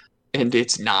over, and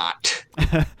it's not.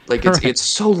 Like Right. it's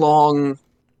so long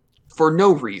for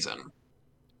no reason.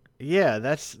 Yeah,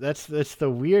 that's the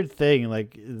weird thing.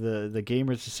 Like the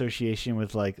Gamers Association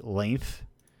with like length.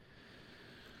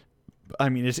 I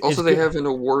mean, Also, it's they good. have an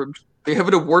award. They have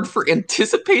an award for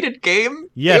anticipated game.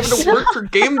 Yes. They have an award for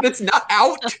game that's not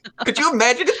out. Could you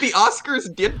imagine if the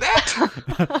Oscars did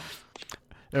that?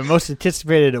 The most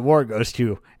anticipated award goes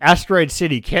to Asteroid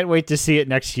City. Can't wait to see it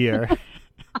next year.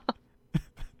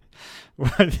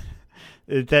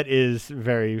 That is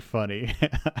very funny.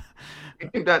 You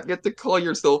do not get to call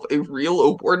yourself a real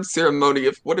award ceremony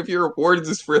if one of your awards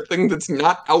is for a thing that's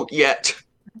not out yet.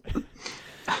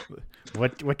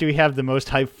 What do we have the most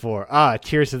hype for?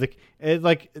 Tears of the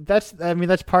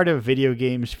that's part of video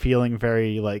games feeling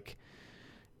very like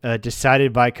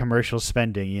decided by commercial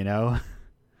spending,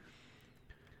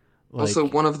 Like, Also,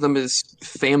 one of them is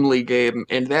family game,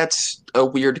 and that's a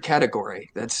weird category.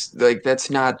 That's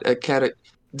not a category.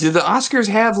 Do the Oscars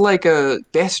have like a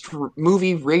best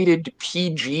movie rated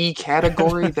PG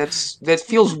category? That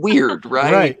feels weird,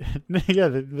 right? right. Yeah,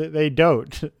 they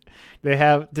don't. They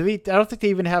have. I don't think they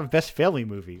even have best family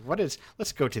movie.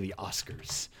 Let's go to the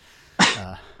Oscars.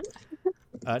 Not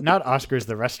Oscars,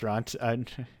 the restaurant.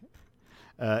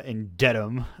 In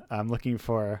Dedham, I'm looking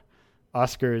for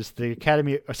Oscars, the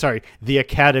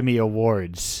Academy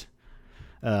Awards.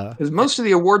 Because most of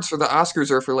the awards for the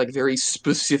Oscars are for like very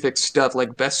specific stuff,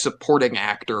 like best supporting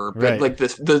actor. But Right. like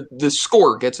the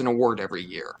score gets an award every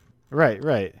year.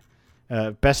 Right.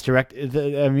 Best direct.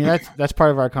 I mean, that's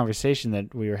part of our conversation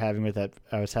that we were having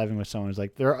I was having with someone. Is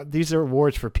like these are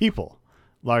awards for people,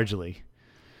 largely.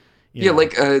 Yeah,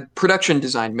 like production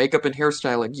design, makeup, and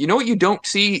hairstyling. You know what you don't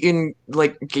see in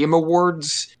like game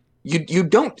awards? You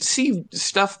don't see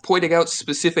stuff pointing out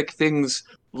specific things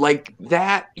like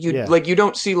that. You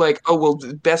don't see like, oh well,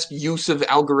 the best use of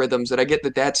algorithms. And I get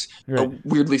that that's a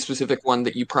weirdly specific one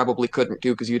that you probably couldn't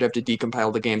do because you'd have to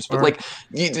decompile the games. But like,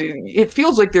 it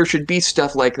feels like there should be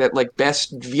stuff like that, like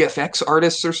best VFX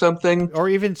artists or something, or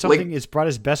even something is brought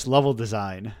as best level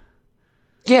design.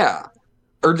 Yeah.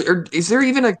 Or is there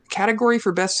even a category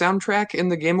for best soundtrack in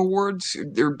the Game Awards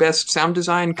or best sound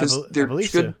design? Because there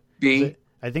should be.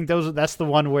 I think that's the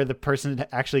one where the person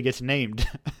actually gets named.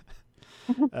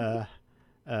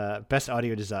 Best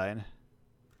audio design.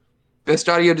 Best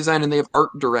audio design, and they have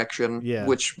art direction, yeah.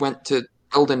 which went to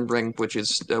Elden Ring, which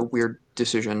is a weird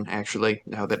decision, actually,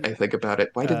 now that I think about it.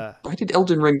 Why did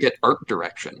Elden Ring get art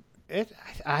direction?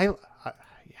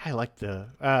 I like the.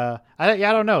 I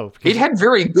don't know. It had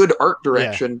very good art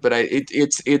direction, but I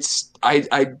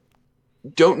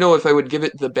don't know if I would give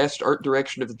it the best art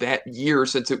direction of that year,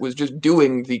 since it was just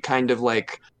doing the kind of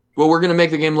like, well, we're gonna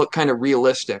make the game look kind of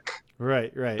realistic.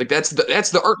 Right. Like that's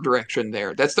the art direction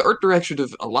there. That's the art direction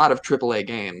of a lot of AAA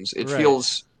games.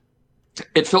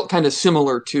 It felt kind of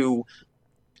similar to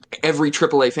every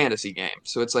AAA fantasy game.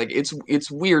 So it's like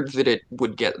it's weird that it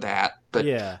would get that, but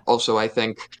also I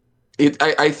think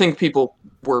I think people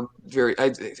were very.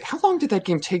 How long did that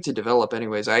game take to develop,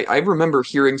 anyways? I remember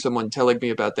hearing someone telling me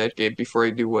about that game before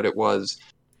I knew what it was,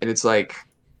 and it's like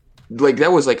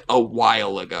that was like a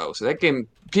while ago. So that game,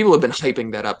 people have been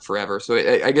hyping that up forever. So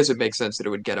I guess it makes sense that it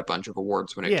would get a bunch of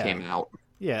awards when it came out.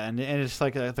 Yeah, and it's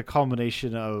like the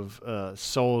culmination of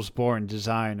Soulsborne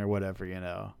design or whatever, you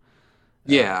know.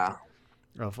 Yeah.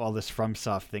 Of all this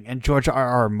FromSoft thing, and George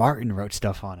R.R. Martin wrote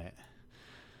stuff on it.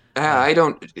 I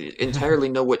don't entirely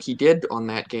know what he did on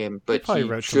that game, but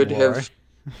he should have.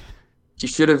 He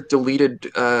should have deleted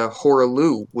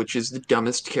Horaloo, which is the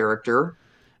dumbest character.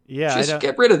 Yeah, just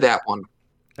get rid of that one.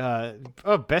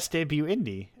 Best debut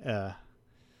indie.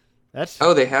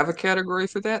 They have a category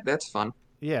for that. That's fun.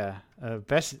 Yeah,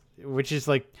 best, which is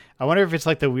like, I wonder if it's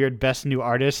like the weird best new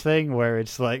artist thing where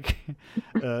it's like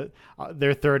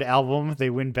their third album they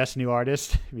win best new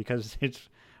artist because it's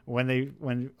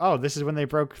this is when they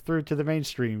broke through to the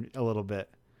mainstream a little bit.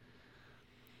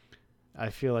 I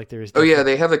feel like there's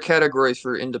they have a category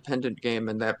for independent game,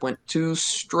 and that went to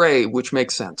Stray, which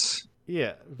makes sense.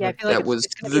 Yeah, I feel like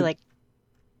it's gonna be like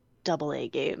AA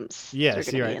games.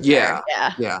 Yes, you're right. Yeah.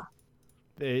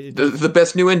 The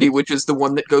best new indie, which is the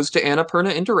one that goes to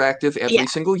Annapurna Interactive every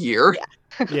single year.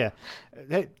 Yeah.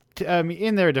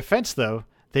 In their defense, though,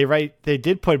 they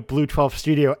did put Blue 12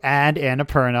 Studio and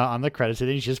Annapurna on the credits. They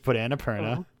didn't just put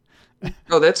Annapurna.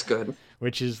 Oh, that's good.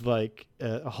 Which is like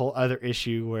a whole other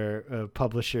issue where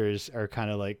publishers are kind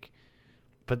of like,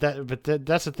 but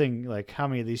that's the thing. Like, how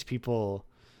many of these people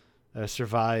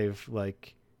survive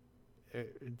like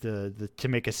the to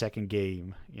make a second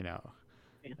game? You know.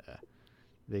 Yeah.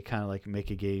 They kind of like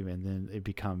make a game and then it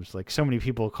becomes like so many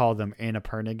people call them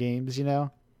Annapurna games, you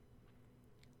know?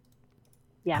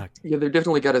 Yeah. Yeah, they've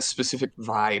definitely got a specific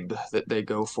vibe that they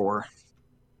go for.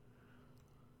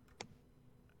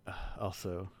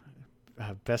 Also,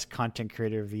 best content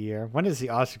creator of the year. When is the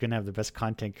Oscar going to have the best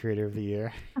content creator of the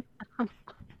year?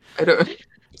 I don't.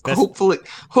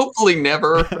 Hopefully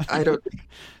never. I don't.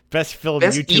 Best film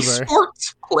best YouTuber.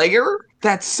 Esports player?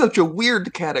 That's such a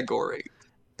weird category.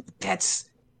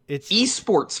 It's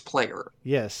esports player.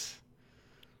 Yes.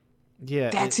 Yeah.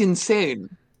 That's insane.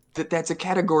 That's a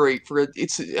category for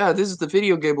this is the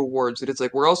Video Game Awards, and it's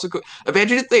like we're also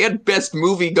imagine if they had best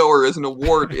moviegoer as an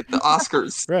award at the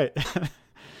Oscars. Right.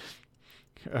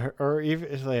 or even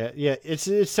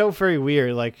it's so very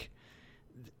weird. Like,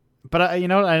 but I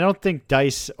don't think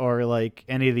DICE or like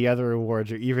any of the other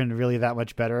awards are even really that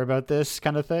much better about this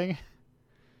kind of thing.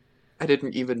 I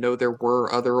didn't even know there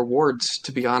were other awards,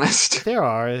 to be honest. There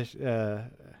are,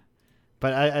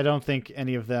 but I don't think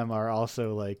any of them are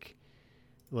also like,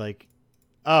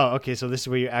 oh, okay, so this is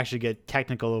where you actually get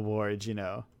technical awards, you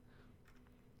know.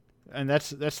 And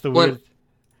that's the weird.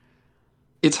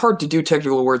 It's hard to do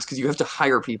technical awards because you have to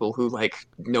hire people who like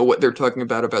know what they're talking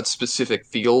about specific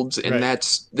fields, and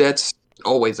that's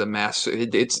always a mess.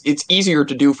 It's easier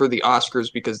to do for the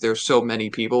Oscars because there's so many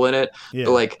people in it. Yeah.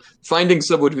 But like finding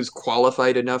someone who's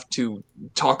qualified enough to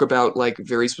talk about like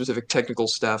very specific technical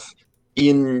stuff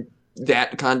in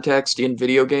that context in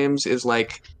video games is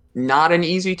like not an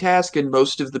easy task, and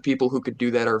most of the people who could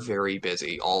do that are very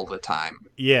busy all the time.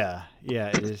 Yeah,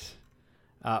 it is.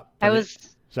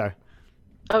 Sorry.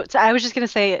 Oh, so I was just gonna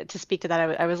say, to speak to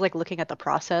that, I was like looking at the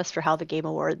process for how the Game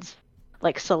Awards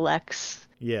like selects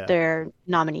their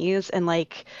nominees, and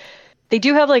like they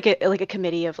do have like a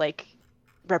committee of like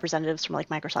representatives from like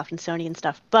Microsoft and Sony and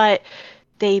stuff, but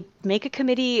they make a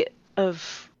committee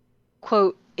of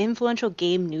quote influential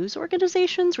game news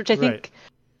organizations, which I think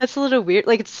that's a little weird.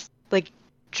 Like it's like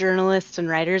journalists and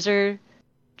writers are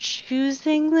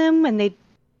choosing them, and they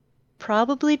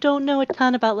probably don't know a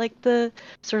ton about like the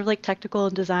sort of like technical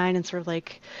and design and sort of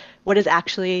like what is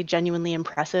actually genuinely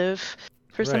impressive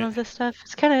for some of this stuff.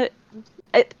 It's kind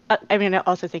of, I mean, I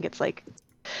also think it's like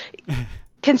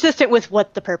consistent with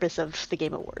what the purpose of the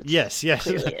Game Awards. Yes.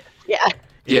 Clearly is.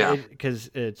 Yeah. Because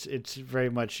it's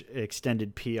very much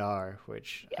extended PR,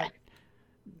 which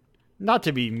not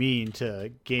to be mean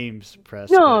to games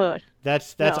press. No,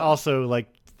 that's also like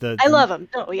I love them.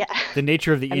 Oh yeah. The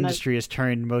nature of the industry has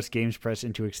turned most games press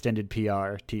into extended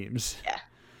PR teams.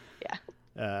 Yeah.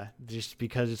 just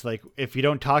because it's like if you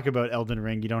don't talk about Elden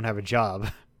Ring, you don't have a job.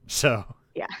 So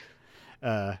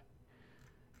yeah.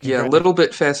 Yeah, a little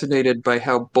bit fascinated by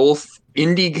how both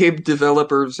indie game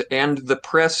developers and the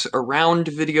press around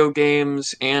video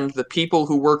games and the people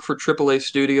who work for AAA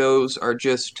studios are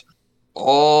just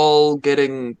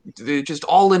they're just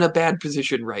all in a bad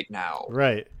position right now.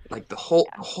 Right. Like the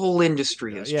whole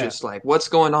industry is Yeah. just like, what's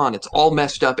going on? It's all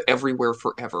messed up everywhere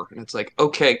forever. And it's like,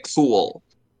 okay, cool.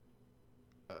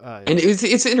 And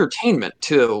it's entertainment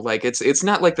too. Like it's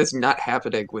not like that's not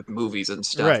happening with movies and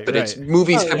stuff, Right, but right. it's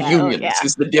movies have unions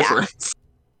is the difference.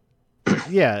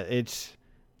 Yeah,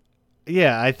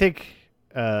 I think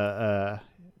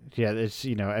it's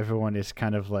everyone is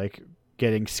kind of like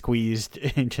getting squeezed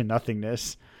into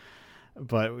nothingness.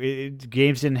 But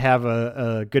games didn't have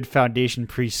a good foundation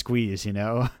pre-squeeze,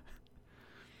 Yeah.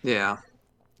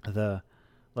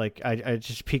 I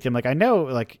just peeked him. I know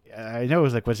it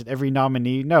was was it every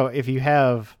nominee? No, if you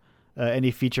have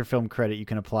any feature film credit, you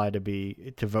can apply to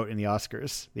vote in the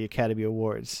Oscars, the Academy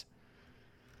Awards.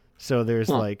 So there's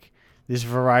this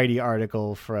Variety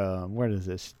article from, where is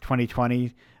this?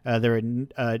 2020. There are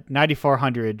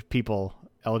 9,400 people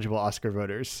eligible Oscar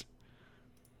voters.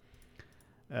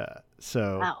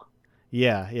 So wow.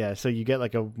 Yeah. So you get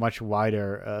a much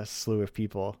wider slew of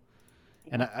people.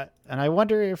 And I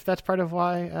wonder if that's part of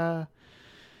why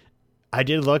I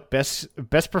did look. Best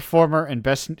performer and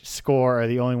best score are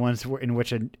the only ones in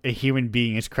which a human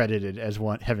being is credited as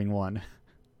having won.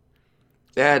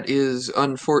 That is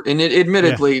unfortunate.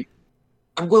 Admittedly,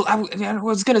 well, I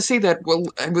was going to say that. Well,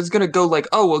 I was going to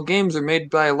go games are made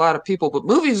by a lot of people, but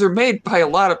movies are made by a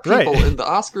lot of people, right. And the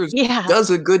Oscars does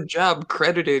a good job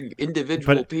crediting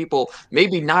individual people.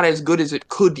 Maybe not as good as it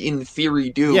could in theory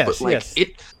do, but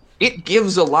it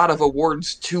gives a lot of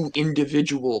awards to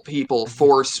individual people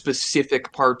for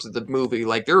specific parts of the movie.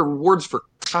 Like there are awards for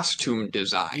costume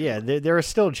design. Yeah, there are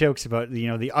still jokes about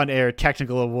the unaired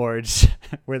technical awards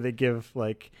where they give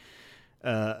a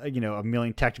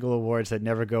million technical awards that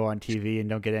never go on TV and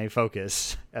don't get any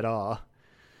focus at all.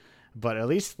 But at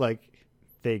least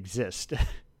they exist.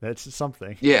 That's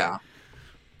something. Yeah.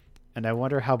 And I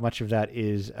wonder how much of that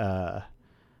is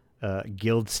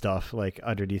guild stuff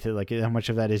underneath it, how much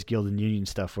of that is guild and union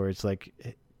stuff where it's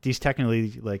these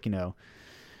technically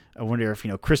I wonder if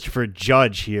Christopher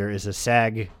Judge here is a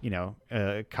SAG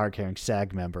card carrying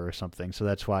SAG member or something, so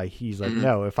that's why he's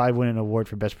no, if I win an award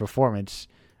for best performance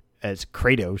as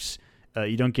Kratos,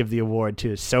 you don't give the award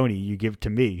to Sony, you give it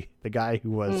to me, the guy who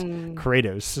was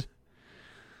Kratos,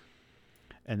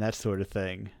 and that sort of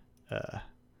thing.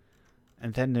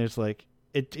 And then there's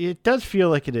it does feel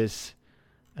like it is.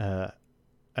 I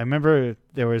remember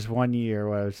there was one year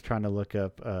where I was trying to look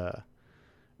up,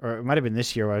 or it might have been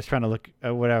this year where I was trying to look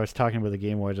at what I was talking about the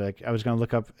Game Awards. I was going to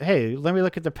look up, hey, let me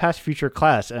look at the past future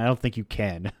class, and I don't think you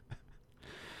can.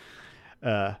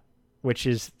 Which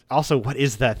is also, what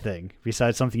is that thing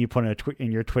besides something you put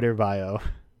in your Twitter bio?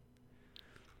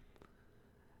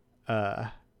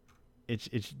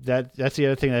 That's the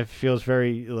other thing that feels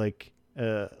very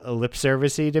a lip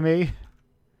service-y to me.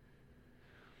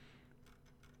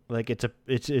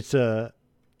 It's a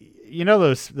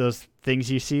those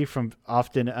things you see from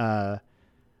often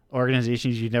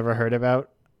organizations you've never heard about,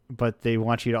 but they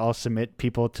want you to all submit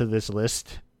people to this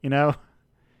list,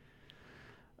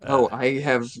 I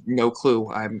have no clue.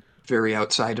 I'm very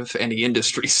outside of any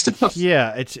industry stuff.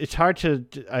 Yeah, it's hard to.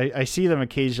 I see them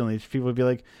occasionally. People would be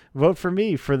like, vote for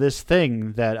me for this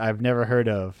thing that I've never heard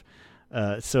of,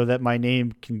 so that my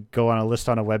name can go on a list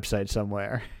on a website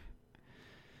somewhere.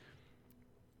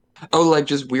 Oh,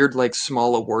 just weird,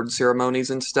 small award ceremonies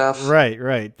and stuff.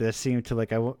 Right. That seem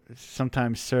to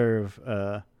sometimes serve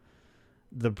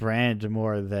the brand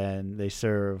more than they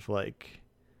serve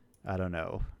I don't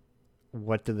know,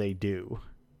 what do they do?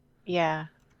 Yeah.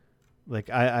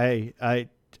 I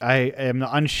am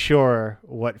unsure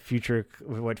what future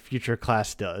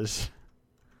class does.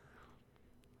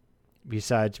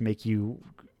 Besides make you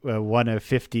one of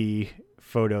 50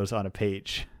 photos on a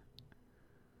page.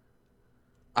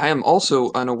 I am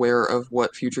also unaware of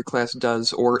what Future Class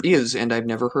does or is, and I've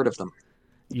never heard of them.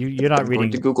 You're not reading. I'm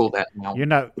going to Google that now. You're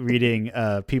not reading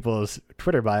people's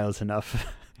Twitter bios enough.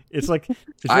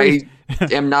 I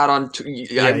am not on.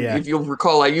 If you'll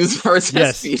recall, I use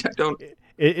RSS feed. I don't.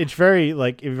 It's very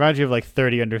it reminds you of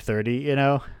 30 Under 30.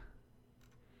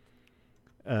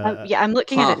 I'm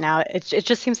looking at it now. It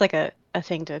just seems like a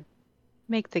thing to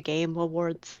make the Game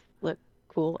Awards look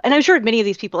cool. And I'm sure many of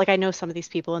these people, I know some of these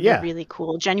people, and they're really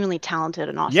cool, genuinely talented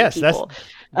and awesome people.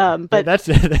 But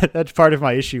that's part of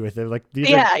my issue with it.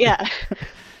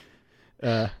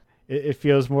 it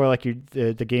feels more like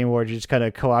the Game Awards are just kind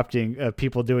of co-opting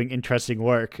people doing interesting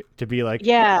work to be like,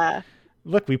 yeah,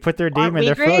 look, we put their aren't name in we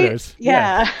their great? photos.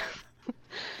 Yeah.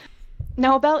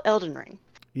 Now about Elden Ring.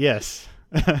 Yes.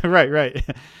 Right.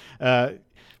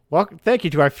 Well, thank you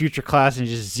to our future class, and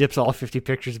just zips all 50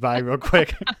 pictures by real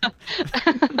quick.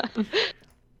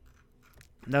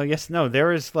 No.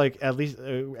 There is like at least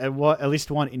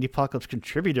one Indiepocalypse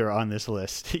contributor on this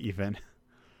list, even.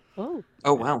 Oh.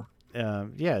 Oh wow.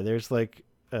 Yeah, there's like,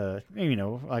 like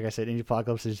I said,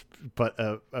 Indiepocalypse is but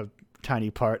a tiny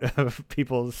part of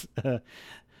people's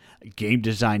game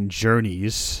design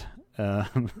journeys.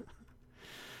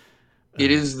 It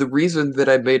is the reason that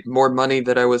I made more money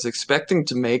than I was expecting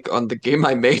to make on the game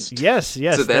I made. Yes.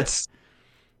 So that's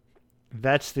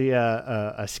the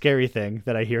a scary thing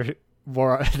that I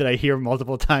hear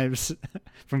multiple times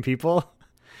from people.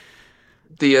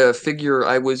 the figure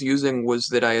I was using was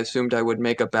that I assumed I would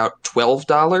make about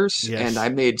 $12, Yes. and I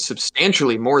made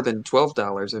substantially more than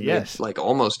 $12. I made like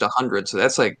almost 100, so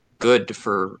that's like good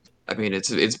for. I mean,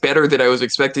 it's better than I was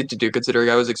expected to do, considering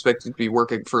I was expected to be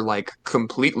working for like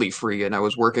completely free, and I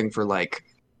was working for like,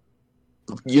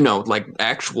 like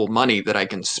actual money that I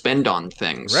can spend on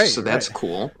things. Right, so that's right.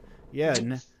 cool. Yeah,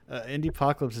 and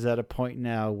Indiepocalypse is at a point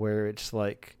now where it's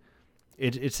like,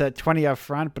 it's at 20 up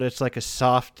front, but it's like a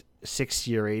soft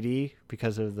 60 or 80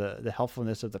 because of the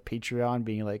helpfulness of the Patreon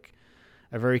being like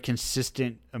a very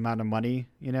consistent amount of money,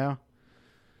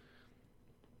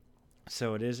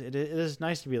 So it is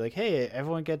nice to be like, hey,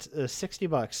 everyone gets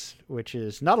 $60, which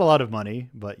is not a lot of money,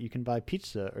 but you can buy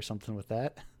pizza or something with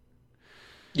that.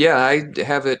 Yeah, I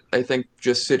have it, I think,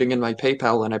 just sitting in my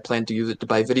PayPal, and I plan to use it to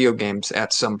buy video games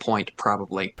at some point,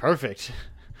 probably. Perfect.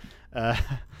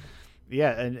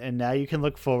 Yeah, and now you can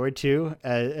look forward to,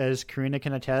 as Karina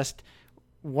can attest,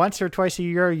 once or twice a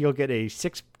year, you'll get a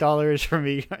 $6 from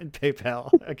me in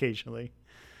PayPal occasionally.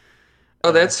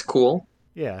 Oh, that's cool.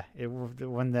 Yeah,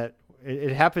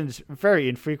 it happens very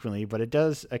infrequently, but it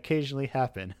does occasionally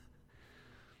happen.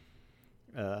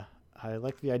 I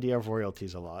like the idea of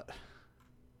royalties a lot.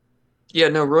 Yeah,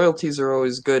 no, royalties are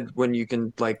always good when you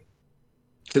can like,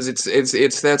 because it's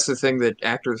that's the thing that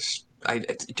actors.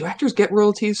 Do actors get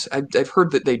royalties? I've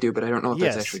heard that they do, but I don't know if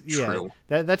that's actually true.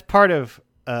 That's part of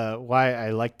why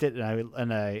I liked it,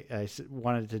 and I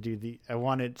wanted to do I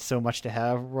wanted so much to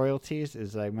have royalties.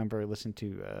 Is I remember listening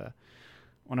to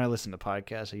when I listen to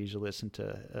podcasts, I usually listen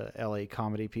to LA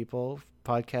comedy people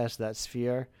podcast, That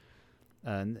Sphere,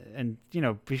 and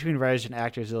between writers and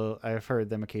actors, I've heard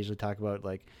them occasionally talk about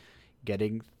like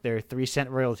getting their 3-cent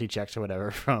royalty checks or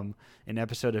whatever from an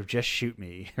episode of Just Shoot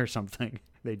Me or something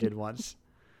they did once.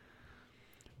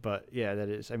 But yeah,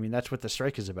 that's what the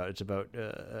strike is about. It's about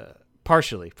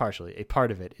partially a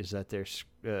part of it is that they're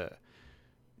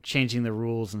changing the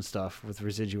rules and stuff with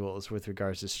residuals with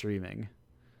regards to streaming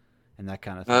and that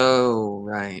kind of thing. Oh,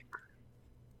 right.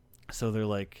 So they're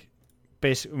like,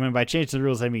 basically, by changing the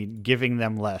rules, I mean giving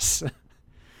them less.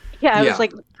 Yeah, I was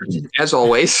like, as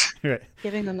always, right.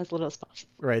 Giving them as little as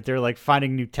possible. Right, they're like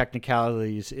finding new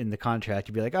technicalities in the contract.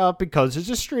 You'd be like, oh, because it's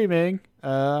a streaming,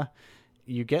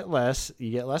 you get less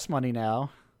money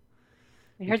now.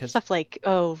 I heard stuff like,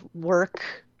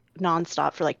 work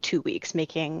nonstop for like 2 weeks,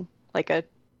 making like a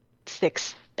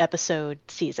 6-episode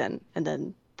season, and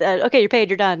then okay, you're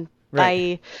paid, you're done.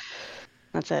 Right. Bye.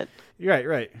 That's it.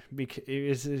 Right.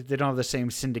 Because they don't have the same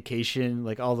syndication,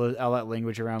 like all that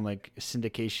language around like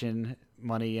syndication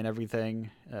money and everything.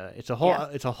 It's a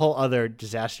whole other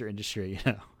disaster industry,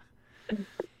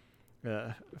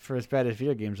 For as bad as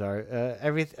video games are,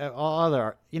 all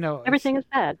other, everything is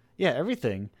bad. Yeah,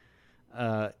 everything.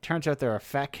 Turns out there are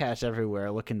fat cats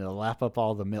everywhere looking to lap up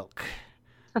all the milk.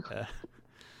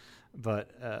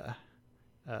 But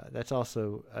that's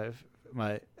also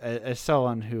as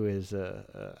someone who is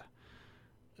a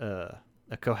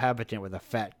cohabitant with a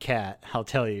fat cat, I'll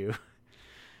tell you,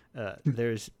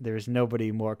 there's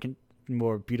nobody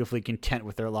more beautifully content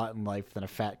with their lot in life than a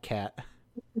fat cat.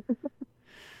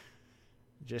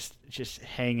 just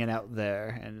hanging out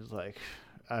there, and it's like,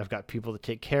 I've got people to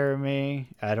take care of me.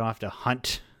 I don't have to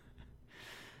hunt.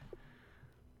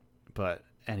 But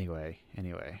anyway,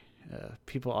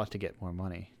 people ought to get more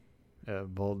money.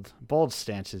 Bold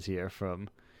stances here from.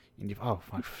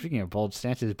 Speaking of bold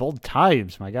stances, bold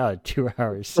times. My God, 2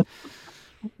 hours.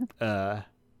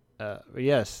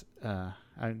 Yes.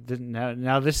 I didn't.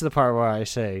 Now this is the part where I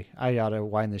say I ought to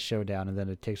wind the show down, and then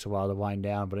it takes a while to wind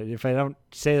down. But if I don't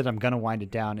say that I'm gonna wind it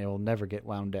down, it will never get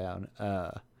wound down.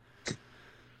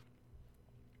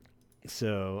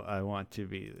 So I want to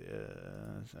be.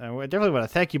 I definitely want to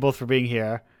thank you both for being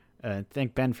here.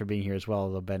 Thank Ben for being here as well,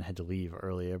 although Ben had to leave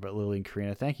earlier. But Lily and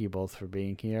Karina, thank you both for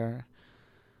being here.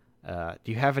 Do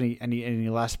you have any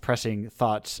last pressing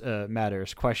thoughts,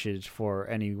 matters, questions for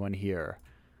anyone here?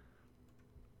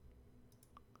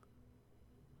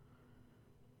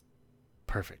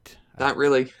 Perfect. Not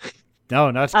really.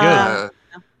 No, that's good.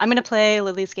 I'm gonna play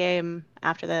Lily's game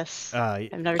after this.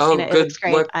 I've never oh, seen it. It good looks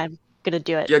great. luck. I'm gonna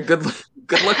do it. Yeah, good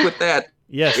luck with that.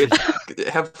 Yes.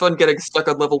 Have fun getting stuck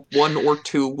on level 1 or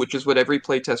 2, which is what every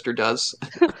playtester does.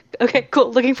 Okay,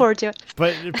 cool. Looking forward to it.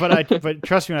 But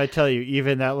trust me when I tell you,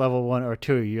 even that level 1 or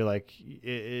 2, you're like,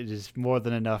 it is more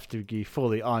than enough to be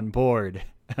fully on board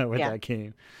with that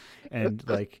game, and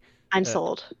like I'm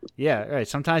sold. Yeah, right.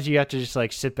 Sometimes you have to just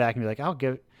like sit back and be like, I'll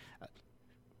give.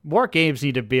 More games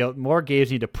need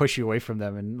to push you away from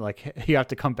them, and like you have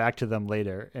to come back to them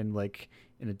later, and like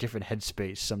in a different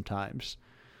headspace sometimes.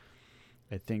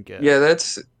 I think.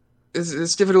 It's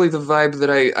definitely the vibe that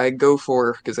I go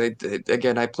for, because I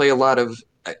play a lot of.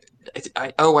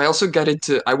 I also got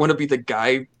into. I want to be the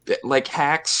guy that, like,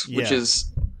 hacks, which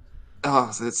is.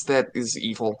 That is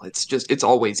evil. It's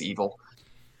always evil,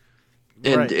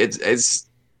 and right. it's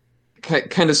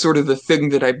kind of sort of the thing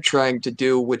that I'm trying to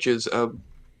do, which is a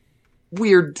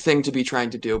weird thing to be trying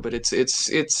to do, but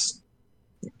it's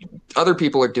other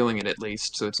people are doing it, at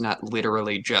least, so it's not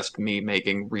literally just me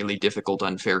making really difficult,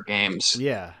 unfair games.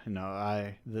 Yeah,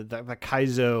 the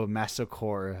Kaizo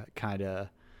Masocore kind of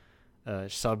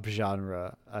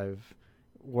subgenre.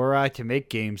 Were I to make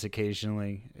games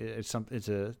occasionally, it's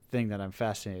a thing that I'm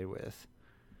fascinated with.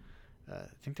 I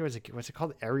think there was what's it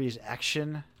called? Ares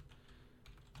Action,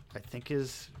 I think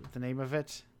is the name of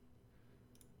it.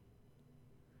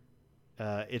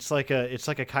 It's like a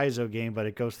Kaizo game, but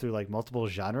it goes through like multiple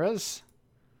genres.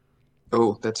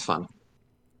 Oh, that's fun.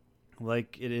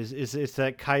 Like it's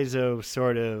that Kaizo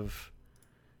sort of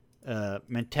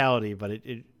mentality, but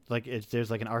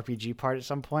there's like an RPG part at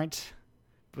some point,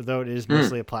 though it is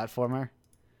mostly a platformer.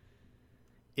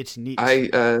 It's neat.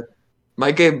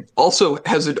 My game also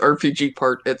has an RPG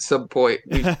part at some point.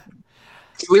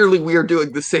 Clearly, we are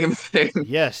doing the same thing.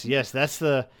 Yes, that's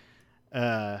the.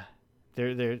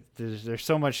 There's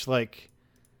so much like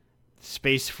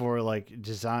space for like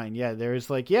design. Yeah, there's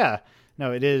like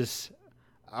it is.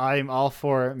 I'm all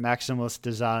for maximalist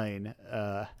design,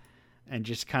 and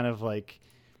just kind of like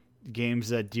games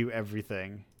that do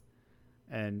everything.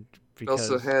 And because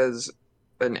it also has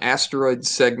an asteroid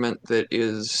segment that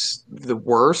is the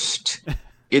worst.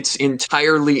 It's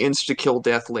entirely insta-kill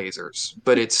death lasers,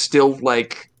 but it's still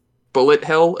like bullet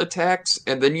hell attacks,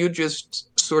 and then you just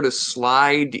sort of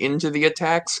slide into the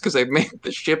attacks because I've made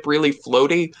the ship really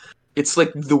floaty. It's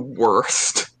like the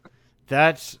worst.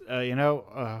 That's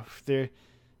there.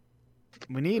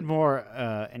 We need more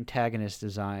antagonist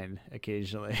design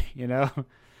occasionally.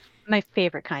 My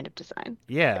favorite kind of design.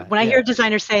 Yeah. When I hear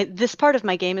designers say this part of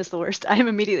my game is the worst, I am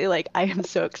immediately like, I am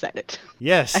so excited.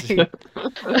 Yes.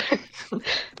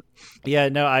 Yeah,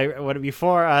 no.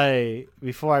 Before I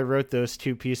wrote those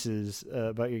two pieces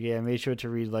about your game, I made sure to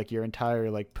read like your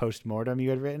entire like post-mortem you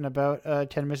had written about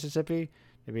 10 Mississippi.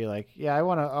 To be like, yeah, I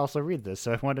want to also read this,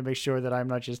 so I want to make sure that I'm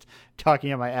not just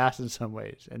talking on my ass in some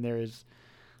ways. And there is,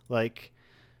 like,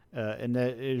 and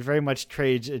that it very much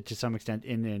trades to some extent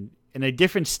in a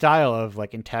different style of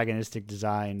like antagonistic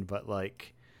design, but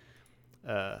like,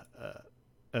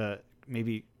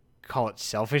 maybe call it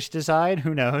selfish design.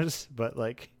 Who knows? But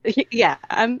like, yeah,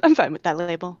 I'm fine with that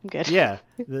label. I'm good. Yeah,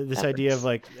 this idea of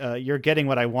like you're getting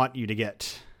what I want you to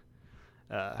get.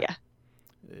 Yeah.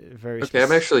 Very. Okay,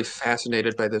 I'm actually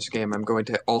fascinated by this game. I'm going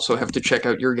to also have to check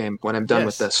out your game when I'm done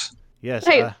with this. Yes.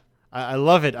 Hey. I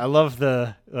love it. I love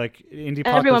the like Indiepocalypse.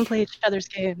 Everyone play each other's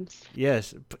games.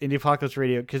 Yes, Indiepocalypse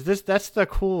Radio, because that's the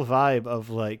cool vibe of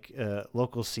like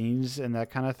local scenes and that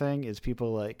kind of thing. Is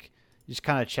people like just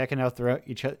kind of checking out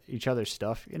each other's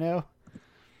stuff,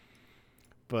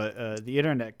 But the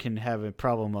internet can have a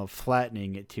problem of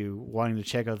flattening it to wanting to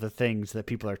check out the things that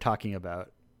people are talking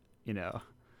about,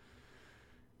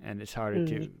 And it's harder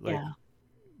to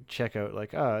check out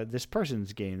like this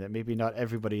person's game that maybe not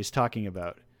everybody is talking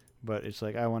about. But it's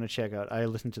like, I want to check out. I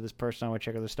listen to this person. I want to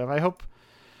check out this stuff. I hope.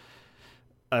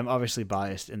 I'm obviously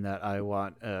biased in that I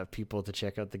want people to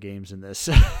check out the games in this.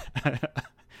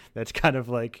 That's kind of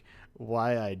like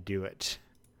why I do it.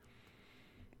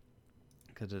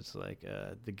 Because it's like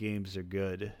the games are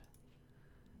good,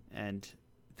 and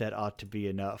that ought to be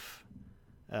enough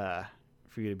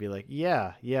for you to be like,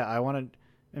 yeah, I want to.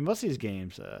 And most of these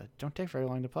games don't take very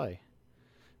long to play.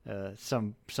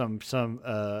 Some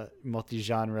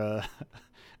multi-genre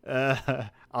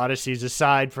odysseys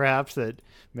aside, perhaps, that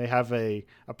may have a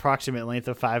approximate length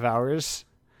of 5 hours.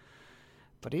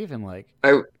 But even like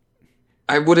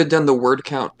I would have done the word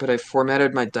count, but I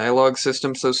formatted my dialogue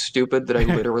system so stupid that I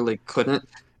literally couldn't.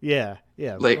 yeah.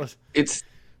 Like it's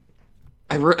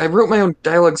I wrote my own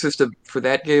dialogue system for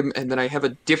that game, and then I have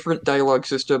a different dialogue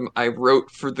system I wrote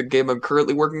for the game I'm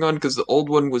currently working on because the old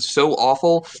one was so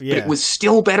awful, but it was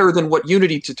still better than what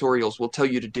Unity tutorials will tell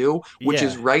you to do, which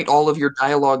is write all of your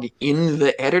dialogue in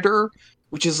the editor,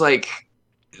 which is like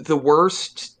the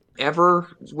worst ever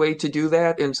way to do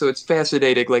that. And so it's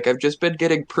fascinating. Like I've just been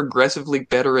getting progressively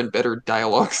better and better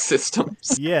dialogue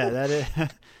systems. Yeah, that is.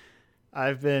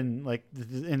 I've been like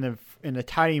in the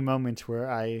tiny moments where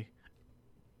I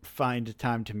find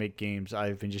time to make games,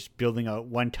 I've been just building out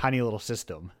one tiny little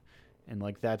system, and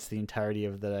like that's the entirety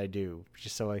of that I do,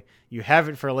 just so you have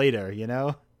it for later, you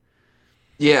know.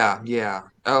 Yeah.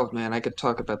 Oh man, I could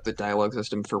talk about the dialogue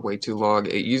system for way too long.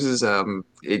 It uses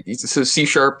so C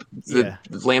sharp, the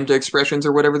lambda expressions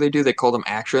or whatever they do, they call them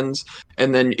actions.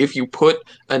 And then if you put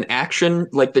an action,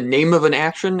 like the name of an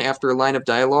action after a line of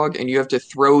dialogue, and you have to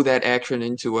throw that action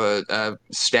into a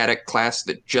static class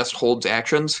that just holds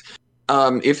actions.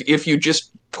 If you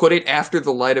just put it after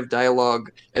the line of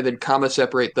dialogue and then comma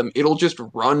separate them, it'll just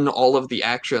run all of the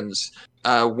actions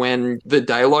when the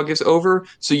dialogue is over.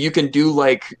 So you can do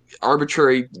like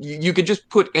arbitrary, you can just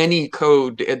put any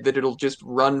code and then it'll just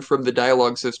run from the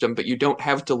dialogue system, but you don't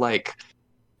have to like,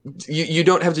 you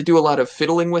don't have to do a lot of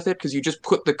fiddling with it because you just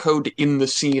put the code in the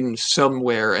scene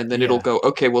somewhere and then it'll go,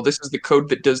 okay, well, this is the code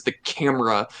that does the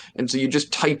camera. And so you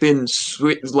just type in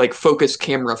like focus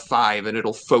camera 5 and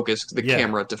it'll focus the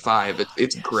camera to 5.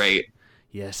 It's great.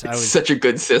 Yes, it's such a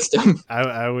good system.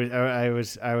 I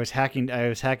was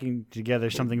hacking together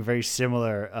something very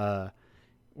similar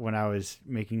when I was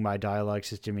making my dialogue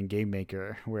system in Game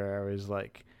Maker, where I was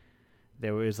like,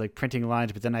 there was like printing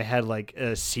lines, but then I had like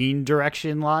scene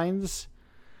direction lines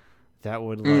that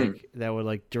would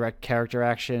like direct character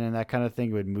action and that kind of thing.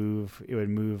 It would move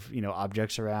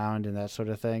objects around and that sort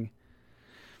of thing.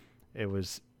 It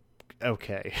was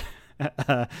okay.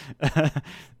 But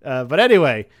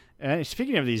anyway. And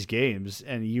speaking of these games,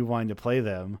 and you wanting to play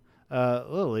them,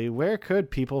 Lily, where could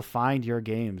people find your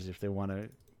games if they want to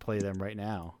play them right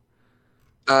now?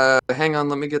 Hang on,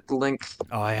 let me get the link.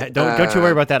 Oh, don't you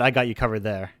worry about that. I got you covered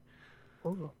there.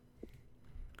 Oh.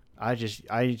 I just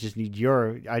need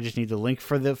the link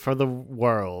for the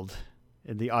world,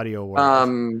 in the audio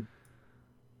world.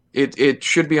 It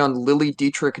should be on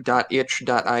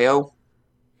lilydietrich.itch.io.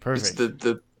 Perfect. It's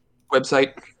the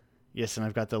website. Yes, and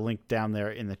I've got the link down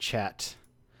there in the chat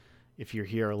if you're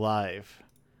here live.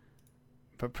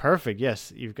 But perfect,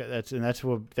 yes, you've got that's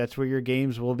where your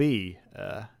games will be.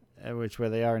 Which where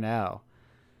they are now.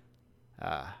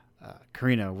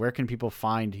 Karina, where can people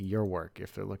find your work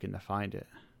if they're looking to find it?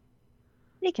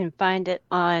 They can find it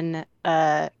on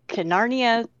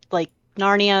Narnia, like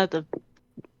Narnia, the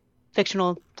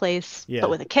fictional place, but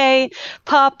with a K,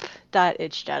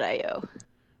 pop.itch.io.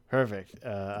 Perfect.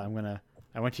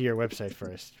 I went to your website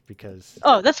first because...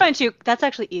 Oh, that's fine too. That's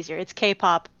actually easier. It's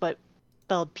K-pop, but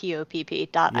spelled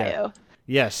Popp.io.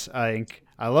 Yes, I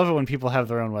love it when people have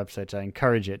their own websites. I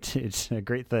encourage it. It's a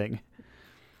great thing.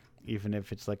 Even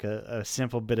if it's like a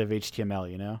simple bit of HTML,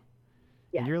 you know?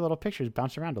 Yeah. And your little pictures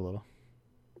bounce around a little.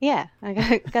 Yeah,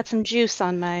 I got some juice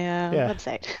on my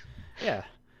website. Yeah,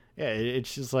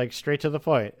 it's just like straight to the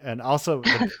point. And also...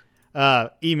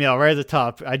 email right at the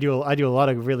top. I do a lot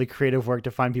of really creative work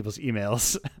to find people's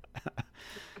emails.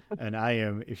 And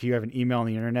if you have an email on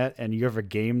the internet and you have a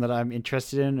game that I'm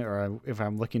interested in, or if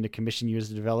I'm looking to commission you as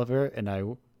a developer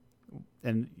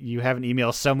and you have an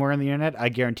email somewhere on the internet, I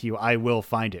guarantee you I will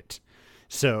find it.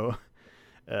 So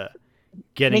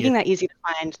making that easy to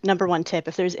find, number one tip,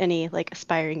 if there's any like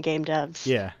aspiring game devs.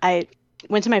 Yeah. I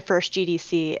went to my first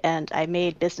GDC and I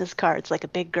made business cards like a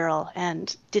big girl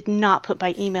and did not put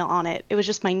my email on it. It was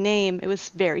just my name. It was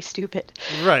very stupid.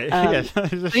 Right.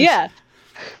 Yeah.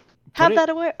 Have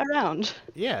that around.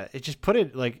 Yeah. It just put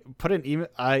an email.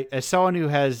 As someone who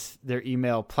has their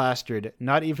email plastered,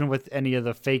 not even with any of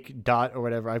the fake dot or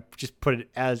whatever, I just put it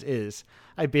as is.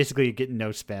 I basically get no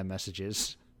spam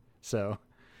messages. So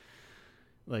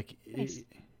like, nice.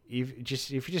 If you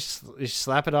just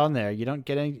slap it on there, you don't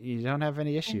have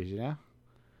any issues, you know?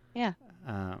 Yeah.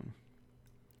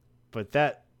 But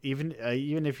that even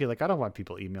if you're like, I don't want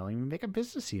people emailing me, make a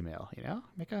business email, you know?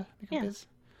 Make a business.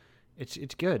 It's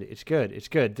good. It's good.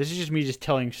 This is just me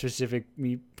telling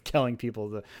people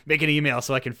to make an email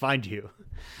so I can find you.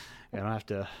 I don't have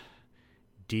to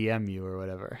DM you or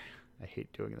whatever. I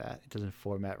hate doing that. It doesn't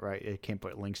format right. It can't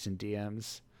put links in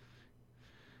DMs.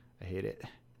 I hate it.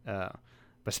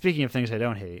 But speaking of things I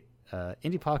don't hate,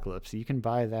 Indiepocalypse. You can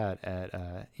buy that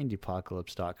at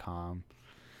indiepocalypse.com.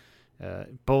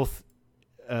 Both,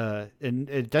 and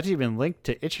it doesn't even link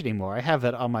to itch anymore. I have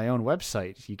it on my own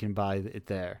website. You can buy it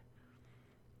there.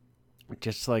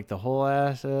 Just like the whole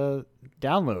ass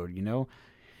download, you know.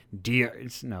 I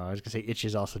was gonna say itch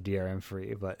is also DRM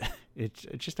free, but it's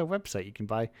just a website you can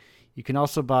buy. You can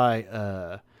also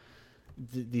buy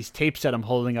these tapes that I'm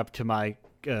holding up to my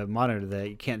monitor that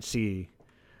you can't see,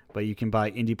 but you can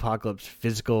buy Indiepocalypse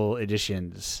physical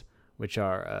editions, which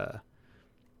are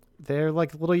they're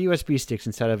like little USB sticks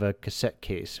inside of a cassette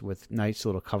case with nice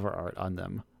little cover art on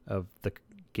them of the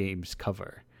game's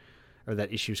cover, or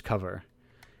that issue's cover.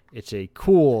 It's a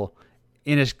cool,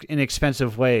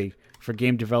 inexpensive way for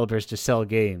game developers to sell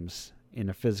games in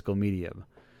a physical medium.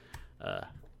 I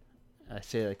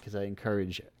say that because I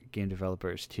encourage game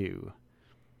developers to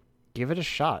give it a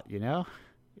shot. You know,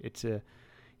 it's a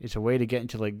way to get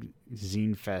into like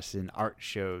zine fests and art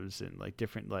shows and like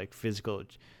different like physical,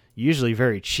 usually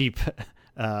very cheap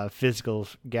physical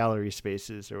gallery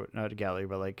spaces, or not a gallery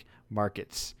but like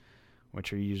markets,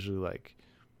 which are usually like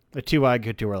the two I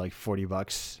go to are like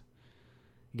 $40.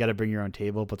 You got to bring your own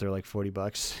table, but they're like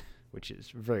 $40, which is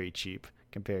very cheap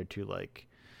compared to like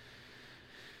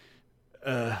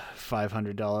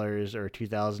 $500 or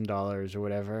 $2,000 or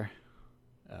whatever.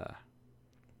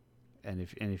 And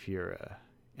if you're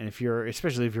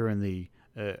especially if you're in the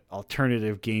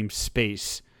alternative game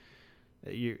space,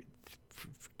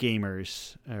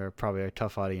 gamers are probably a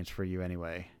tough audience for you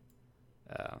anyway.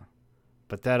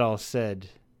 But that all said,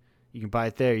 you can buy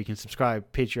it there. You can subscribe.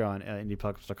 Patreon,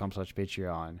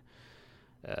 indiepocalypse.com/Patreon.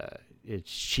 It's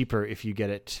cheaper if you get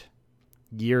it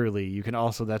yearly. You can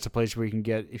also, that's a place where you can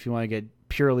get, if you want to get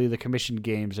purely the commissioned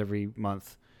games every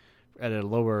month at a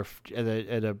lower, at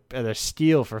a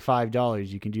steal for $5,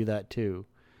 you can do that too.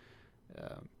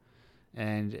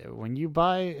 And when you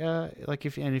buy,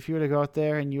 if you were to go out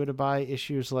there and you were to buy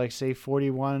issues like say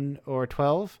 41 or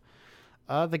 12,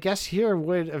 the guests here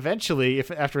would eventually,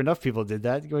 if after enough people did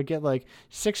that, would get like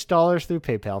 $6 through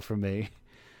PayPal from me.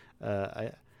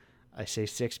 I say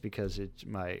 6 because it's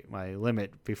my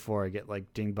limit before I get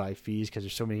like dinged by fees, because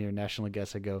there's so many international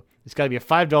guests. I go, it's got to be a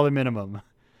 $5 minimum,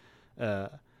 so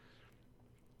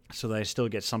that I still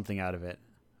get something out of it.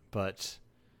 But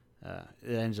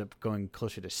it ends up going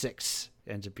closer to 6.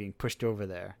 It ends up being pushed over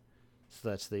there. So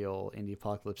that's the old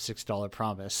Indiepocalypse $6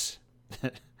 promise.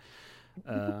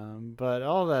 But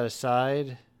all that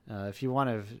aside, if you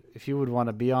would want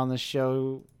to be on the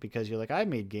show because you're like, I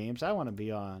made games, I want to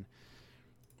be on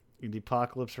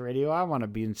Indiepocalypse Radio, I want to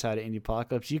be inside of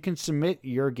Indiepocalypse, you can submit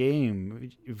your game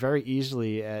very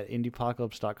easily at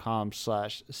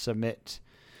indiepocalypse.com/submit.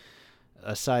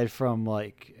 Aside from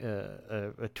like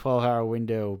a 12-hour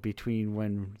window between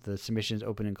when the submissions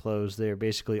open and close, they're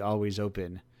basically always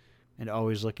open and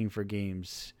always looking for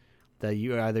games that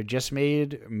you either just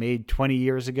made 20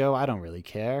 years ago. I don't really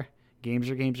care.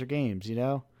 Games are games, you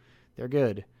know? They're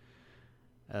good.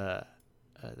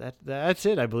 That's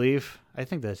it, I believe. I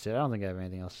think that's it. I don't think I have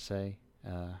anything else to say.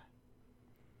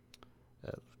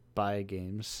 Buy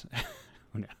games.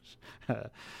 Who knows?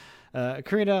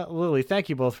 Karina, Lily, thank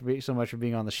you both so much for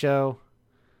being on the show.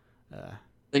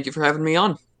 Thank you for having me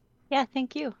on. Yeah,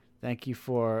 thank you. Thank you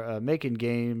for making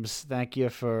games. Thank you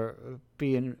for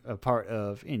being a part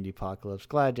of Indiepocalypse.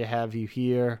 Glad to have you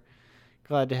here.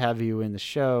 Glad to have you in the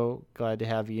show. Glad to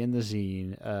have you in the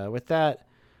zine. With that,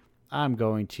 I'm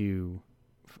going to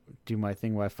do my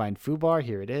thing where I find Foobar.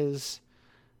 Here it is.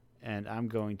 And I'm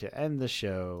going to end the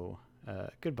show.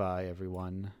 Goodbye,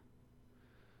 everyone.